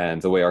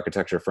 And the way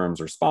architecture firms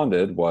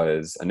responded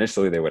was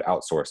initially they would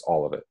outsource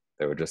all of it.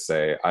 They would just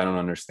say, I don't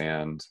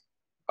understand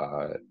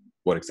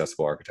what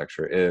accessible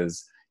architecture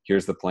is.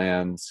 Here's the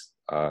plans.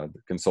 The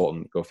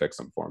consultant, go fix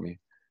them for me.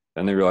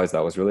 Then they realized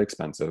that was really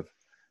expensive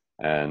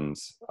and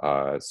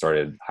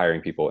started hiring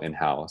people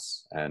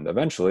in-house. And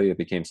eventually it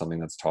became something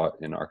that's taught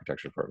in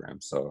architecture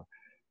programs. So,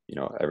 you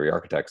know, every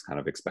architect's kind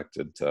of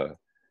expected to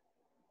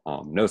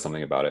know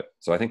something about it.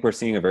 So I think we're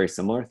seeing a very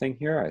similar thing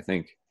here. I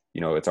think,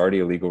 you know, it's already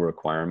a legal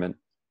requirement.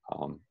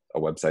 A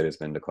website has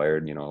been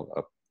declared, you know,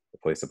 a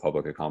place of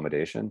public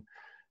accommodation.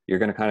 You're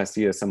going to kind of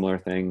see a similar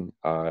thing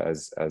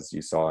as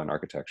you saw in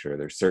architecture.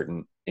 There's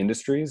certain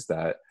industries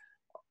that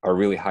are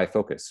really high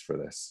focus for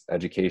this: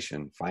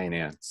 education,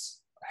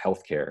 finance,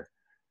 healthcare.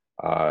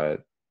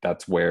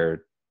 That's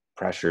where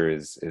pressure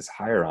is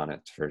higher on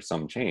it for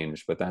some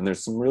change. But then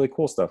there's some really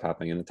cool stuff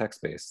happening in the tech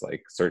space,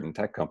 like certain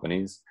tech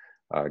companies.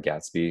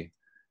 Gatsby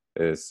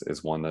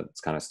is one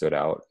that's kind of stood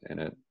out, and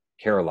it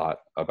care a lot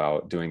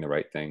about doing the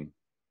right thing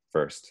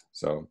first.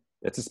 So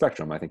it's a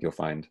spectrum. I think you'll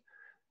find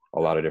a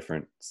lot of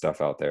different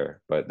stuff out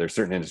there, but there's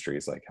certain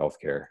industries like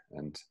healthcare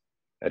and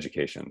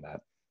education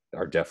that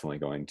are definitely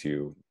going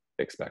to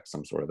expect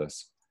some sort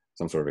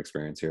of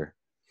experience here.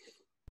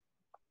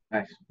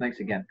 Nice. Thanks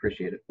again.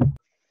 Appreciate it. I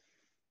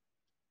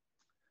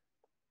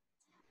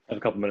have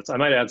a couple minutes. I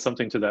might add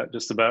something to that,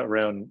 just about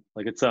around,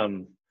 like, it's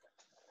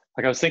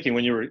like I was thinking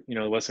when you were, you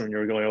know, Weston, when you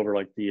were going over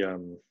like the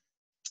you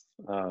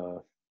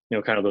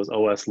know, kind of those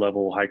OS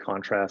level high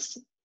contrast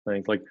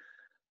things, like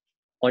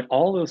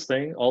all those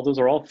things, all those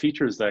are all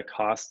features that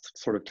cost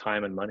sort of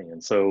time and money.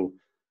 And so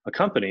a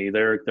company,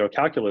 their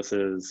calculus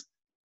is,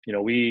 you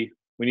know, we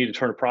need to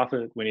turn a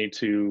profit. We need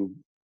to,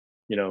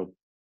 you know,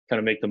 kind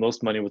of make the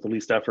most money with the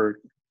least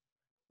effort.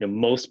 You know,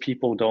 most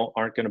people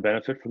aren't going to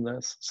benefit from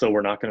this, so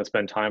we're not going to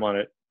spend time on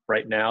it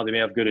right now. They may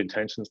have good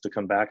intentions to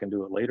come back and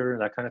do it later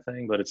and that kind of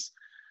thing, but it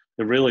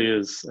really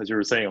is, as you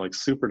were saying, like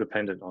super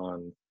dependent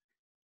on,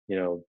 you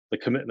know, the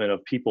commitment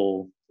of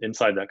people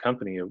inside that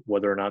company, of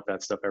whether or not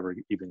that stuff ever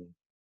even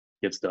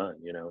gets done,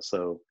 you know.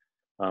 So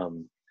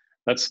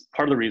that's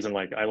part of the reason,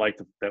 like, I like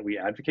that we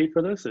advocate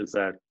for this, is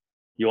that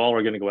you all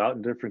are going to go out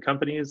in different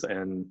companies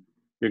and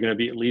you're going to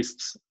be at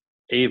least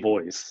a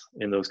voice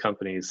in those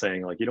companies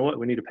saying, like, you know what,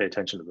 we need to pay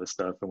attention to this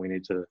stuff, and we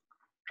need to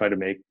try to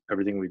make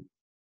everything we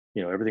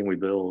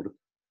build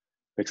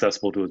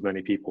accessible to as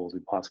many people as we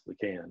possibly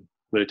can.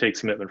 But it takes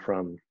commitment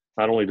from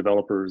not only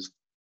developers,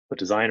 but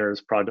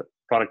designers,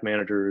 product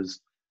managers,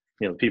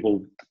 you know,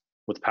 people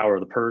with the power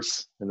of the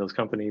purse in those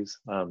companies.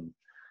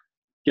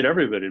 Get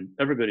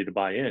everybody to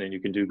buy in, and you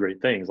can do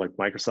great things. Like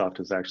Microsoft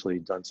has actually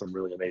done some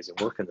really amazing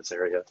work in this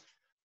area.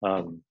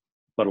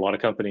 But a lot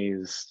of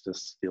companies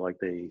just feel like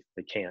they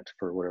can't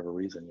for whatever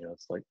reason. You know,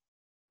 it's like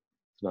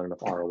it's not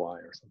enough ROI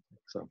or something.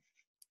 So.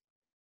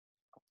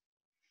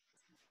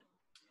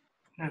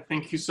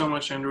 Thank you so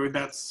much, Andrew.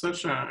 That's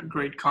such a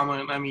great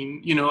comment. I mean,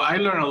 you know, I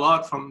learned a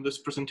lot from this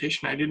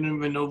presentation. I didn't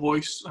even know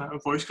voice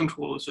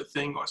control is a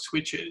thing, or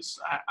switches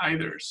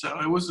either. So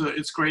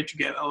it's great to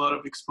get a lot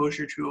of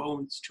exposure to all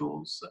these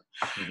tools.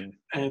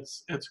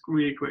 It's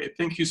really great.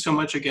 Thank you so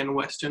much again,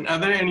 Weston. Are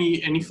there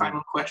any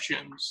final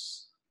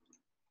questions?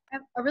 I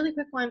have a really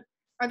quick one.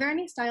 Are there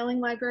any styling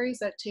libraries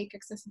that take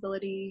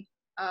accessibility,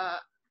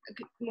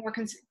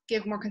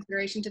 give more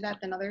consideration to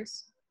that than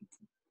others?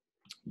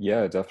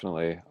 Yeah,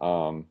 definitely.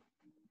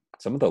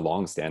 Some of the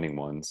long-standing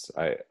ones,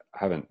 I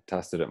haven't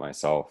tested it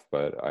myself,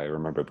 but I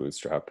remember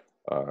Bootstrap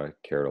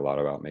cared a lot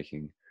about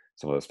making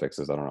some of those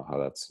fixes. I don't know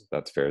how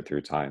that's fared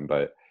through time,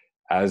 but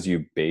as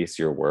you base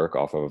your work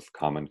off of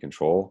common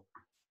control,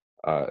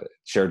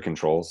 shared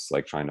controls,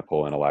 like trying to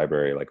pull in a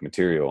library like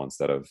Material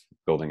instead of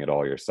building it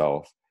all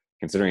yourself,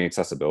 considering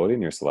accessibility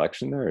in your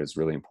selection there is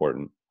really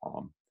important.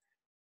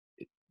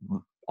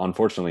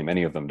 Unfortunately,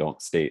 many of them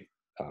don't state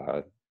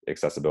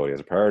accessibility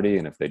as a priority,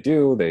 and if they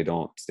do, they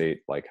don't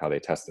state like how they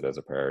test it as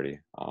a priority.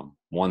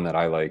 One that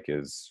I like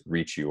is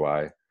Reach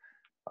UI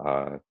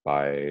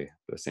by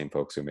the same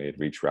folks who made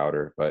Reach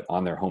Router, but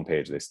on their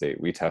homepage they state,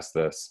 we test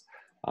this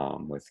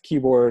with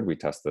keyboard, we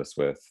test this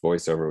with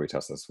voiceover, we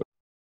test this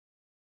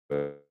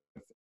with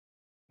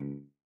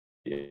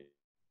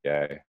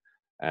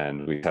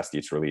and we test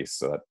each release.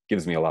 So that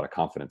gives me a lot of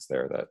confidence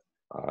there that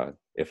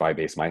if I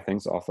base my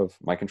things off of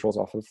my controls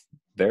off of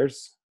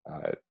theirs,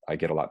 I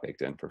get a lot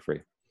baked in for free.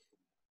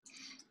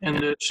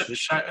 And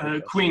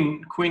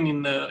Queen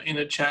in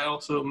the chat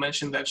also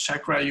mentioned that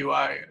Chakra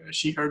UI,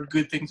 she heard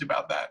good things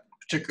about that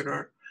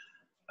particular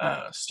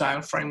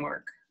style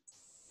framework.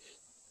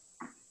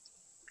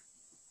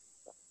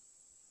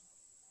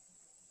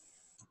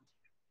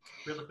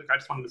 Really quick, I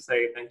just wanted to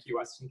say thank you,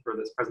 Weston, for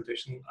this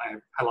presentation. I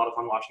had a lot of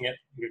fun watching it.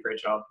 You did a great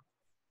job.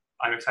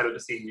 I'm excited to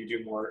see you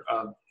do more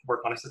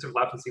work on Assistive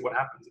Labs and see what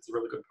happens. It's a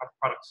really good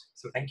product.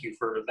 So thank you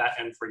for that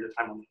and for your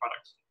time on the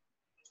product.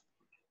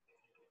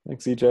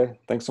 Thanks, EJ.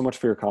 Thanks so much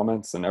for your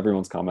comments and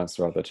everyone's comments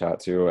throughout the chat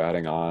too,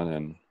 adding on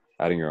and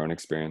adding your own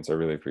experience. I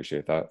really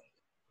appreciate that.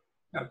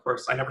 Yeah, of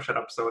course, I never shut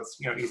up, so it's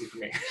easy for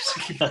me.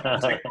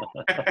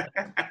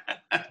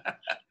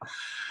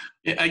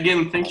 Yeah,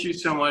 again, thank you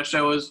so much.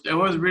 There was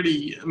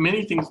really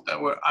many things that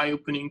were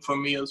eye-opening for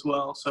me as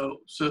well.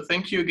 So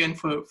thank you again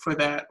for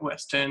that,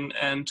 Weston,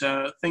 and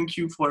thank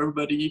you for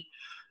everybody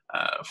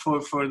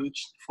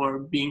for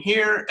being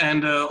here.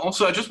 And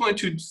also, I just wanted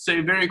to say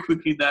very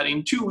quickly that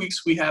in 2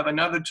 weeks we have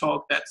another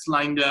talk that's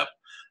lined up.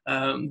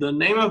 The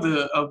name of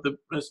the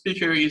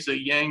speaker is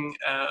Yang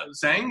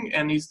Zhang,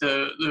 and he's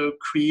the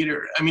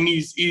creator. I mean,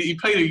 he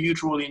played a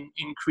huge role in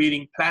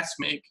creating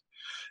Plasmic,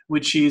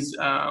 which is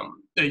a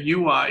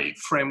UI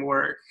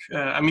framework.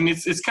 I mean,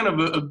 it's kind of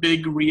a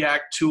big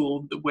React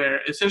tool where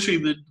essentially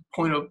the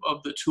point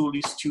of the tool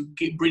is to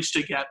bridge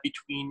the gap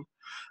between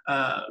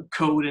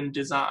code and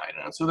design.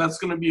 And so that's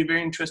going to be a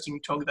very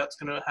interesting talk that's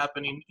going to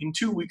happen in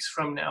 2 weeks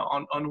from now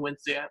on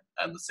Wednesday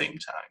at the same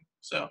time.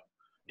 So,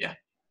 yeah.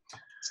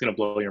 It's going to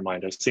blow your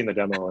mind. I've seen the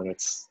demo, and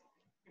it's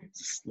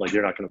like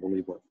you're not going to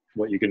believe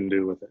what you can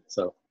do with it.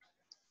 So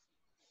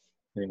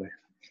anyway,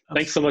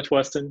 thanks so much,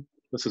 Weston.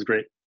 This was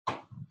great.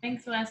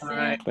 Thanks, Weston. All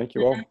right. Thank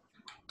you all. All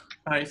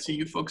right, see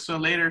you folks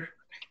later.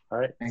 All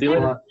right, Thanks see you a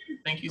later. lot.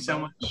 Thank you so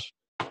much.